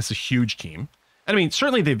RimWorld team is a huge team. I mean,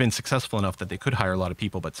 certainly they've been successful enough that they could hire a lot of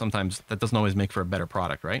people, but sometimes that doesn't always make for a better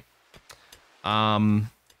product, right? I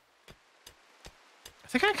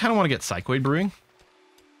think I kind of want to get Psychoid brewing.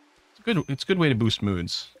 It's a good way to boost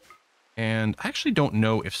moods. And I actually don't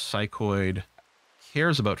know if Psychoid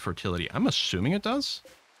cares about fertility. I'm assuming it does.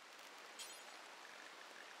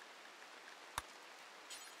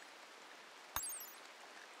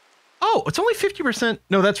 Oh, it's only 50%.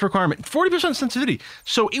 No, that's requirement. 40% sensitivity.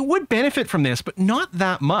 So it would benefit from this, but not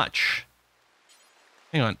that much.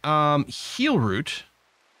 Hang on. Heal Root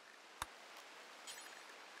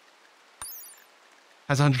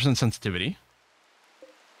has 100% sensitivity.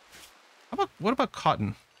 What about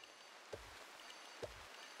Cotton?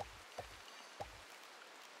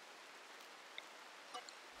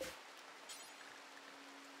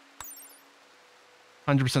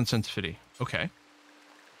 %100% sensitivity. Okay.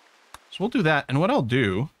 So we'll do that, and what I'll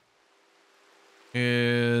do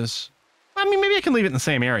is... I mean, maybe I can leave it in the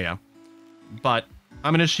same area, but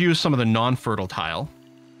I'm going to just use some of the non-fertile tile,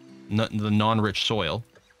 the non-rich soil,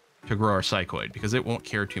 to grow our Psychoid, because it won't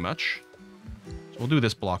care too much. So we'll do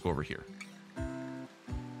this block over here.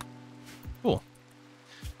 Cool.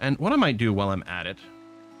 And what I might do while I'm at it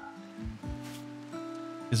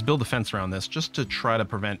is build a fence around this just to try to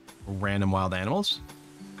prevent random wild animals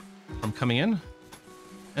from coming in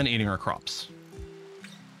and eating our crops.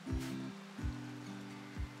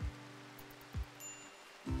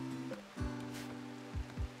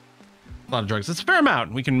 A lot of drugs. It's a fair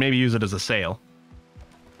amount. We can maybe use it as a sale.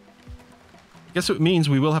 I guess it means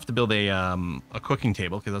we will have to build a cooking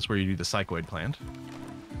table because that's where you do the psychoid plant.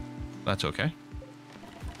 That's okay.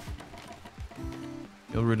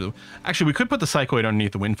 Actually, we could put the psychoid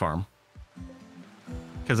underneath the wind farm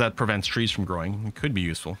because that prevents trees from growing. It could be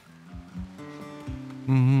useful.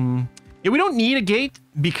 Yeah, we don't need a gate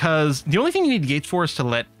because the only thing you need gates for is to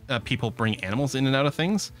let people bring animals in and out of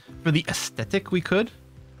things. For the aesthetic, we could.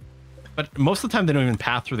 But most of the time, they don't even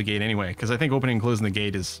pass through the gate anyway, because I think opening and closing the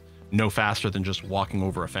gate is no faster than just walking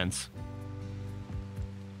over a fence.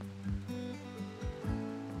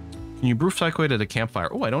 Can you brew psychoid at a campfire?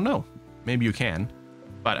 Oh, I don't know. Maybe you can.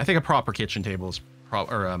 But I think a proper kitchen table is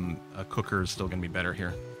a cooker is still going to be better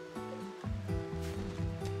here.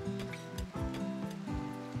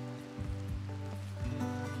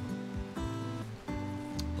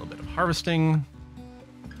 A little bit of harvesting.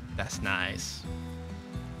 That's nice.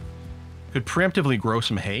 Could preemptively grow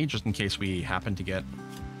some hay just in case we happen to get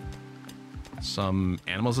some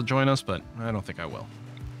animals that join us, but I don't think I will.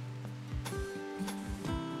 There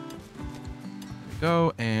we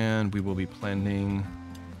go, and we will be planting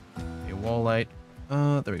a wall light.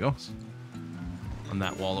 There we go. On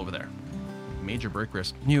that wall over there. Major break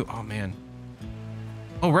risk. New. Oh, man.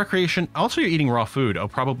 Oh, recreation. Also, you're eating raw food. Oh,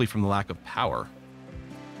 probably from the lack of power.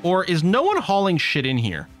 Or is no one hauling shit in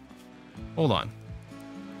here? Hold on.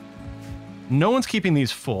 No one's keeping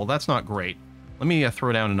these full. That's not great. Let me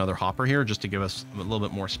throw down another hopper here just to give us a little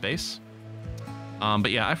bit more space.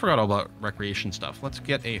 But yeah, I forgot all about recreation stuff. Let's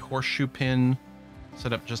get a horseshoe pin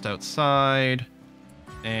set up just outside.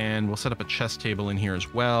 And we'll set up a chess table in here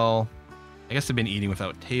as well. I guess they've been eating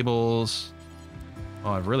without tables.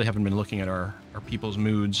 Oh, I really haven't been looking at our people's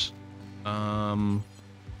moods. We'll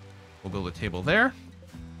build a table there.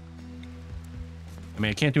 I mean,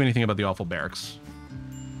 I can't do anything about the awful barracks.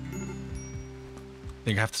 I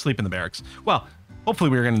think I have to sleep in the barracks. Well, hopefully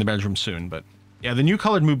we're getting in the bedroom soon, but yeah, the new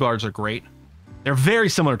colored mood bars are great. They're very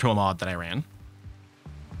similar to a mod that I ran.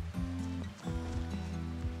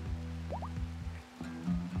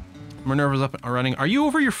 Minerva's up and running. Are you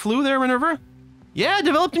over your flu there, Minerva? Yeah,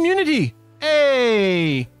 developed immunity.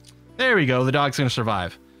 Hey, there we go. The dog's gonna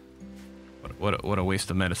survive. What a waste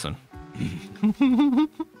of medicine.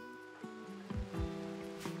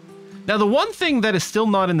 Now, the one thing that is still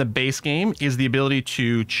not in the base game is the ability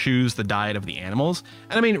to choose the diet of the animals.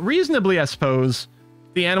 And I mean, reasonably, I suppose,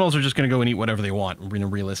 the animals are just going to go and eat whatever they want in a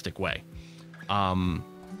realistic way.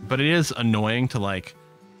 But it is annoying to, like,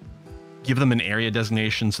 give them an area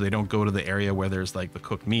designation so they don't go to the area where there's, like, the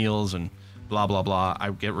cooked meals and blah, blah, blah. I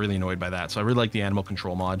get really annoyed by that. So I really like the animal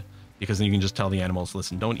control mod because then you can just tell the animals,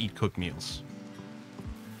 listen, don't eat cooked meals.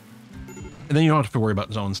 And then you don't have to worry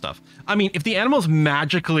about zone stuff. I mean, if the animals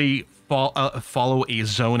magically follow a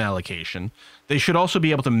zone allocation, they should also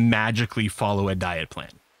be able to magically follow a diet plan.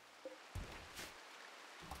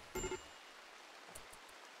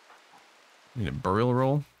 Need a burial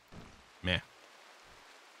roll? Meh.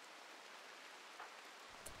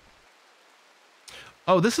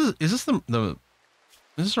 Oh, is this this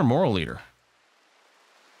is our moral leader.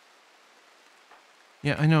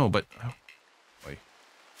 Yeah, I know, but oh, boy.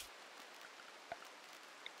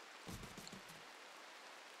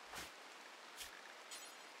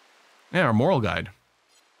 Yeah, our moral guide.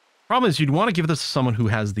 Problem is, you'd want to give this to someone who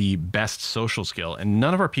has the best social skill, and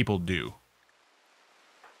none of our people do.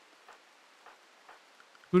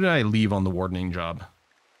 Who did I leave on the wardening job?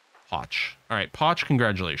 Potch. All right, Potch,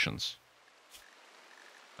 congratulations.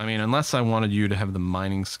 I mean, unless I wanted you to have the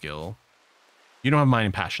mining skill. You don't have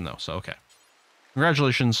mining passion, though, so okay.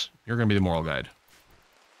 Congratulations, you're going to be the moral guide.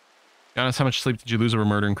 Giannis, how much sleep did you lose over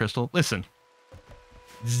murdering Crystal? Listen.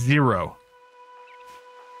 0.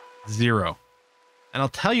 0. And I'll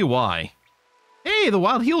tell you why. Hey, the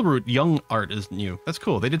Wild Heal Root Young art is new. That's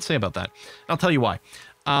cool. They did say about that. I'll tell you why.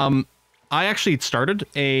 I actually started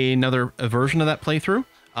another version of that playthrough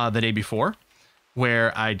the day before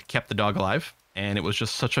where I'd kept the dog alive, and it was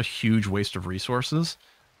just such a huge waste of resources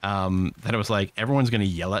that it was like everyone's going to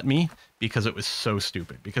yell at me because it was so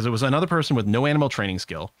stupid. Because it was another person with no animal training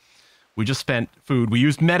skill. We just spent food. We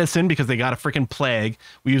used medicine because they got a freaking plague.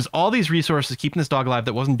 We used all these resources keeping this dog alive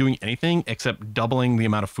that wasn't doing anything except doubling the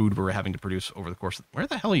amount of food we were having to produce over the course of... Where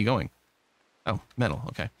the hell are you going? Oh, metal.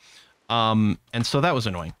 Okay. And so that was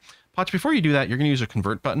annoying. Potch, before you do that, you're going to use a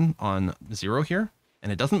convert button on 0 here.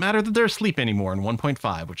 And it doesn't matter that they're asleep anymore in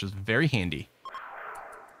 1.5, which is very handy.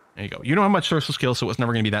 There you go. You don't have much social skill, so it was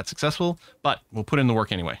never going to be that successful, but we'll put in the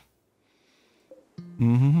work anyway.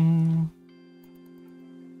 Mm-hmm.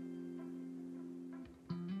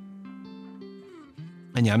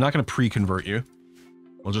 And yeah, I'm not going to pre-convert you.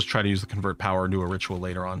 We'll just try to use the convert power and do a ritual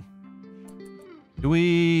later on. Do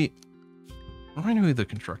we... I don't know who the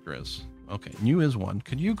constructor is. Okay, new is 1.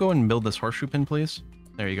 Could you go and build this horseshoe pin, please?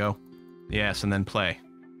 There you go. Yes, and then play.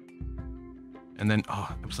 And then, oh,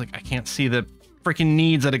 I was like, I can't see the freaking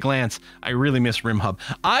needs at a glance. I really miss RimHub.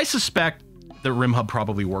 I suspect that RimHub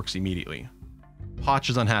probably works immediately. Potch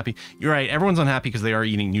is unhappy. You're right, everyone's unhappy because they are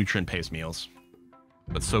eating nutrient-based meals.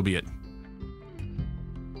 But so be it.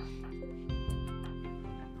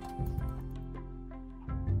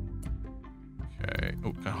 Okay.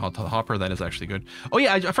 Oh, got the hopper. That is actually good. Oh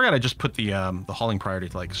yeah, I forgot I just put the hauling priority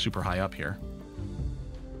to like super high up here.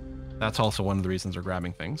 That's also one of the reasons they're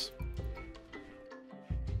grabbing things.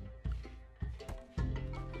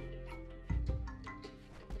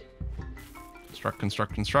 Construct,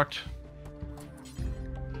 construct, construct.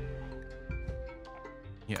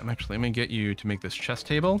 Yeah, I'm actually, let me get you to make this chess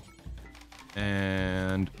table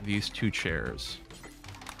and these 2 chairs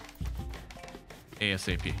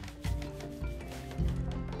ASAP.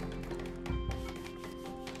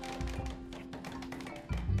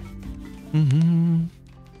 Mm-hmm.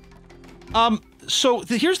 So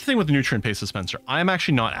here's the thing with the nutrient-based dispenser. I'm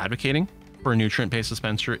actually not advocating for a nutrient-based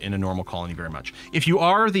dispenser in a normal colony very much. If you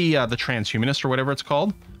are the transhumanist or whatever it's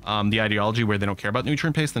called, the ideology where they don't care about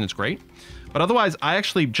nutrient-based, then it's great. But otherwise, I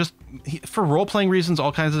actually just, for role-playing reasons,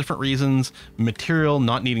 all kinds of different reasons, material,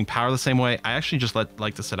 not needing power the same way, I actually just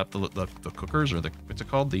like to set up the cookers, or what's it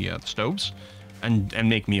called, the stoves, and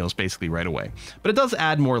make meals basically right away. But it does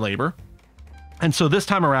add more labor. And so this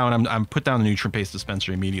time around, I'm put down the nutrient-based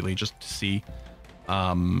dispenser immediately just to see.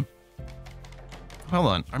 Hold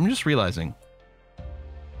on, I'm just realizing.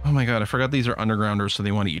 Oh my god, I forgot these are undergrounders, so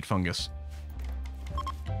they want to eat fungus.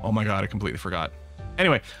 Oh my god, I completely forgot.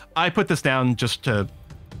 Anyway, I put this down just to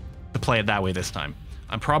play it that way this time.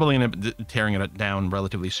 I'm probably going to be tearing it down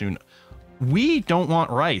relatively soon. We don't want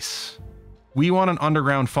rice. We want an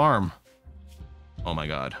underground farm. Oh my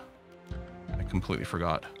god. I completely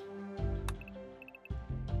forgot.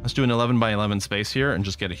 Let's do an 11 by 11 space here and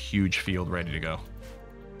just get a huge field ready to go.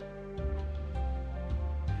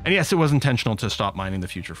 And yes, it was intentional to stop mining the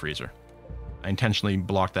future freezer. I intentionally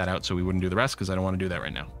blocked that out so we wouldn't do the rest because I don't want to do that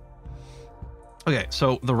right now. Okay,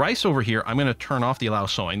 so the rice over here, I'm going to turn off the allow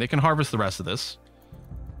sowing. They can harvest the rest of this.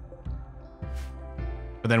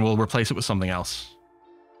 But then we'll replace it with something else.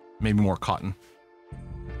 Maybe more cotton.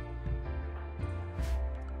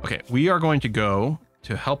 Okay, we are going to go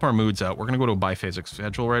to help our moods out. We're going to go to a biphasic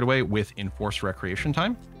schedule right away with enforced recreation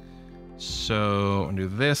time. So do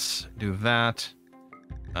this, do that.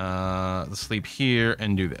 Let's sleep here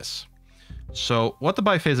and do this. So what the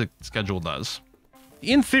biphasic schedule does,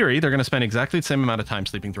 in theory, they're going to spend exactly the same amount of time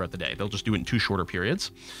sleeping throughout the day. They'll just do it in 2 shorter periods.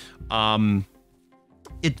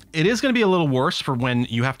 It is going to be a little worse for when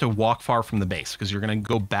you have to walk far from the base because you're going to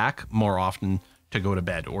go back more often to go to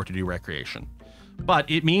bed or to do recreation. But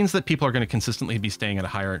it means that people are going to consistently be staying at a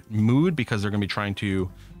higher mood because they're going to be trying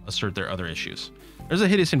to assert their other issues. There's a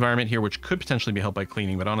hideous environment here which could potentially be helped by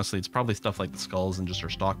cleaning, but honestly, it's probably stuff like the skulls and just our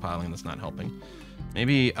stockpiling that's not helping.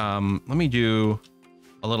 Maybe, let me do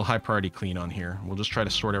a little high priority clean on here. We'll just try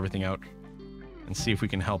to sort everything out and see if we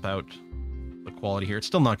can help out the quality here. It's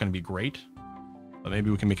still not going to be great, but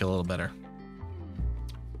maybe we can make it a little better.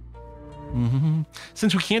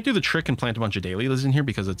 Since we can't do the trick and plant a bunch of dailies in here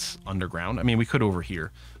because it's underground, I mean, we could over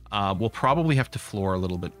here. We'll probably have to floor a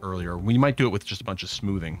little bit earlier. We might do it with just a bunch of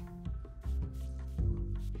smoothing.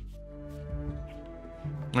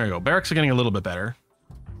 There you go. Barracks are getting a little bit better.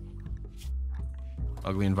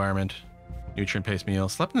 Ugly environment. Nutrient-based meal.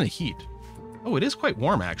 Slept in the heat. Oh, it is quite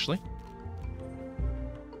warm, actually.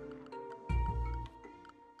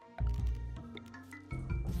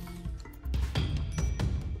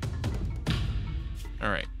 All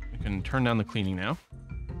right. We can turn down the cleaning now.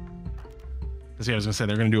 Because yeah, I was going to say,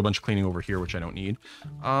 they're going to do a bunch of cleaning over here, which I don't need.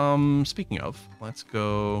 Speaking of, let's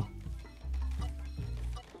go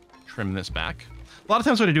trim this back. A lot of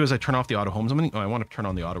times what I do is I turn off the auto home zoning. Oh, I want to turn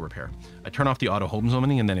on the auto repair. I turn off the auto home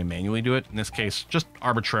zoning and then I manually do it. In this case, just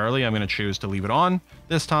arbitrarily, I'm going to choose to leave it on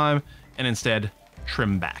this time and instead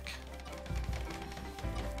trim back.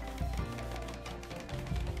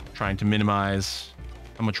 Trying to minimize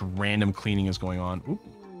how much random cleaning is going on. Oop.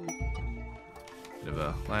 Bit of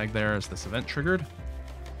a lag there as this event triggered.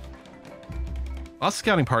 Lost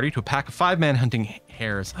scouting party to a pack of 5 manhunting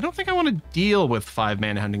hares. I don't think I want to deal with 5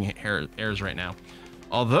 manhunting hares right now.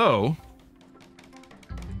 Although,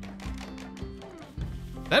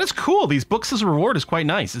 that is cool. These books as a reward is quite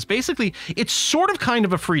nice. It's basically, it's sort of kind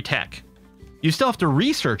of a free tech. You still have to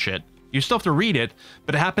research it. You still have to read it,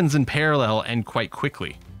 but it happens in parallel and quite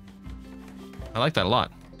quickly. I like that a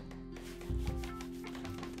lot.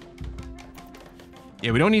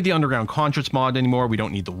 Yeah, we don't need the Underground Concerts mod anymore. We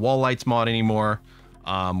don't need the Wall Lights mod anymore.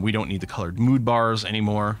 We don't need the colored mood bars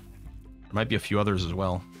anymore. There might be a few others as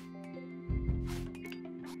well.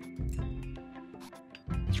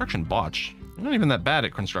 Construction botch. You're not even that bad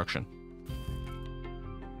at construction.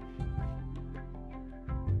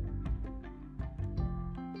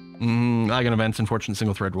 Lagging events, unfortunate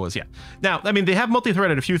single thread was, yeah. Now, I mean, they have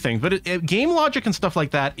multi-threaded a few things, but game logic and stuff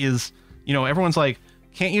like that is, you know, everyone's like,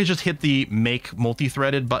 can't you just hit the make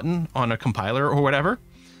multi-threaded button on a compiler or whatever?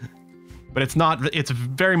 But it's not, it's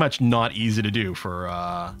very much not easy to do for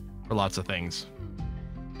lots of things.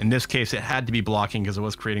 In this case, it had to be blocking because it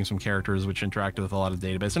was creating some characters which interacted with a lot of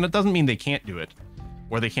database. And it doesn't mean they can't do it,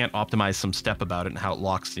 or they can't optimize some step about it and how it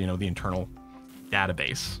locks, you know, the internal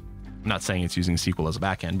database. I'm not saying it's using SQL as a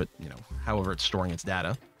backend, but, you know, however it's storing its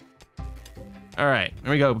data. All right,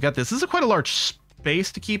 there we go. We got this. This is quite a large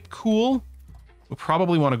space to keep cool. We'll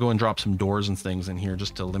probably want to go and drop some doors and things in here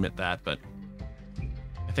just to limit that, but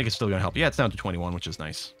I think it's still going to help. Yeah, it's down to 21, which is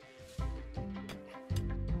nice.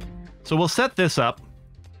 So we'll set this up,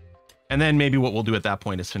 and then maybe what we'll do at that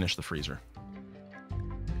point is finish the freezer.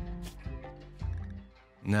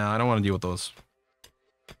 No, I don't want to deal with those.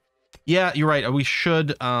 Yeah, you're right. We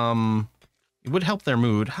should, it would help their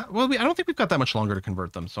mood. Well, I don't think we've got that much longer to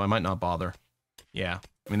convert them, so I might not bother. Yeah,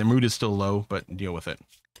 I mean, their mood is still low, but deal with it.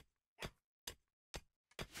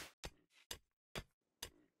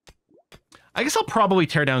 I guess I'll probably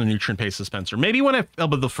tear down the nutrient-based dispenser. Maybe when I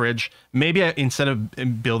build the fridge, maybe instead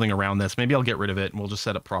of building around this, maybe I'll get rid of it and we'll just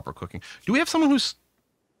set up proper cooking. Do we have someone who's...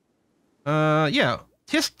 yeah,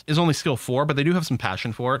 Tist is only skill 4, but they do have some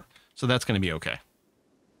passion for it, so that's going to be okay.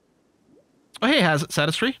 Oh, hey, has it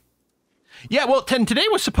Satisfree? Yeah, well, today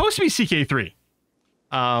was supposed to be CK3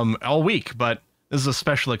 all week, but this is a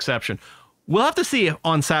special exception. We'll have to see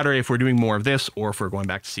on Saturday if we're doing more of this or if we're going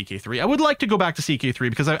back to CK3. I would like to go back to CK3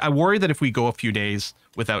 because I worry that if we go a few days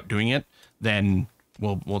without doing it, then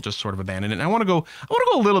we'll just sort of abandon it. And I want to go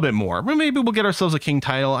a little bit more. Maybe we'll get ourselves a king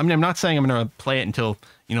title. I mean, I'm not saying I'm going to play it until,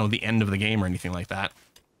 you know, the end of the game or anything like that.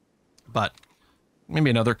 But maybe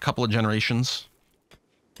another couple of generations.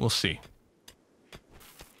 We'll see.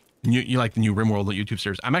 You like the new RimWorld YouTube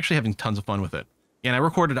series. I'm actually having tons of fun with it. And I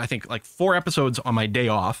recorded, I think, like 4 episodes on my day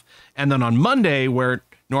off. And then on Monday, where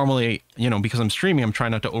normally, you know, because I'm streaming, I'm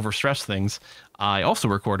trying not to overstress things, I also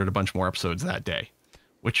recorded a bunch more episodes that day.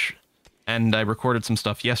 And I recorded some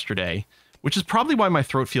stuff yesterday, which is probably why my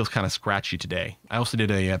throat feels kind of scratchy today. I also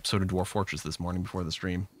did a episode of Dwarf Fortress this morning before the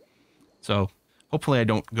stream. So hopefully I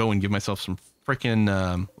don't go and give myself some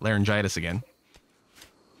freaking laryngitis again.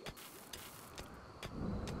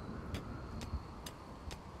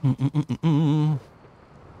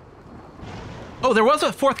 Oh, there was a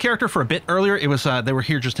 4th character for a bit earlier. It was they were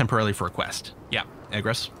here just temporarily for a quest. Yeah,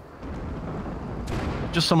 Egress.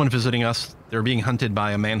 Just someone visiting us. They were being hunted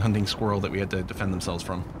by a man-hunting squirrel that we had to defend themselves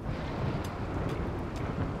from.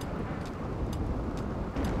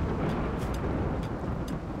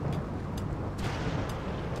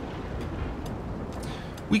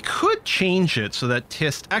 We could change it so that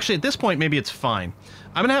Tist... Actually, at this point, maybe it's fine.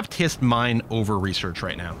 I'm going to have Tist mine over research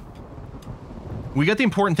right now. We got the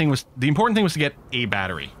important thing was to get a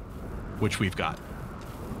battery, which we've got.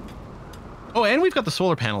 Oh, and we've got the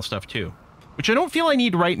solar panel stuff too, which I don't feel I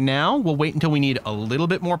need right now. We'll wait until we need a little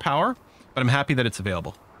bit more power, but I'm happy that it's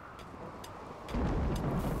available.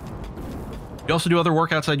 You also do other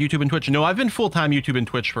work outside YouTube and Twitch? No, I've been full-time YouTube and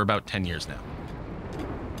Twitch for about 10 years now.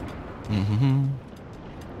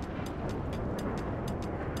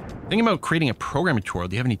 Thinking about creating a programming tutorial.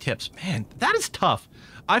 Do you have any tips? Man, that is tough.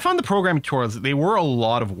 I found the programming tutorials, they were a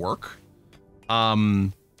lot of work.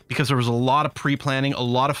 Because there was a lot of pre-planning, a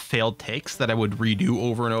lot of failed takes that I would redo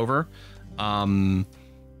over and over.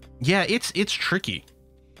 Yeah, it's tricky.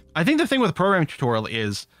 I think the thing with a programming tutorial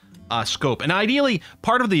is scope. And ideally,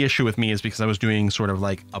 part of the issue with me is because I was doing sort of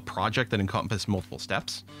like a project that encompassed multiple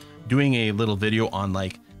steps. Doing a little video on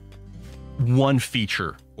like one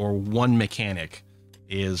feature or one mechanic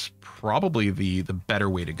is probably the better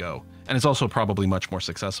way to go. And it's also probably much more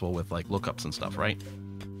successful with like lookups and stuff, right?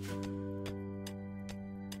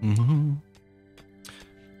 You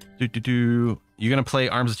gonna play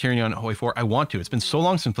Arms of Tyranny on Hoi 4? I want to. It's been so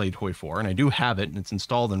long since I played Hoi 4, and I do have it, and it's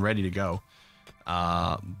installed and ready to go.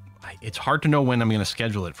 It's hard to know when I'm going to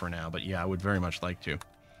schedule it for now, but yeah, I would very much like to.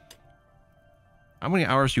 How many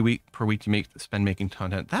hours per week do you spend making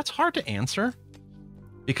content? That's hard to answer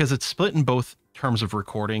because it's split in both terms of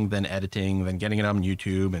recording, then editing, then getting it on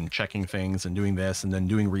YouTube and checking things and doing this and then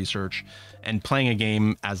doing research and playing a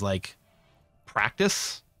game as like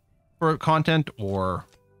practice for content or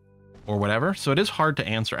whatever. So it is hard to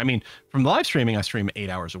answer. I mean, from the live streaming, I stream 8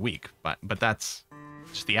 hours a week, but that's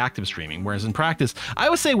just the active streaming. Whereas in practice, I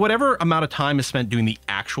would say whatever amount of time is spent doing the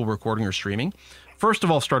actual recording or streaming, first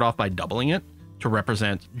of all, start off by doubling it to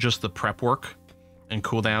represent just the prep work and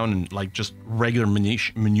cooldown and like just regular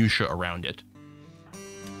minutia around it.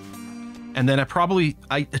 And then I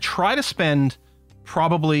try to spend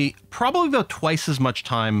probably about twice as much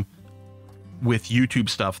time with YouTube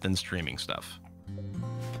stuff than streaming stuff.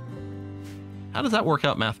 How does that work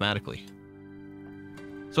out mathematically?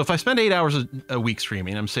 So if I spend 8 hours a week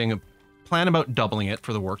streaming, I'm saying plan about doubling it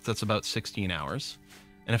for the work. That's about 16 hours.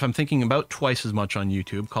 And if I'm thinking about twice as much on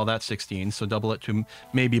YouTube, call that 16. So double it to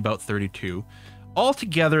maybe about 32.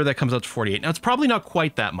 Altogether, that comes out to 48. Now, it's probably not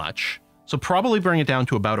quite that much. So probably bring it down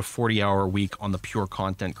to about a 40-hour week on the pure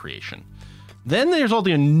content creation. Then there's all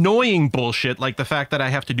the annoying bullshit, like the fact that I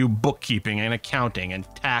have to do bookkeeping and accounting and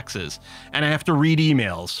taxes. And I have to read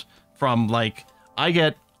emails from like, I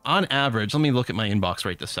get on average, let me look at my inbox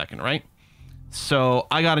right this second, right? So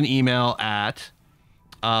I got an email at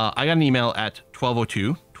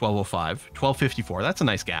 12:02, 12:05, 12:54. That's a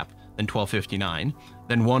nice gap. Then 12:59,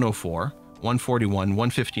 then 1:04, 1:41,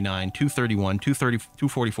 1:59, 2:31, 2:30,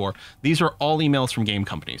 2:44. These are all emails from game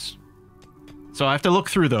companies. So I have to look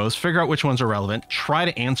through those, figure out which ones are relevant, try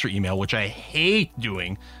to answer email, which I hate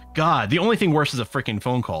doing. God, the only thing worse is a freaking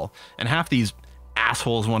phone call. And half these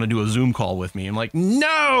assholes want to do a Zoom call with me. I'm like,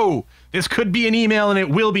 no, this could be an email and it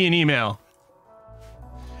will be an email.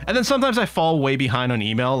 And then sometimes I fall way behind on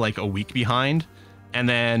email, like a week behind. And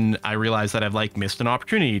then I realize that I've like missed an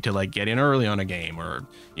opportunity to like get in early on a game or,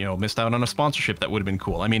 you know, missed out on a sponsorship that would have been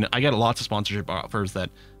cool. I mean, I get lots of sponsorship offers that,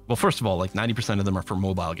 well, first of all, like 90% of them are for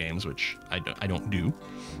mobile games, which I don't do.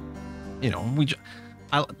 You know,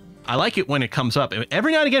 I like it when it comes up.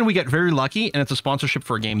 Every now and again, we get very lucky and it's a sponsorship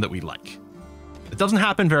for a game that we like. It doesn't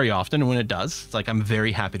happen very often, and when it does, it's like I'm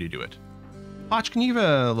very happy to do it. Potch, can you give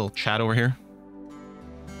a little chat over here?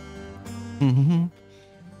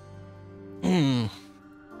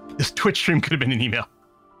 This Twitch stream could have been an email.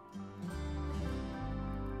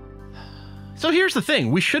 So here's the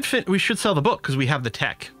thing: we should sell the book because we have the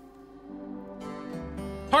tech.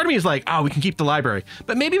 Part of me is like, oh, we can keep the library,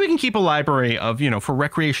 but maybe we can keep a library of, you know, for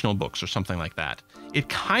recreational books or something like that. It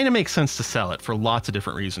kind of makes sense to sell it for lots of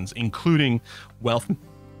different reasons, including wealth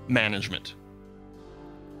management.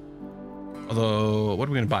 Although, what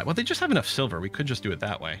are we going to buy? Well, they just have enough silver. We could just do it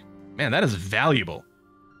that way. Man, that is valuable.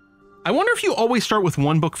 I wonder if you always start with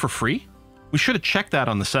one book for free? We should have checked that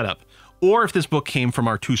on the setup. Or if this book came from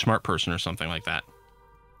our Too Smart person or something like that.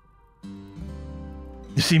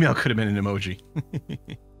 This email could have been an emoji.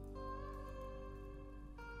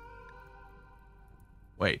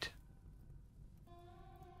 Wait.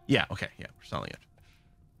 Yeah, okay, yeah, we're selling it.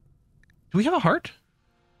 Do we have a heart?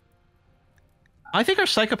 I think our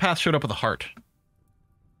psychopath showed up with a heart.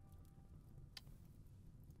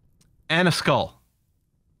 And a skull.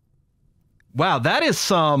 Wow, that is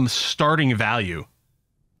some starting value.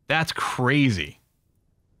 That's crazy.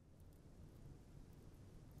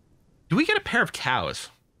 Do we get a pair of cows?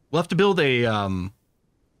 We'll have to build a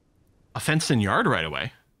fenced-in yard right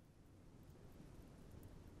away.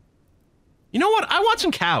 You know what? I want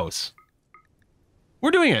some cows.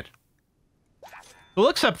 We're doing it. We'll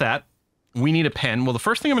accept that. We need a pen. Well, the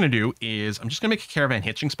first thing I'm going to do is I'm just going to make a caravan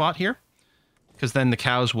hitching spot here, because then the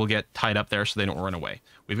cows will get tied up there so they don't run away.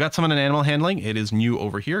 We've got someone in animal handling. It is new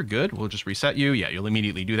over here. Good. We'll just reset you. Yeah, you'll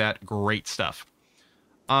immediately do that. Great stuff.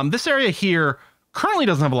 This area here currently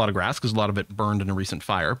doesn't have a lot of grass because a lot of it burned in a recent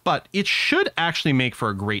fire, but it should actually make for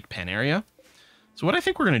a great pen area. So what I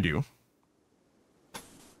think we're going to do,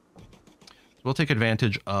 we'll take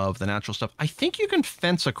advantage of the natural stuff. I think you can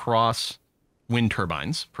fence across wind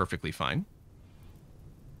turbines perfectly fine.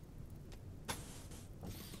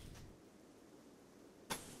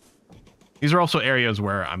 These are also areas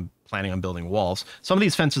where I'm planning on building walls. Some of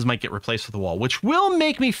these fences might get replaced with a wall, which will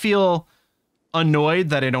make me feel annoyed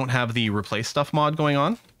that I don't have the replace stuff mod going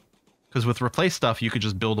on. Because with replace stuff, you could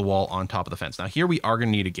just build a wall on top of the fence. Now here we are going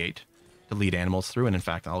to need a gate to lead animals through. And in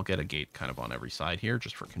fact, I'll get a gate kind of on every side here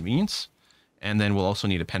just for convenience. And then we'll also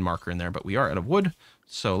need a pen marker in there, but we are out of wood.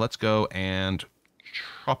 So let's go and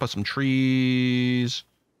chop us some trees.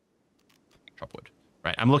 Chop wood.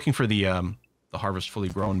 Right, I'm looking for the the harvest fully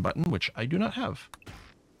grown button, which I do not have.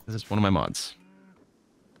 This is one of my mods.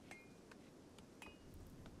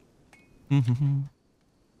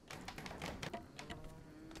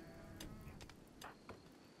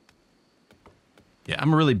 Yeah,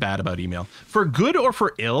 I'm really bad about email. For good or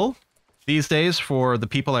for ill, these days, for the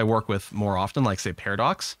people I work with more often, like say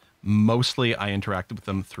Paradox, mostly I interact with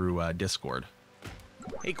them through Discord.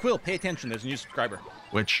 Hey, Quill, pay attention. There's a new subscriber.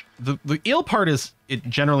 Which the ill part is it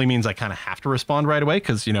generally means I kind of have to respond right away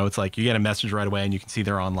because, you know, it's like you get a message right away and you can see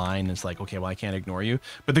they're online. And it's like, okay, well, I can't ignore you.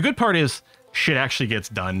 But the good part is shit actually gets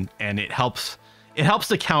done, and it helps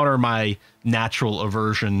to counter my natural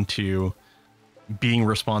aversion to being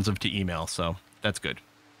responsive to email. So that's good.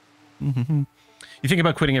 You think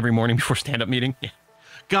about quitting every morning before stand-up meeting? Yeah.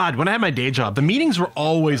 God, when I had my day job, the meetings were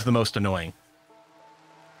always the most annoying.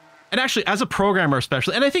 And actually, as a programmer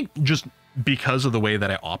especially, and I think just because of the way that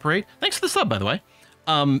I operate, thanks to the sub, by the way,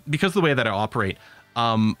 because of the way that I operate,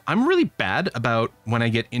 I'm really bad about when I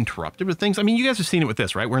get interrupted with things. I mean, you guys have seen it with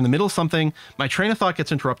this, right? We're in the middle of something, my train of thought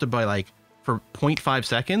gets interrupted by like, for 0.5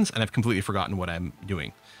 seconds, and I've completely forgotten what I'm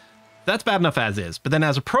doing. That's bad enough as is. But then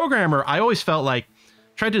as a programmer, I always felt like,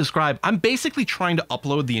 tried to describe, I'm basically trying to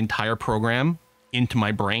upload the entire program into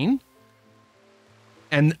my brain.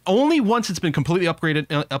 And only once it's been completely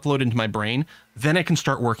uploaded into my brain, then I can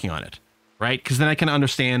start working on it, right? Because then I can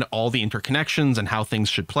understand all the interconnections and how things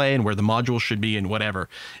should play and where the modules should be and whatever.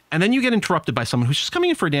 And then you get interrupted by someone who's just coming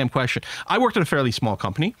in for a damn question. I worked at a fairly small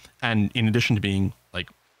company, and in addition to being like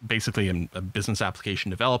basically a business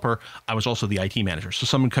application developer, I was also the IT manager. So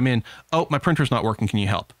someone would come in, oh, my printer's not working, can you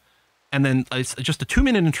help? And then it's just a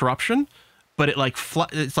 2-minute interruption. But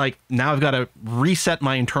it's like now I've got to reset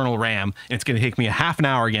my internal RAM, and it's going to take me a half an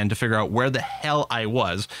hour again to figure out where the hell I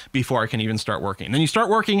was before I can even start working. And then you start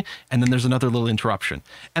working, and then there's another little interruption.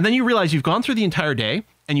 And then you realize you've gone through the entire day,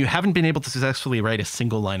 and you haven't been able to successfully write a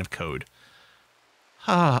single line of code.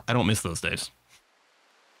 I don't miss those days.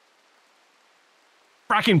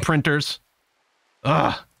 Fracking printers.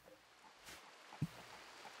 Ugh.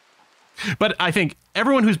 But I think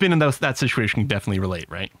everyone who's been in that situation can definitely relate,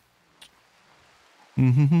 right?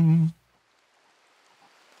 I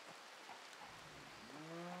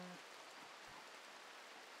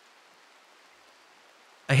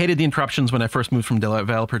hated the interruptions when I first moved from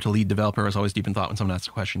developer to lead developer. I was always deep in thought when someone asked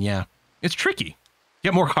a question. Yeah, it's tricky.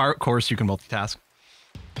 Get more cores so you can multitask.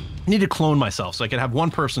 I need to clone myself so I could have one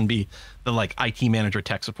person be the like IT manager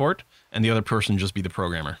tech support and the other person just be the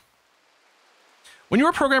programmer. When you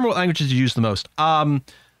were a programmer, what languages did you use the most?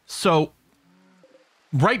 So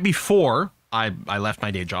right before I left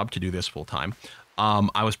my day job to do this full time,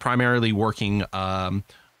 I was primarily working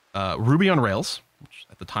Ruby on Rails, which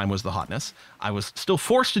at the time was the hotness. I was still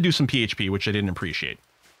forced to do some PHP, which I didn't appreciate.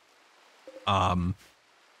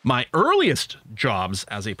 My earliest jobs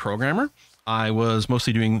as a programmer, I was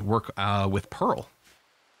mostly doing work with Perl,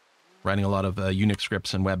 writing a lot of Unix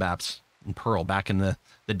scripts and web apps in Perl back in the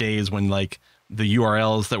days when like the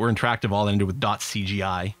URLs that were interactive all ended with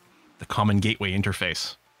 .cgi, the common gateway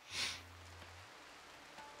interface.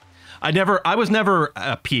 I was never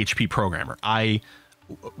a PHP programmer.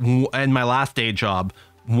 In my last day job,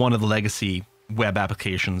 one of the legacy web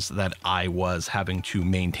applications that I was having to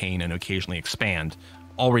maintain and occasionally expand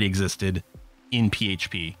already existed in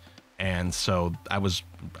PHP. And so I was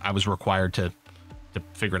required to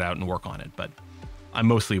figure it out and work on it, but I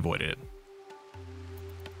mostly avoided it.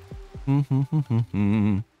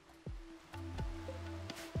 And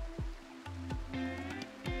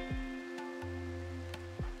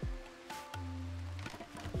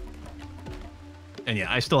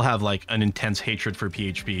yeah, I still have like an intense hatred for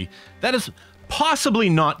PHP that is possibly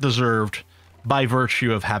not deserved by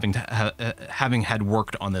virtue of having had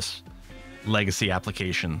worked on this legacy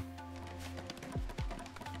application.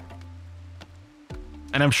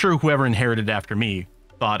 And I'm sure whoever inherited after me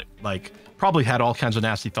thought like probably had all kinds of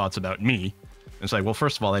nasty thoughts about me. And it's like, well,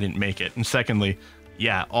 first of all, I didn't make it. And secondly,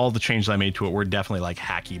 yeah, all the changes I made to it were definitely like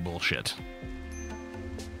hacky bullshit.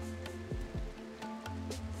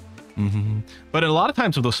 But a lot of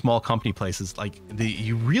times with those small company places, like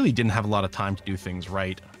you really didn't have a lot of time to do things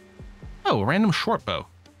right. Oh, a random short bow.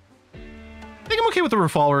 I think I'm okay with the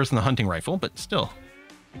revolvers and the hunting rifle, but still.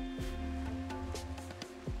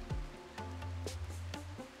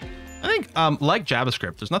 I think, like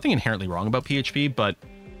JavaScript, there's nothing inherently wrong about PHP, but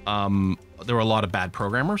there were a lot of bad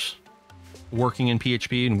programmers working in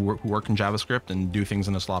PHP and who work in JavaScript and do things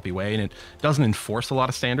in a sloppy way, and it doesn't enforce a lot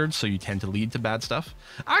of standards, so you tend to lead to bad stuff.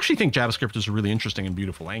 I actually think JavaScript is a really interesting and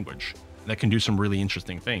beautiful language that can do some really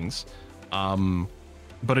interesting things,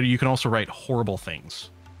 but you can also write horrible things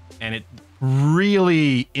and it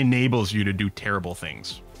really enables you to do terrible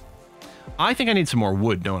things. I think I need some more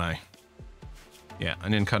wood, don't I? Yeah, I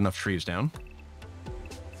didn't cut enough trees down.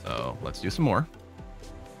 So let's do some more.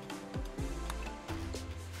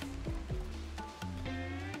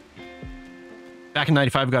 Back in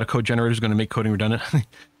 95, we got a code generator who's going to make coding redundant.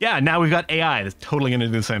 Yeah, now we've got AI that's totally going to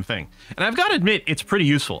do the same thing. And I've got to admit, it's pretty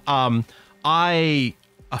useful. A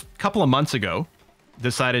couple of months ago,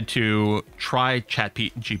 decided to try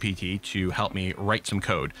ChatGPT to help me write some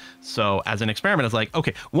code. So as an experiment, I was like,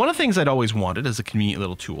 okay, one of the things I'd always wanted as a convenient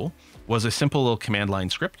little tool was a simple little command line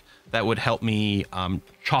script that would help me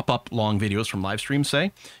chop up long videos from live streams,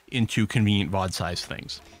 say, into convenient VOD size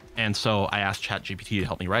things. And so I asked ChatGPT to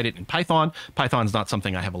help me write it in Python. Python's not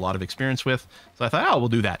something I have a lot of experience with. So I thought, oh, we'll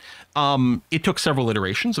do that. It took several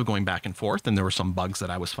iterations of going back and forth, and there were some bugs that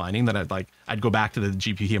I was finding that I'd go back to the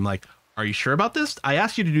GPT. I'm like, are you sure about this? I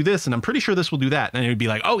asked you to do this, and I'm pretty sure this will do that. And it would be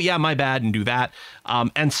like, oh, yeah, my bad, and do that.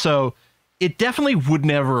 And so it definitely would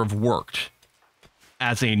never have worked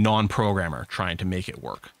as a non-programmer trying to make it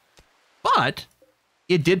work. But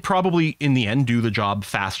it did probably, in the end, do the job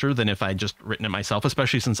faster than if I'd just written it myself,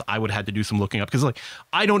 especially since I would have had to do some looking up. Because, like,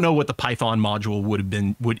 I don't know what the Python module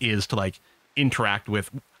is to, like, interact with,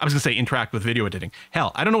 I was going to say interact with video editing.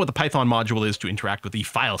 Hell, I don't know what the Python module is to interact with the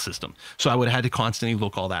file system. So I would have had to constantly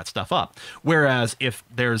look all that stuff up. Whereas if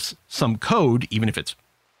there's some code, even if it's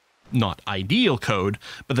not ideal code,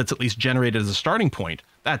 but that's at least generated as a starting point,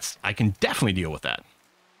 I can definitely deal with that.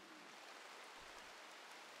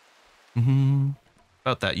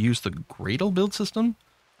 About that, use the Gradle build system?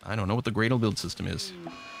 I don't know what the Gradle build system is.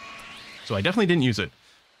 So I definitely didn't use it.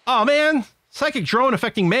 Oh man, psychic drone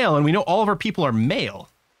affecting male, and we know all of our people are male.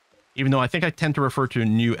 Even though I think I tend to refer to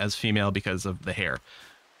new as female because of the hair.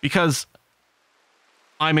 Because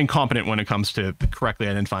I'm incompetent when it comes to correctly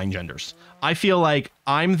identifying genders. I feel like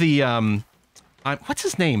I'm the, what's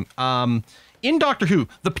his name? In Doctor Who,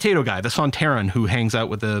 the potato guy, the Sontaran who hangs out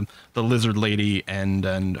with the lizard lady and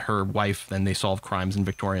her wife, and they solve crimes in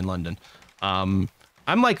Victorian London. I'm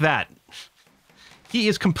like that. He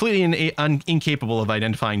is completely incapable of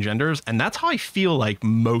identifying genders, and that's how I feel like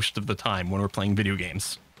most of the time when we're playing video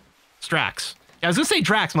games. Strax. Yeah, I was gonna say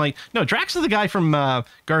Drax. I'm like, no, Drax is the guy from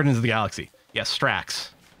Guardians of the Galaxy. Yes, Strax.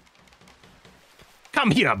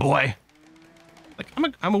 Come here, boy. Like,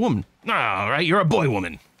 I'm a woman. All right, you're a boy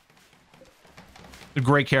woman. A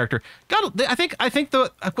great character. I think I can't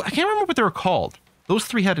remember what they were called. Those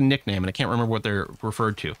three had a nickname, and I can't remember what they're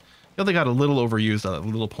referred to. I feel they got a little overused at a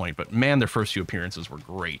little point, but man, their first few appearances were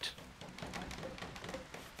great.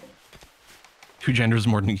 2 genders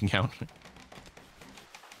more than you can count.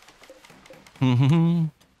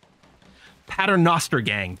 Paternoster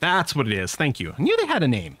Gang. That's what it is. Thank you. I knew they had a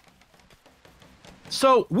name.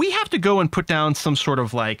 So we have to go and put down some sort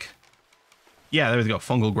of like, yeah, there we go.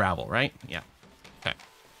 Fungal gravel, right? Yeah. Okay.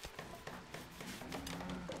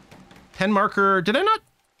 Pen marker. Did I not?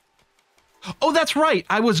 Oh, that's right.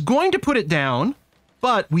 I was going to put it down,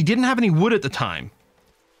 but we didn't have any wood at the time.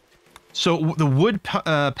 So the wood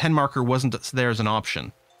pen marker wasn't there as an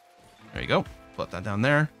option. There you go. Put that down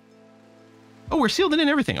there. Oh, we're sealed it in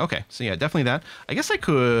everything. Okay. So yeah, definitely that. I guess I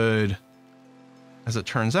could, as it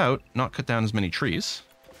turns out, not cut down as many trees.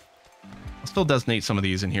 I'll still designate some of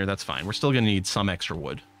these in here. That's fine. We're still going to need some extra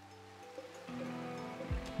wood.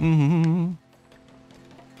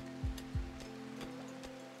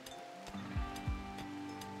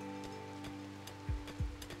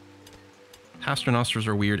 Paternosters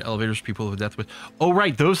are weird. Elevators, people with death with. Oh,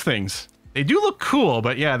 right. Those things. They do look cool,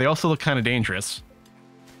 but yeah, they also look kind of dangerous.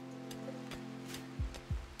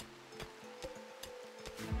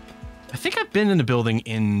 I think I've been in a building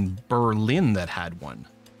in Berlin that had one.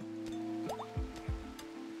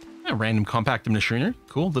 A random compact machinery.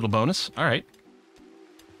 Cool. Little bonus. All right.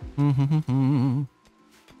 I'm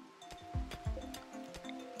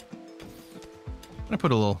gonna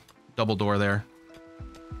put a little double door there,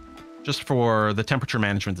 just for the temperature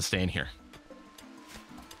management to stay in here.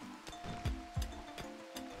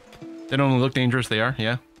 They don't look dangerous. They are,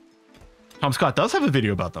 yeah. Tom Scott does have a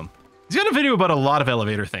video about them. He's got a video about a lot of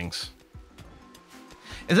elevator things.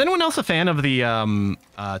 Is anyone else a fan of the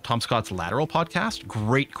Tom Scott's Lateral podcast?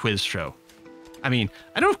 Great quiz show. I mean,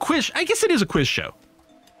 I don't know if quiz, I guess it is a quiz show.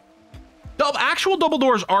 Actual double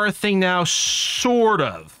doors are a thing now, sort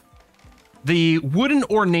of. The wooden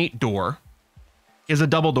ornate door is a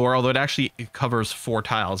double door, although it covers 4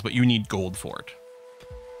 tiles, but you need gold for it.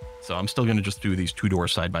 So I'm still going to just do these 2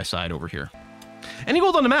 doors side by side over here. Any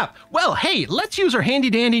gold on the map? Well, hey, let's use our handy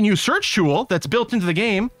dandy new search tool that's built into the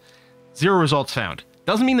game. 0 results found.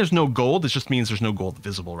 Doesn't mean there's no gold. It just means there's no gold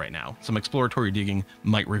visible right now. Some exploratory digging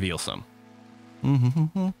might reveal some.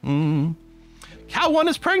 Cow 1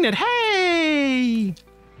 is pregnant. Hey!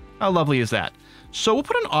 How lovely is that? So we'll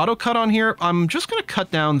put an auto cut on here. I'm just going to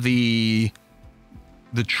cut down the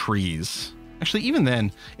trees. Actually, even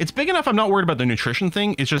then, it's big enough I'm not worried about the nutrition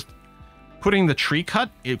thing. It's just putting the tree cut,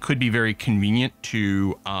 it could be very convenient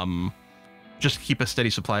to just keep a steady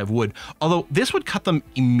supply of wood. Although this would cut them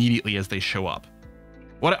immediately as they show up.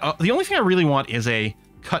 The only thing I really want is a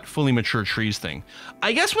cut fully mature trees thing.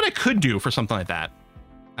 I guess what I could do for something like that,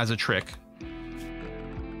 as a trick,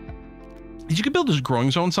 is you could build this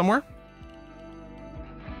growing zone somewhere.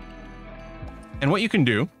 And what you can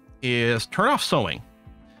do is turn off sowing.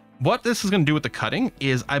 What this is going to do with the cutting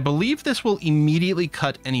is I believe this will immediately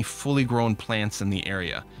cut any fully grown plants in the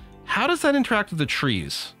area. How does that interact with the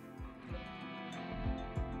trees?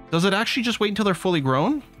 Does it actually just wait until they're fully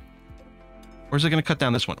grown? Or is it going to cut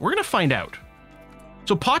down this one? We're going to find out.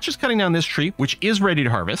 So Potch is cutting down this tree, which is ready to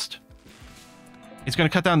harvest. It's going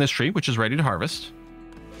to cut down this tree, which is ready to harvest.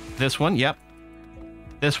 This one, yep.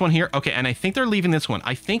 This one here. Okay, and I think they're leaving this one.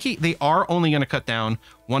 I think they are only going to cut down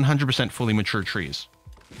 100% fully mature trees,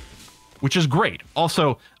 which is great.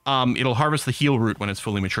 Also, it'll harvest the heal root when it's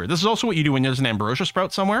fully mature. This is also what you do when there's an ambrosia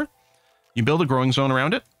sprout somewhere. You build a growing zone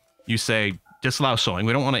around it. You say, disallow sowing.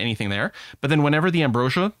 We don't want anything there. But then whenever the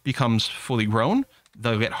ambrosia becomes fully grown,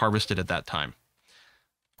 they'll get harvested at that time.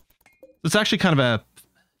 It's actually kind of a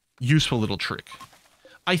useful little trick.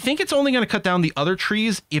 I think it's only going to cut down the other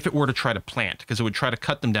trees if it were to try to plant, because it would try to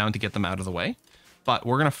cut them down to get them out of the way. But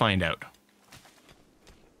we're going to find out.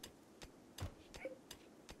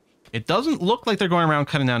 It doesn't look like they're going around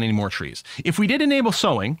cutting down any more trees. If we did enable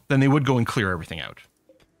sowing, then they would go and clear everything out.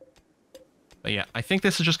 But yeah, I think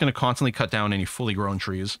this is just going to constantly cut down any fully grown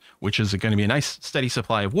trees, which is going to be a nice steady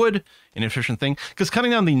supply of wood, an efficient thing. Because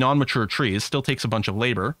cutting down the non-mature trees still takes a bunch of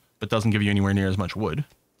labor, but doesn't give you anywhere near as much wood.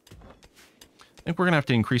 I think we're going to have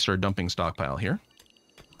to increase our dumping stockpile here.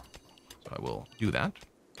 So I will do that.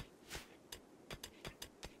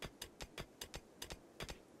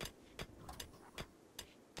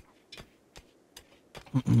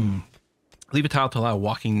 Leave a tile to allow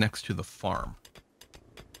walking next to the farm.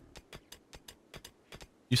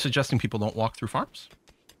 You suggesting people don't walk through farms?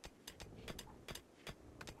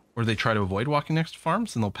 Or do they try to avoid walking next to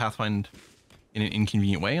farms and they'll pathfind in an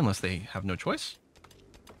inconvenient way unless they have no choice?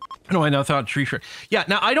 No, I now thought tree shred. Yeah,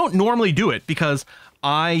 now I don't normally do it because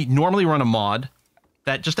I normally run a mod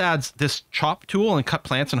that just adds this chop tool and cut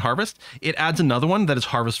plants and harvest. It adds another one that is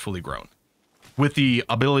harvest fully grown with the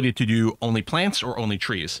ability to do only plants or only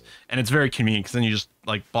trees. And it's very convenient because then you just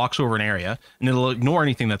like box over an area and it'll ignore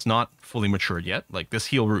anything that's not fully matured yet. Like this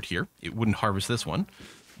heal root here, it wouldn't harvest this one,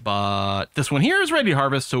 but this one here is ready to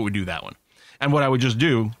harvest, so it would do that one. And what I would just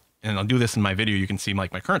do, and I'll do this in my video, you can see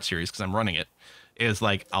like my current series because I'm running it, is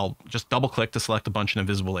like I'll just double click to select a bunch in a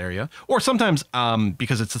visible area, or sometimes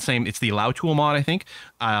because it's the same, it's the allow tool mod, I think,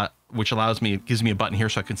 which allows me, it gives me a button here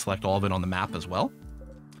so I can select all of it on the map as well.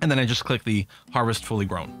 And then I just click the harvest fully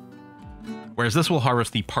grown. Whereas this will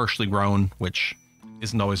harvest the partially grown, which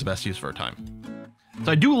isn't always the best use for a time.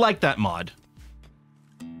 So I do like that mod.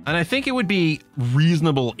 And I think it would be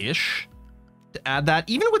reasonable-ish to add that,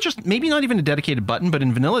 even with just maybe not even a dedicated button, but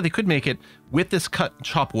in vanilla, they could make it with this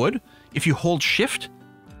chop wood. If you hold shift,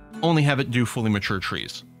 only have it do fully mature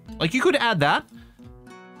trees. Like you could add that.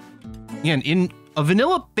 Again, in a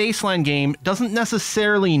vanilla baseline game, doesn't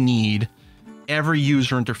necessarily need every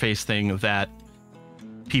user interface thing that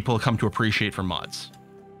people come to appreciate from mods.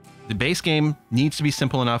 The base game needs to be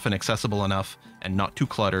simple enough and accessible enough and not too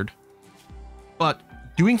cluttered. But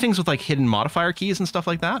doing things with like hidden modifier keys and stuff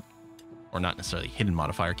like that, or not necessarily hidden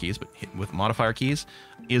modifier keys, but with modifier keys,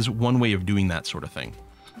 is one way of doing that sort of thing.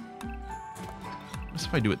 What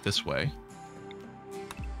if I do it this way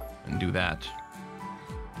and do that?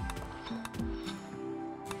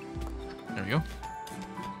 There we go.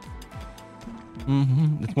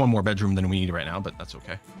 It's one more bedroom than we need right now, but that's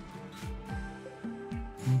okay.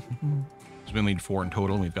 So we only need 4 in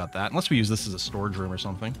total, and we've got that. Unless we use this as a storage room or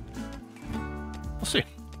something. We'll see.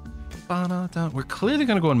 We're clearly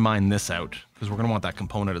going to go and mine this out, because we're going to want that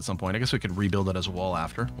component at some point. I guess we could rebuild it as a wall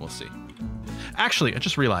after. We'll see. Actually, I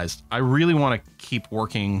just realized I really want to keep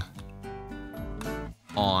working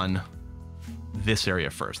on this area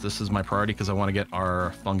first. This is my priority because I want to get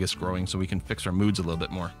our fungus growing so we can fix our moods a little bit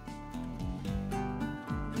more.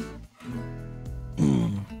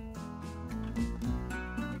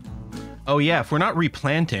 Oh yeah, if we're not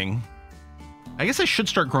replanting, I guess I should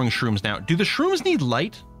start growing shrooms now. Do the shrooms need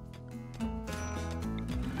light?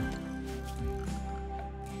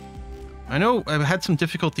 I know I've had some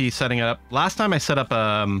difficulty setting it up. Last time I set up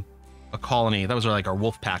a colony, that was like our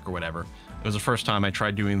wolf pack or whatever. It was the first time I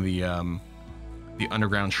tried doing the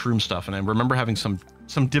underground shroom stuff, and I remember having some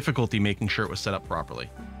difficulty making sure it was set up properly.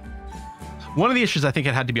 One of the issues, I think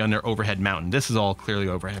it had to be on their overhead mountain. This is all clearly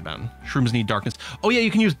overhead mountain. Shrooms need darkness. Oh yeah,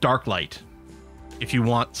 you can use dark light if you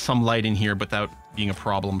want some light in here without being a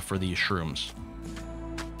problem for the shrooms.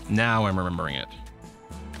 Now I'm remembering it.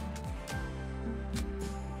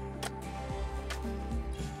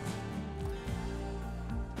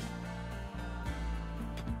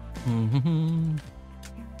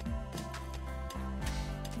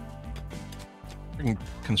 Freaking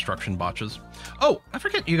construction botches. Oh, I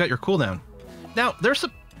forget you got your cooldown. Now, there's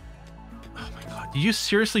a... Oh my god. Did you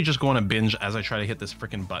seriously just go on a binge as I try to hit this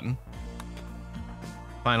freaking button?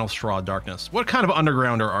 Final straw darkness. What kind of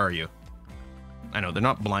undergrounder are you? I know, they're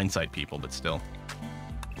not blindside people, but still.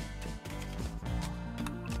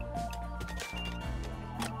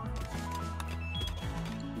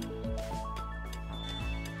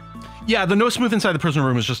 Yeah, the no smooth inside the prison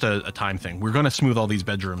room is just a time thing. We're going to smooth all these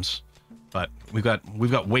bedrooms, but we've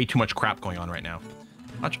got way too much crap going on right now.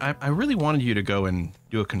 I really wanted you to go and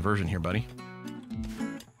do a conversion here, buddy.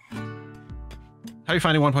 How are you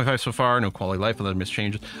finding 1.5 so far? No quality of life, a lot of missed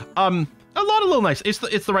changes. A lot of little nice. It's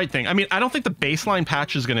the right thing. I mean, I don't think the baseline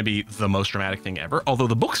patch is going to be the most dramatic thing ever, although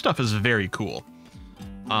the book stuff is very cool.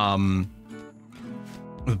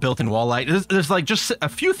 With built-in wall light, there's like just a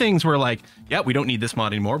few things where like, yeah, we don't need this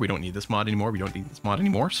mod anymore. We don't need this mod anymore. We don't need this mod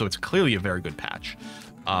anymore. So it's clearly a very good patch.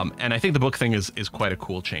 And I think the book thing is quite a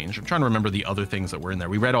cool change. I'm trying to remember the other things that were in there.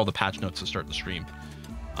 We read all the patch notes to start the stream.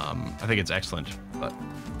 I think it's excellent, but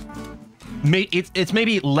it's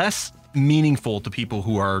maybe less meaningful to people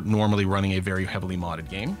who are normally running a very heavily modded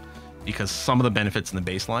game, because some of the benefits in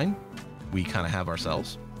the baseline we kind of have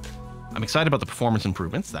ourselves. I'm excited about the performance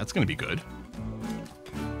improvements. That's going to be good.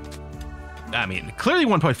 I mean, clearly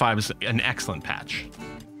 1.5 is an excellent patch.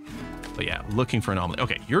 But yeah, looking for Anomaly.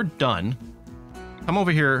 Okay, you're done. Come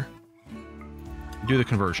over here. Do the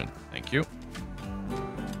conversion. Thank you.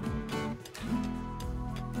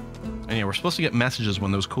 And yeah, we're supposed to get messages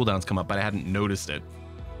when those cooldowns come up, but I hadn't noticed it.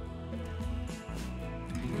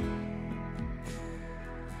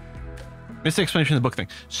 Missed the explanation of the book thing.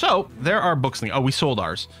 So, there are books thing. Oh, we sold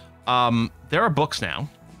ours. There are books now.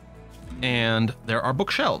 And there are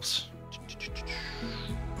bookshelves.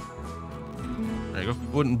 There you go.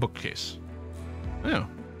 Wooden bookcase. Oh.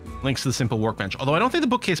 Links to the simple workbench. Although I don't think the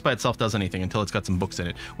bookcase by itself does anything until it's got some books in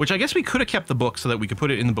it. Which I guess we could have kept the book so that we could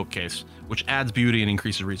put it in the bookcase, which adds beauty and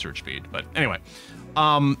increases research speed. But anyway.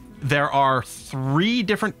 There are 3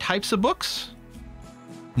 different types of books.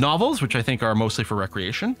 Novels, which I think are mostly for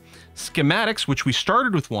recreation. Schematics, which we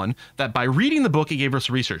started with one that by reading the book, it gave us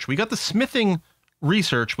research. We got the smithing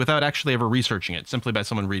research without actually ever researching it, simply by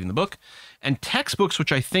someone reading the book. And textbooks,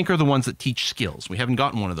 which I think are the ones that teach skills. We haven't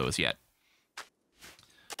gotten one of those yet.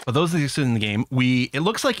 But those exist in the game. It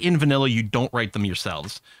looks like in vanilla, you don't write them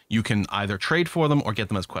yourselves. You can either trade for them or get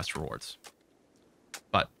them as quest rewards.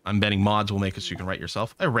 But I'm betting mods will make it so you can write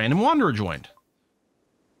yourself. A random wanderer joined.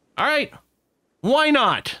 All right. Why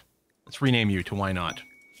not? Let's rename you to why not.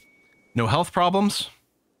 No health problems.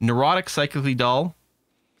 Neurotic, psychically dull.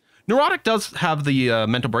 Neurotic does have the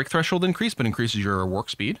mental break threshold increase, but increases your work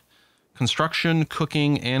speed. Construction,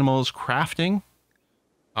 cooking, animals, crafting.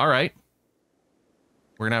 All right.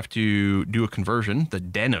 We're going to have to do a conversion. The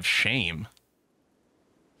Den of Shame.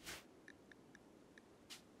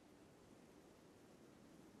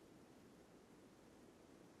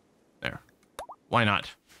 There. Why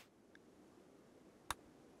not?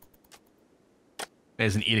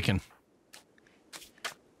 There's an Edekin.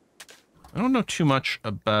 I don't know too much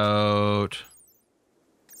about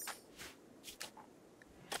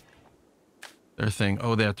their thing.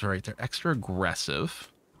 Oh, that's right. They're extra aggressive.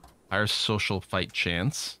 Higher social fight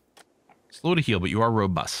chance. Slow to heal, but you are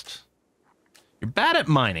robust. You're bad at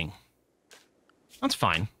mining. That's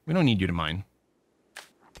fine. We don't need you to mine.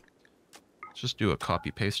 Let's just do a copy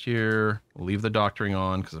paste here. We'll leave the doctoring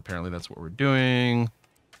on because apparently that's what we're doing.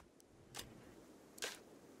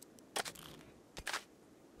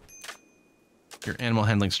 Your animal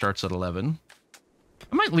handling starts at 11.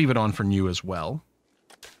 I might leave it on for new as well.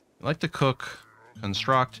 I like to cook,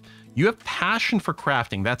 construct. You have passion for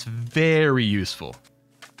crafting. That's very useful.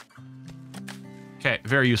 Okay,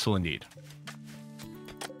 very useful indeed.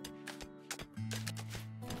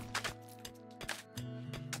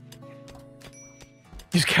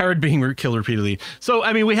 He's carrot being killed repeatedly. So,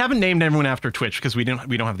 I mean, we haven't named everyone after Twitch because we don't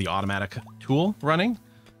have the automatic tool running.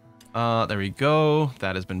 There we go.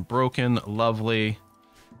 That has been broken. Lovely.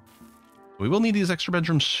 We will need these extra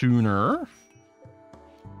bedrooms sooner.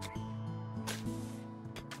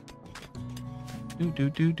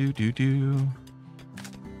 Do.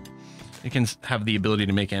 It can have the ability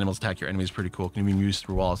to make animals attack your enemies. Pretty cool. Can be used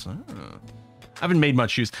through walls. I haven't made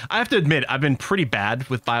much use. I have to admit, I've been pretty bad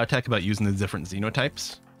with biotech about using the different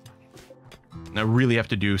xenotypes. And I really have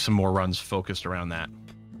to do some more runs focused around that.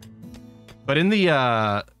 But in the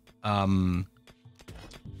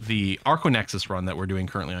Arconexus run that we're doing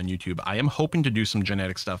currently on YouTube, I am hoping to do some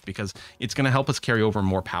genetic stuff because it's going to help us carry over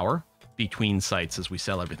more power between sites as we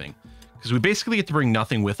sell everything. Because we basically get to bring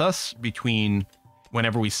nothing with us between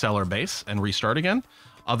whenever we sell our base and restart again,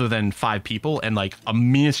 other than 5 people and like a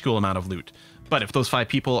minuscule amount of loot. But if those 5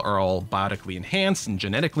 people are all biotically enhanced and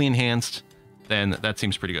genetically enhanced, then that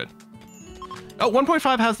seems pretty good. Oh,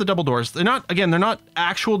 1.5 has the double doors. They're not, again, they're not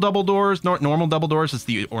actual double doors, not normal double doors. It's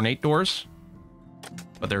the ornate doors,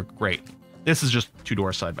 but they're great. This is just 2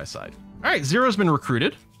 doors side by side. All right, Zero's been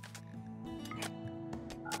recruited.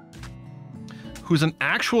 Who's an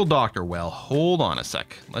actual doctor? Well, hold on a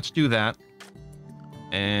sec. Let's do that.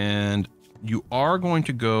 And you are going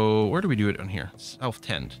to go, where do we do it on here?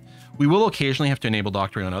 Self-tend. We will occasionally have to enable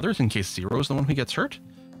doctoring on others in case Zero is the one who gets hurt.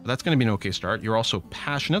 But that's going to be an okay start. You're also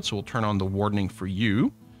passionate, so we'll turn on the wardening for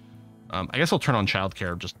you. I guess I'll turn on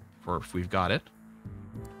childcare just for if we've got it.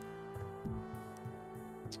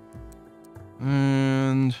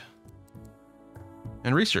 And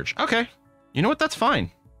research. Okay. You know what? That's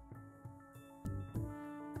fine.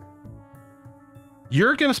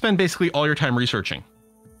 You're going to spend basically all your time researching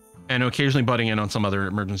and occasionally butting in on some other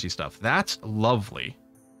emergency stuff. That's lovely.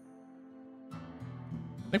 I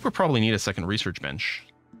think we'll probably need a second research bench.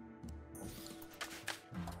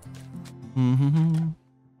 I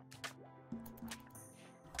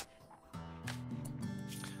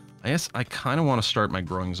guess I kind of want to start my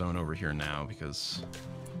growing zone over here now because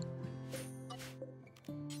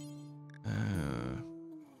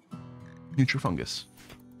Nutrifungus.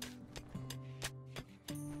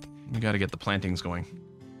 We got to get the plantings going.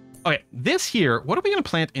 Okay, this here, what are we going to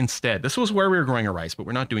plant instead? This was where we were growing our rice, but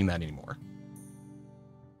we're not doing that anymore.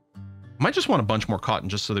 Might just want a bunch more cotton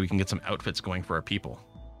just so that we can get some outfits going for our people.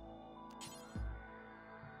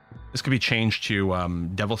 This could be changed to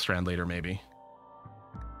Devil Strand later, maybe.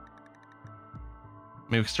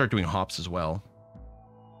 Maybe we can start doing hops as well.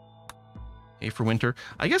 Hay for winter.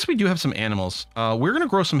 I guess we do have some animals. We're going to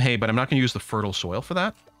grow some hay, but I'm not going to use the fertile soil for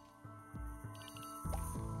that.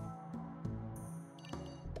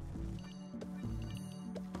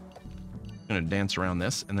 Going to dance around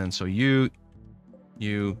this, and then so you,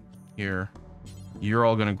 here, you're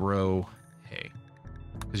all going to grow hay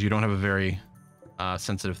because you don't have a very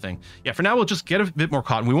sensitive thing. Yeah, for now we'll just get a bit more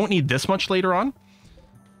cotton. We won't need this much later on,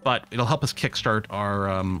 but it'll help us kickstart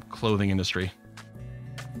our clothing industry.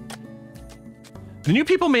 The new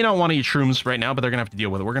people may not want to eat shrooms right now, but they're going to have to deal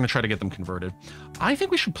with it. We're going to try to get them converted. I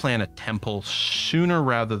think we should plan a temple sooner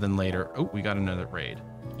rather than later. Oh, we got another raid.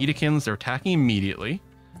 Edikins, they're attacking immediately.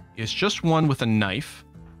 It's just one with a knife.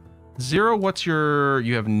 Zero, what's your...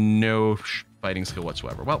 You have no fighting skill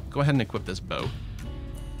whatsoever. Well, go ahead and equip this bow.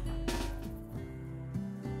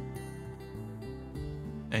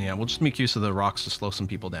 And yeah, we'll just make use of the rocks to slow some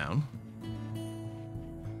people down.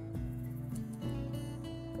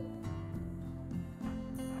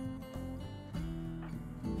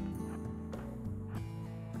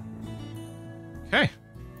 Okay.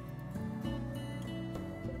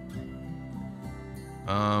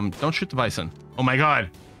 Don't shoot the bison. Oh my god.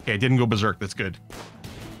 Okay, I didn't go berserk. That's good.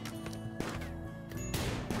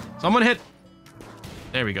 Someone hit.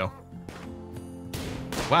 There we go.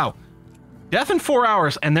 Wow. Death in 4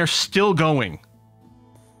 hours, and they're still going.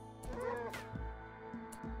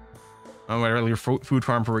 Oh, my earlier food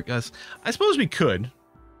farm for us. I suppose we could.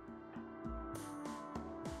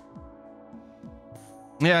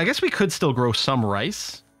 Yeah, I guess we could still grow some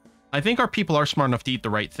rice. I think our people are smart enough to eat the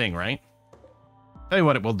right thing, right? Tell you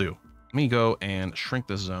what it will do. Let me go and shrink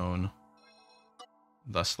the zone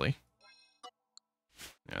thusly.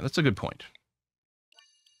 Yeah, that's a good point.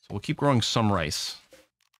 So we'll keep growing some rice.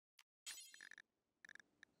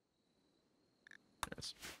 There it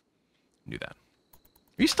is. Do that.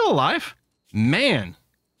 Are you still alive? Man.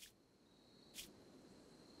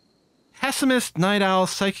 Pessimist, night owl,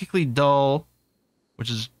 psychically dull, which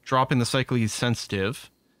is dropping the psychically sensitive.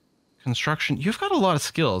 Construction. You've got a lot of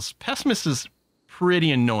skills. Pessimist is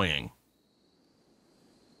pretty annoying.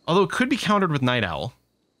 Although it could be countered with night owl.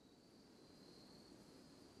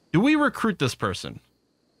 Do we recruit this person?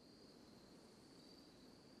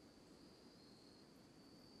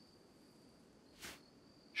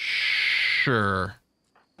 Sure.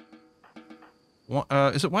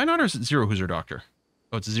 Is it why not, or is it Zero who's our doctor?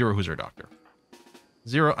 Oh, it's Zero who's our doctor.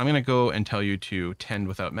 Zero, I'm going to go and tell you to tend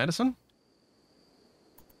without medicine.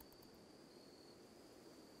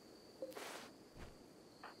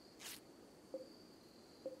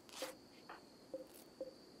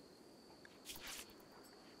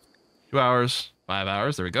 Two hours, 5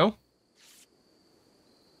 hours, there we go.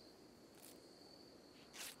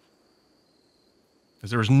 Because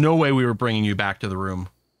there was no way we were bringing you back to the room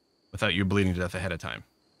without you bleeding to death ahead of time.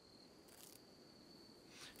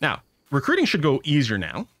 Now, recruiting should go easier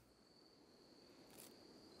now.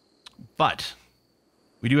 But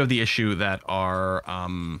we do have the issue that our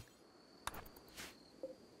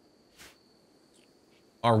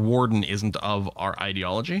warden isn't of our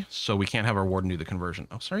ideology, so we can't have our warden do the conversion.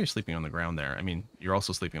 Oh, sorry you're sleeping on the ground there. I mean, you're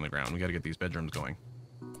also sleeping on the ground. We got to get these bedrooms going.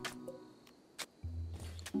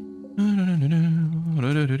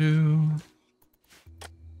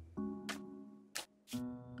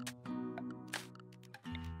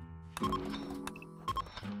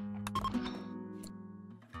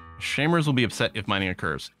 Shamers will be upset if mining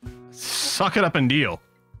occurs. Suck it up and deal.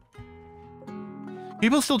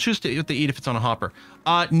 People still choose to eat if it's on a hopper.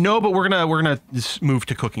 No, but we're gonna just move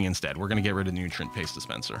to cooking instead. We're gonna get rid of the nutrient paste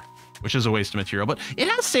dispenser, which is a waste of material, but it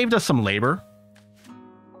has saved us some labor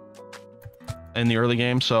in the early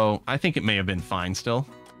game, so I think it may have been fine still.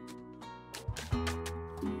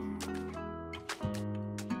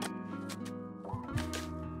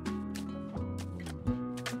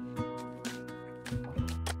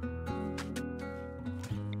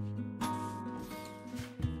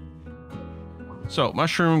 So,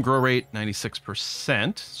 mushroom grow rate,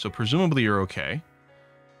 96%. So, presumably you're okay.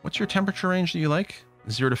 What's your temperature range that you like?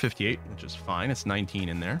 0 to 58, which is fine. It's 19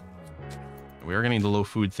 in there. We are getting the low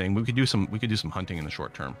food thing. We could do some hunting in the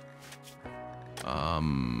short term.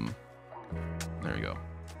 There you go.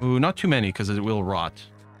 Ooh, not too many because it will rot.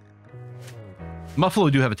 Muffalo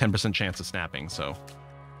do have a 10% chance of snapping, so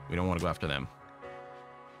we don't want to go after them.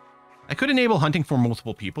 I could enable hunting for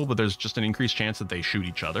multiple people, but there's just an increased chance that they shoot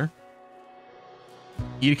each other.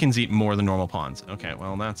 Edikins eat more than normal pawns. Okay,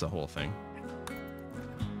 well, that's a whole thing.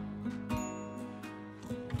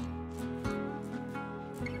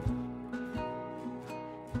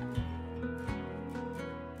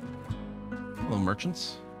 Hello,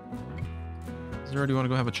 merchants. Zero, do you want to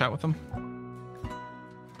go have a chat with them?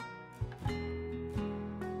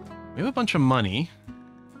 We have a bunch of money.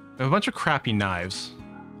 We have a bunch of crappy knives.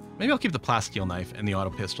 Maybe I'll keep the plasteel knife and the auto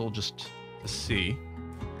pistol just to see.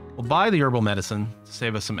 We'll buy the herbal medicine to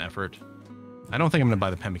save us some effort. I don't think I'm going to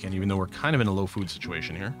buy the pemmican, even though we're kind of in a low food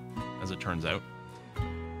situation here, as it turns out.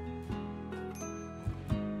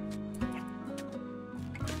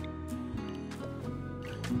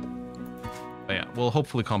 But yeah, we'll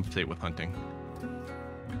hopefully compensate with hunting.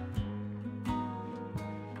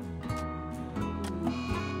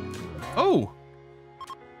 Oh!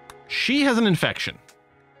 She has an infection.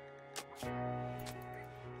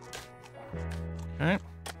 Okay.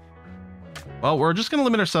 Well, we're just going to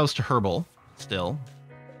limit ourselves to herbal, still.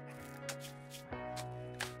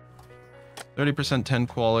 30% 10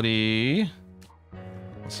 quality.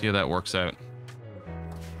 Let's see how that works out.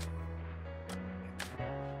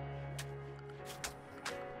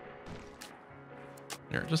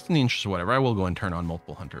 There, just in the interest of whatever, I will go and turn on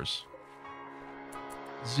multiple hunters.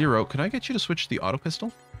 Zero, could I get you to switch to the auto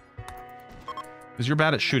pistol? Because you're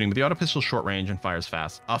bad at shooting, but the auto pistol's short range and fires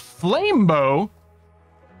fast. A flame bow?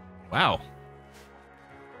 Wow.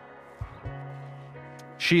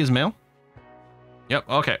 She is male? Yep,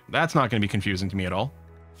 okay. That's not going to be confusing to me at all.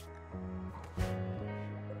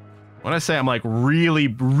 When I say I'm like really,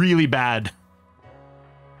 really bad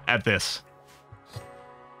at this.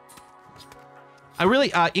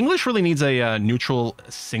 English really needs a neutral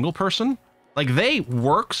single person. Like, they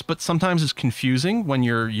works, but sometimes it's confusing when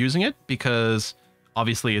you're using it because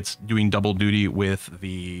obviously it's doing double duty with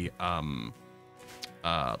the,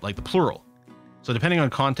 like the plural. So depending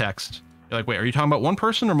on context, you're like, wait, are you talking about one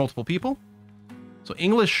person or multiple people? So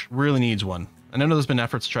English really needs one. And I know there's been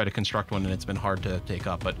efforts to try to construct one and it's been hard to take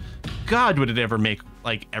up, but God, would it ever make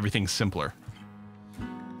like everything simpler.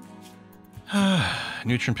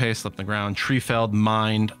 Nutrient paste, slept on the ground, tree felled,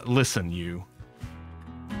 mined. Listen, you.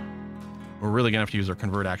 We're really gonna have to use our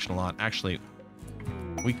convert action a lot. Actually,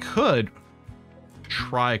 we could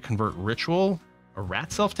try convert ritual. A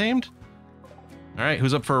rat self-tamed? All right,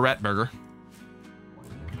 who's up for a rat burger?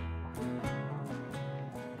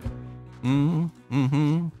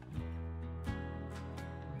 Mm-hmm.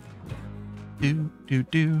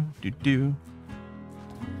 Do.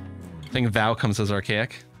 I think thou comes as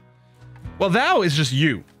archaic. Well, thou is just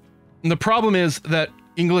you. And the problem is that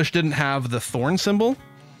English didn't have the thorn symbol,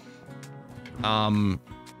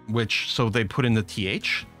 which, so they put in the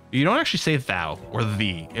th. You don't actually say thou or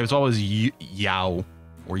thee. It was always yow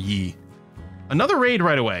or ye. Another raid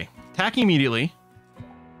right away. Attacking immediately.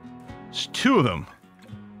 There's two of them.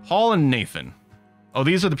 Paul and Nathan. Oh,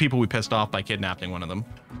 these are the people we pissed off by kidnapping one of them.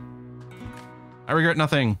 I regret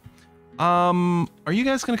nothing. Are you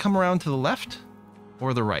guys going to come around to the left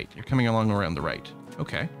or the right? You're coming along around the right.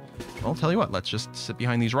 Okay. Well, I'll tell you what. Let's just sit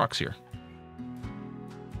behind these rocks here.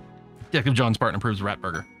 Detective John Spartan approves rat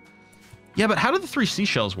burger. Yeah, but how do the 3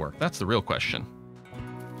 seashells work? That's the real question.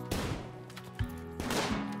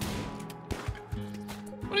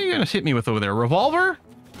 What are you going to hit me with over there? Revolver?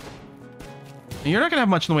 You're not going to have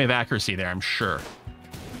much in the way of accuracy there, I'm sure.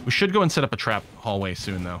 We should go and set up a trap hallway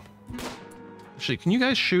soon, though. Actually, can you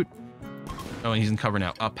guys shoot? Oh, he's in cover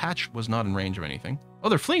now. Patch was not in range of anything. Oh,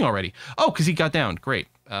 they're fleeing already. Oh, because he got down. Great.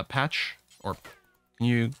 Patch, or can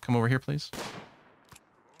you come over here, please?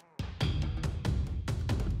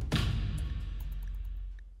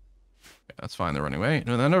 That's fine, they're running away.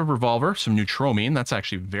 Another revolver, some neutromine. That's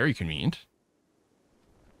actually very convenient.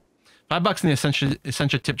 $5 in the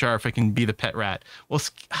Essentia tip jar if I can be the pet rat. Well,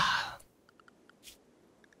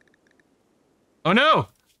 oh no!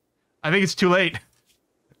 I think it's too late.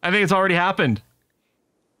 I think it's already happened.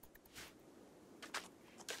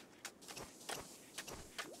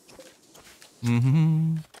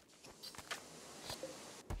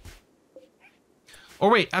 Or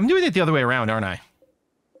wait, I'm doing it the other way around, aren't I?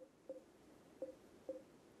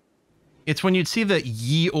 It's when you'd see the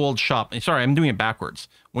ye old shop. Sorry, I'm doing it backwards.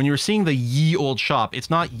 When you were seeing the ye old shop,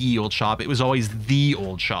 it's not ye old shop. It was always the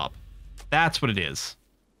old shop. That's what it is.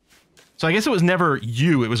 So I guess it was never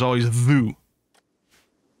you. It was always the.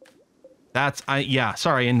 That's, yeah,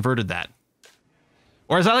 sorry, I inverted that.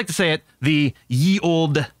 Or as I like to say it, the ye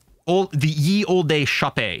old day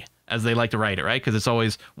shoppe, as they like to write it, right? Because it's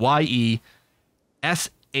always Y-E-S-H-O-P-P-E.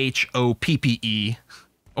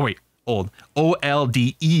 Oh, wait, old.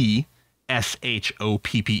 O-L-D-E.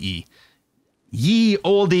 S-H-O-P-P-E. Ye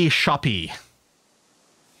olde shoppy.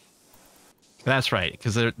 That's right,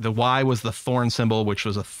 because the Y was the thorn symbol, which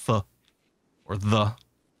was a th, or the,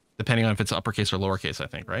 depending on if it's uppercase or lowercase, I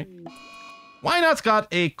think, right? Why Not's got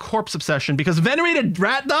a corpse obsession because venerated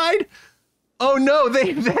rat died? Oh no,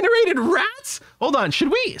 they venerated rats? Hold on, should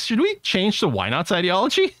we change to Why Not's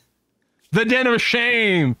ideology? The Den of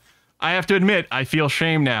Shame. I have to admit, I feel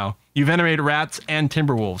shame now. You venerate rats and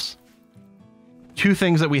timberwolves. 2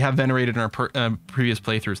 things that we have venerated in our previous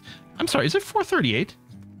playthroughs. I'm sorry, is it 4:38?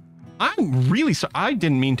 I'm really sorry. I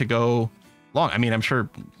didn't mean to go long. I mean, I'm sure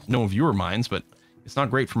no viewer minds, but it's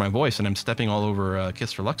not great for my voice, and I'm stepping all over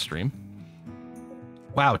Kiss for Luck stream.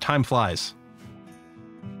 Wow, time flies.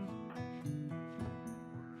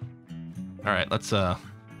 All right, let's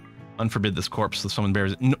unforbid this corpse so someone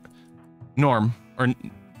bears it. Norm, or...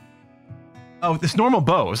 Oh, this normal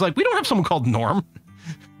bow. It's like, we don't have someone called Norm.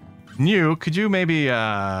 New, could you maybe go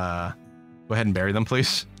ahead and bury them,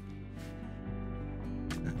 please?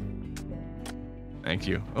 Thank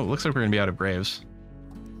you. Oh, it looks like we're gonna be out of graves.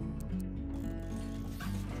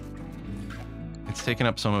 It's taking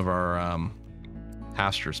up some of our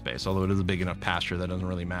pasture space, although it is a big enough pasture that doesn't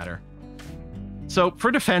really matter. So for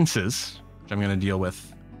defenses, which I'm gonna deal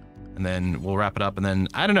with, and then we'll wrap it up, and then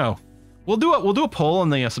I don't know. We'll do a poll on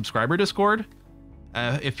the subscriber Discord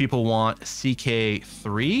if people want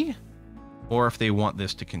CK3 or if they want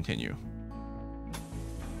this to continue.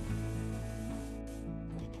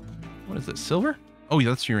 What is it? Silver? Oh, yeah,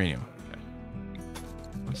 that's uranium. Okay.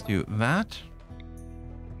 Let's do that.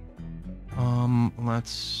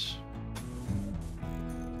 Let's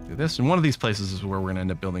do this. And one of these places is where we're gonna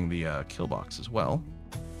end up building the kill box as well.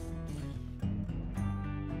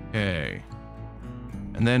 Okay.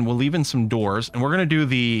 And then we'll leave in some doors, and we're going to do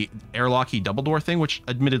the airlocky double door thing, which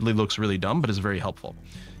admittedly looks really dumb, but is very helpful.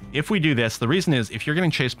 If we do this, the reason is if you're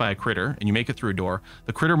getting chased by a critter and you make it through a door,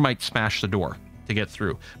 the critter might smash the door to get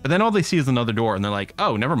through. But then all they see is another door, and they're like,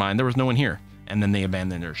 oh, never mind, there was no one here. And then they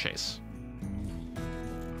abandon their chase.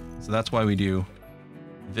 So that's why we do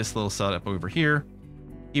this little setup over here,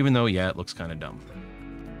 even though, yeah, it looks kind of dumb.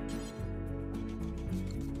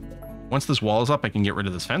 Once this wall is up, I can get rid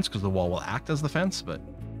of this fence because the wall will act as the fence, but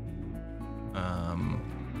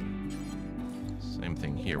same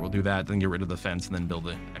thing here. We'll do that, then get rid of the fence, and then build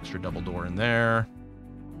an extra double door in there.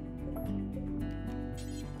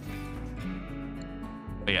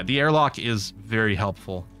 But yeah, the airlock is very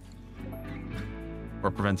helpful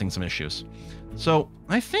for preventing some issues. So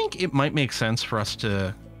I think it might make sense for us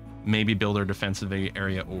to maybe build our defensive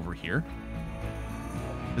area over here,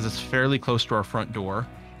 because it's fairly close to our front door.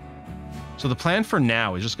 So the plan for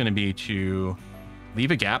now is just going to be to leave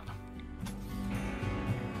a gap.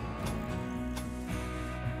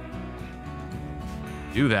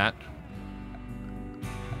 Do that.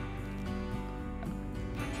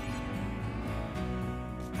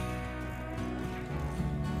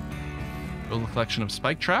 Build a collection of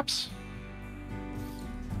spike traps.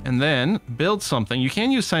 And then build something. You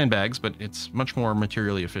can use sandbags, but it's much more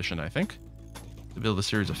materially efficient, I think, to build a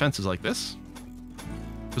series of fences like this.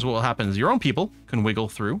 Because what will happen is your own people can wiggle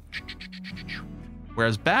through.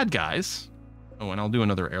 Whereas bad guys... Oh, and I'll do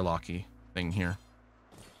another airlocky thing here.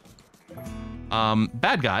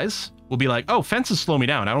 Bad guys will be like, oh, fences slow me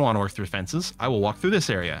down. I don't want to work through fences. I will walk through this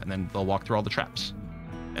area. And then they'll walk through all the traps.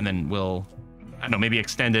 And then we'll... I don't know, maybe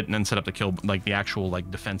extend it and then set up the kill, like the actual like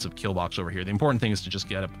defensive kill box over here. The important thing is to just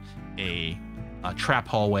get up a trap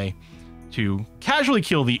hallway to casually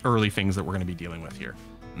kill the early things that we're going to be dealing with here.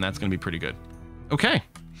 And that's going to be pretty good. Okay.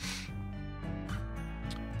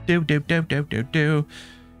 I was going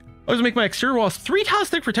to make my exterior walls 3 tiles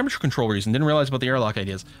thick for temperature control reason. Didn't realize about the airlock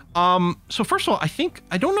ideas. So first of all,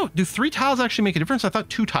 I don't know, do 3 tiles actually make a difference? I thought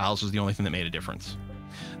 2 tiles was the only thing that made a difference.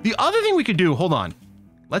 The other thing we could do, hold on.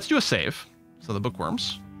 Let's do a save. So the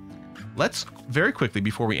bookworms. Let's very quickly,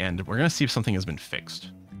 before we end, we're going to see if something has been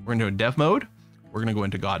fixed. We're going to do a dev mode. We're going to go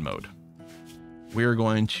into God mode. We're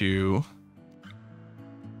going to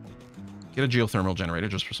get a geothermal generator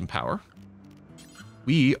just for some power.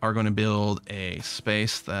 We are going to build a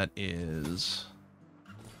space that is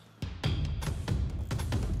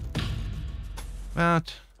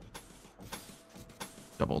that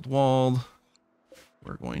doubled walled.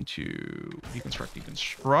 We're going to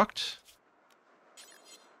deconstruct.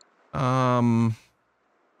 How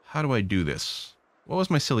do I do this? What was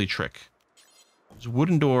my silly trick? There's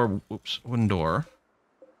wooden door. Whoops, wooden door.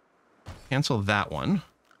 Cancel that one.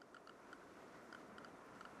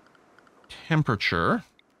 Temperature.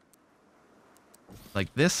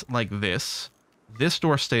 Like this, like this. This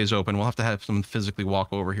door stays open. We'll have to have someone physically walk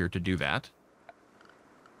over here to do that.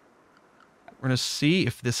 We're going to see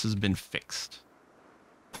if this has been fixed.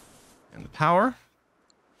 And the power.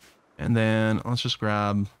 And then let's just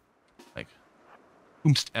grab, like,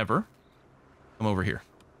 whomst ever. Come over here.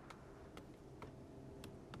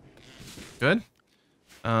 Good.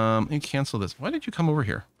 And cancel this. Why did you come over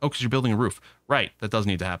here? Oh, because you're building a roof. Right. That does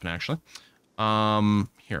need to happen, actually.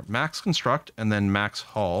 Here, max construct and then max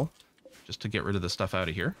haul, just to get rid of the stuff out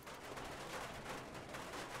of here.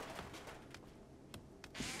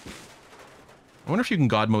 I wonder if you can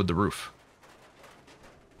God mode the roof.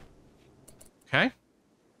 Okay.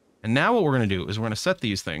 And now what we're going to do is we're going to set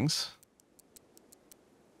these things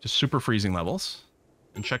to super freezing levels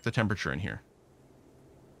and check the temperature in here.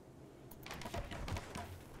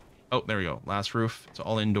 Oh, there we go. Last roof. It's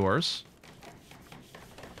all indoors.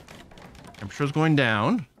 Temperature's going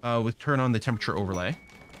down. We turn on the temperature overlay.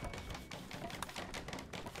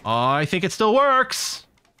 I think it still works.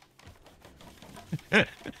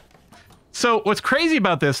 So what's crazy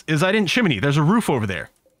about this is I didn't chimney. There's a roof over there.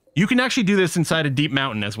 You can actually do this inside a deep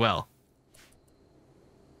mountain as well.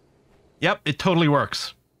 Yep, it totally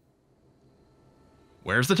works.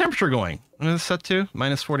 Where's the temperature going? What is this set to?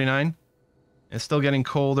 Minus 49. It's still getting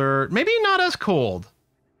colder. Maybe not as cold,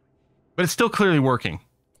 but it's still clearly working.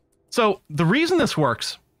 So the reason this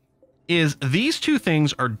works is these two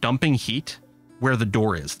things are dumping heat where the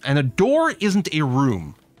door is. And a door isn't a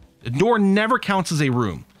room. A door never counts as a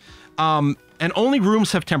room. And only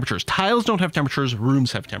rooms have temperatures. Tiles don't have temperatures,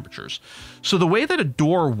 rooms have temperatures. So the way that a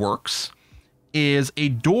door works is a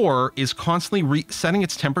door is constantly resetting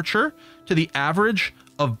its temperature to the average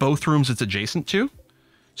of both rooms it's adjacent to.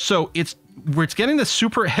 So it's getting the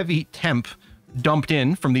super heavy temp dumped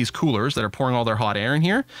in from these coolers that are pouring all their hot air in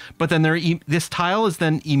here. But then this tile is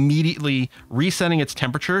then immediately resetting its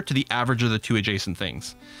temperature to the average of the two adjacent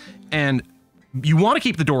things. And you want to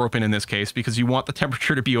keep the door open in this case because you want the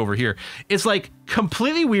temperature to be over here. It's like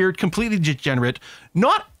completely weird, completely degenerate,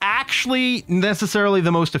 not actually necessarily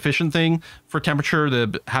the most efficient thing for temperature.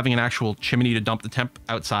 Having an actual chimney to dump the temp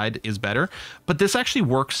outside is better, but this actually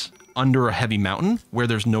works under a heavy mountain where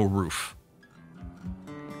there's no roof.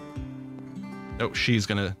 Oh, she's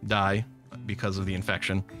gonna die because of the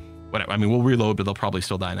infection. Whatever. I mean, we'll reload, but they'll probably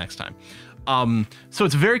still die next time. So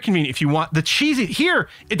it's very convenient if you want the cheesy here.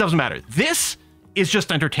 It doesn't matter. This is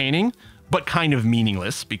just entertaining, but kind of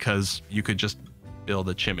meaningless because you could just build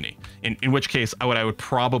a chimney. In which case, what I would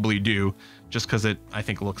probably do, just because I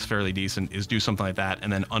think looks fairly decent, is do something like that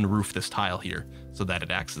and then unroof this tile here so that it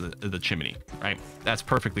acts as the chimney. Right? That's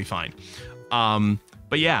perfectly fine.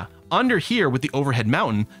 But yeah, under here with the overhead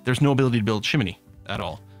mountain, there's no ability to build chimney at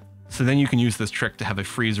all. So then you can use this trick to have a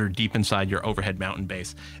freezer deep inside your overhead mountain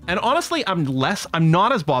base. And honestly, I'm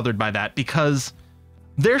not as bothered by that because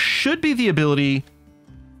there should be the ability,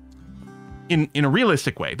 in a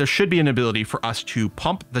realistic way, there should be an ability for us to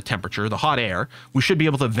pump the temperature, the hot air. We should be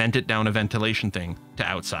able to vent it down a ventilation thing to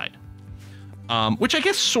outside. Which I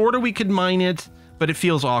guess sort of we could mine it, but it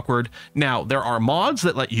feels awkward. Now, there are mods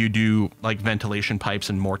that let you do like ventilation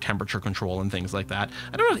pipes and more temperature control and things like that.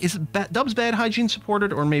 I don't know, is Dub's Bad Hygiene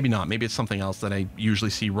supported or maybe not? Maybe it's something else that I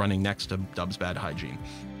usually see running next to Dub's Bad Hygiene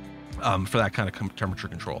for that kind of temperature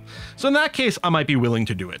control. So in that case, I might be willing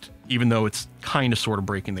to do it, even though it's kind of sort of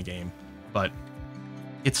breaking the game. But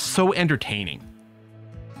it's so entertaining.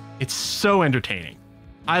 It's so entertaining.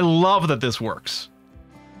 I love that this works.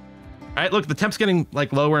 All right, look, the temp's getting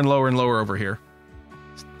like lower and lower and lower over here.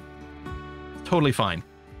 Totally fine.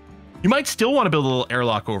 You might still want to build a little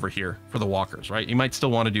airlock over here for the walkers, right? You might still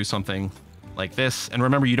want to do something like this. And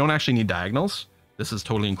remember, you don't actually need diagonals. This is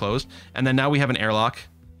totally enclosed. And then now we have an airlock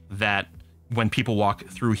that when people walk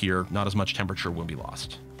through here, not as much temperature will be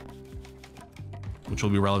lost, which will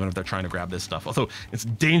be relevant if they're trying to grab this stuff. Although it's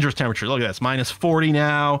dangerous temperature. Look at this, minus 40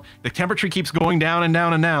 now. The temperature keeps going down and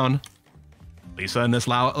down and down. Lisa, in this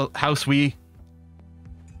house, we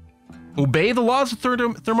obey the laws of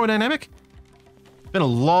thermodynamic. It's been a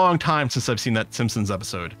long time since I've seen that Simpsons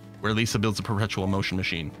episode where Lisa builds a perpetual motion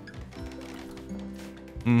machine.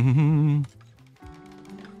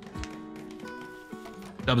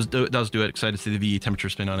 Does do it. Excited to see the VE temperature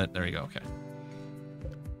spin on it. There you go. Okay.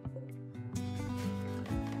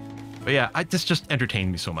 But yeah, this just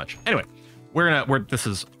entertained me so much. Anyway, this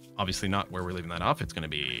is obviously not where we're leaving that off. It's going to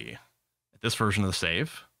be this version of the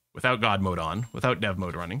save without God mode on, without dev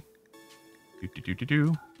mode running.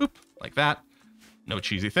 Boop, like that. No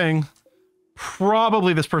cheesy thing.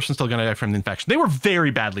 Probably this person's still gonna die from the infection. They were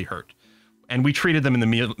very badly hurt, and we treated them in the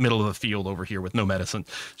middle of the field over here with no medicine.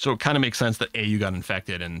 So it kind of makes sense that A, you got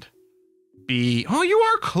infected, and B, oh, you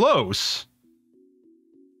are close.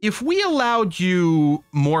 If we allowed you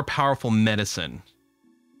more powerful medicine,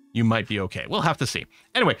 you might be okay. We'll have to see.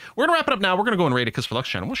 Anyway, we're gonna wrap it up now. We're gonna go and raid a Kiss for Lux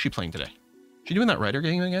channel. What's she playing today? She doing that writer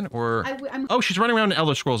game again? Or oh, she's running around in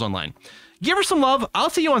Elder Scrolls Online. Give her some love.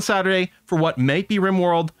 I'll see you on Saturday for what might be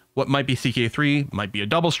RimWorld, what might be CK3, might be a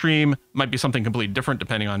double stream, might be something completely different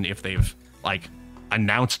depending on if they've like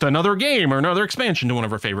announced another game or another expansion to one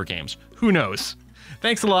of our favorite games. Who knows?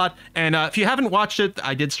 Thanks a lot. And if you haven't watched it,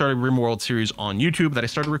 I did start a RimWorld series on YouTube that I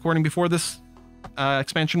started recording before this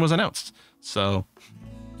expansion was announced. So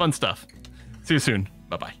fun stuff. See you soon.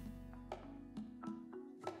 Bye-bye.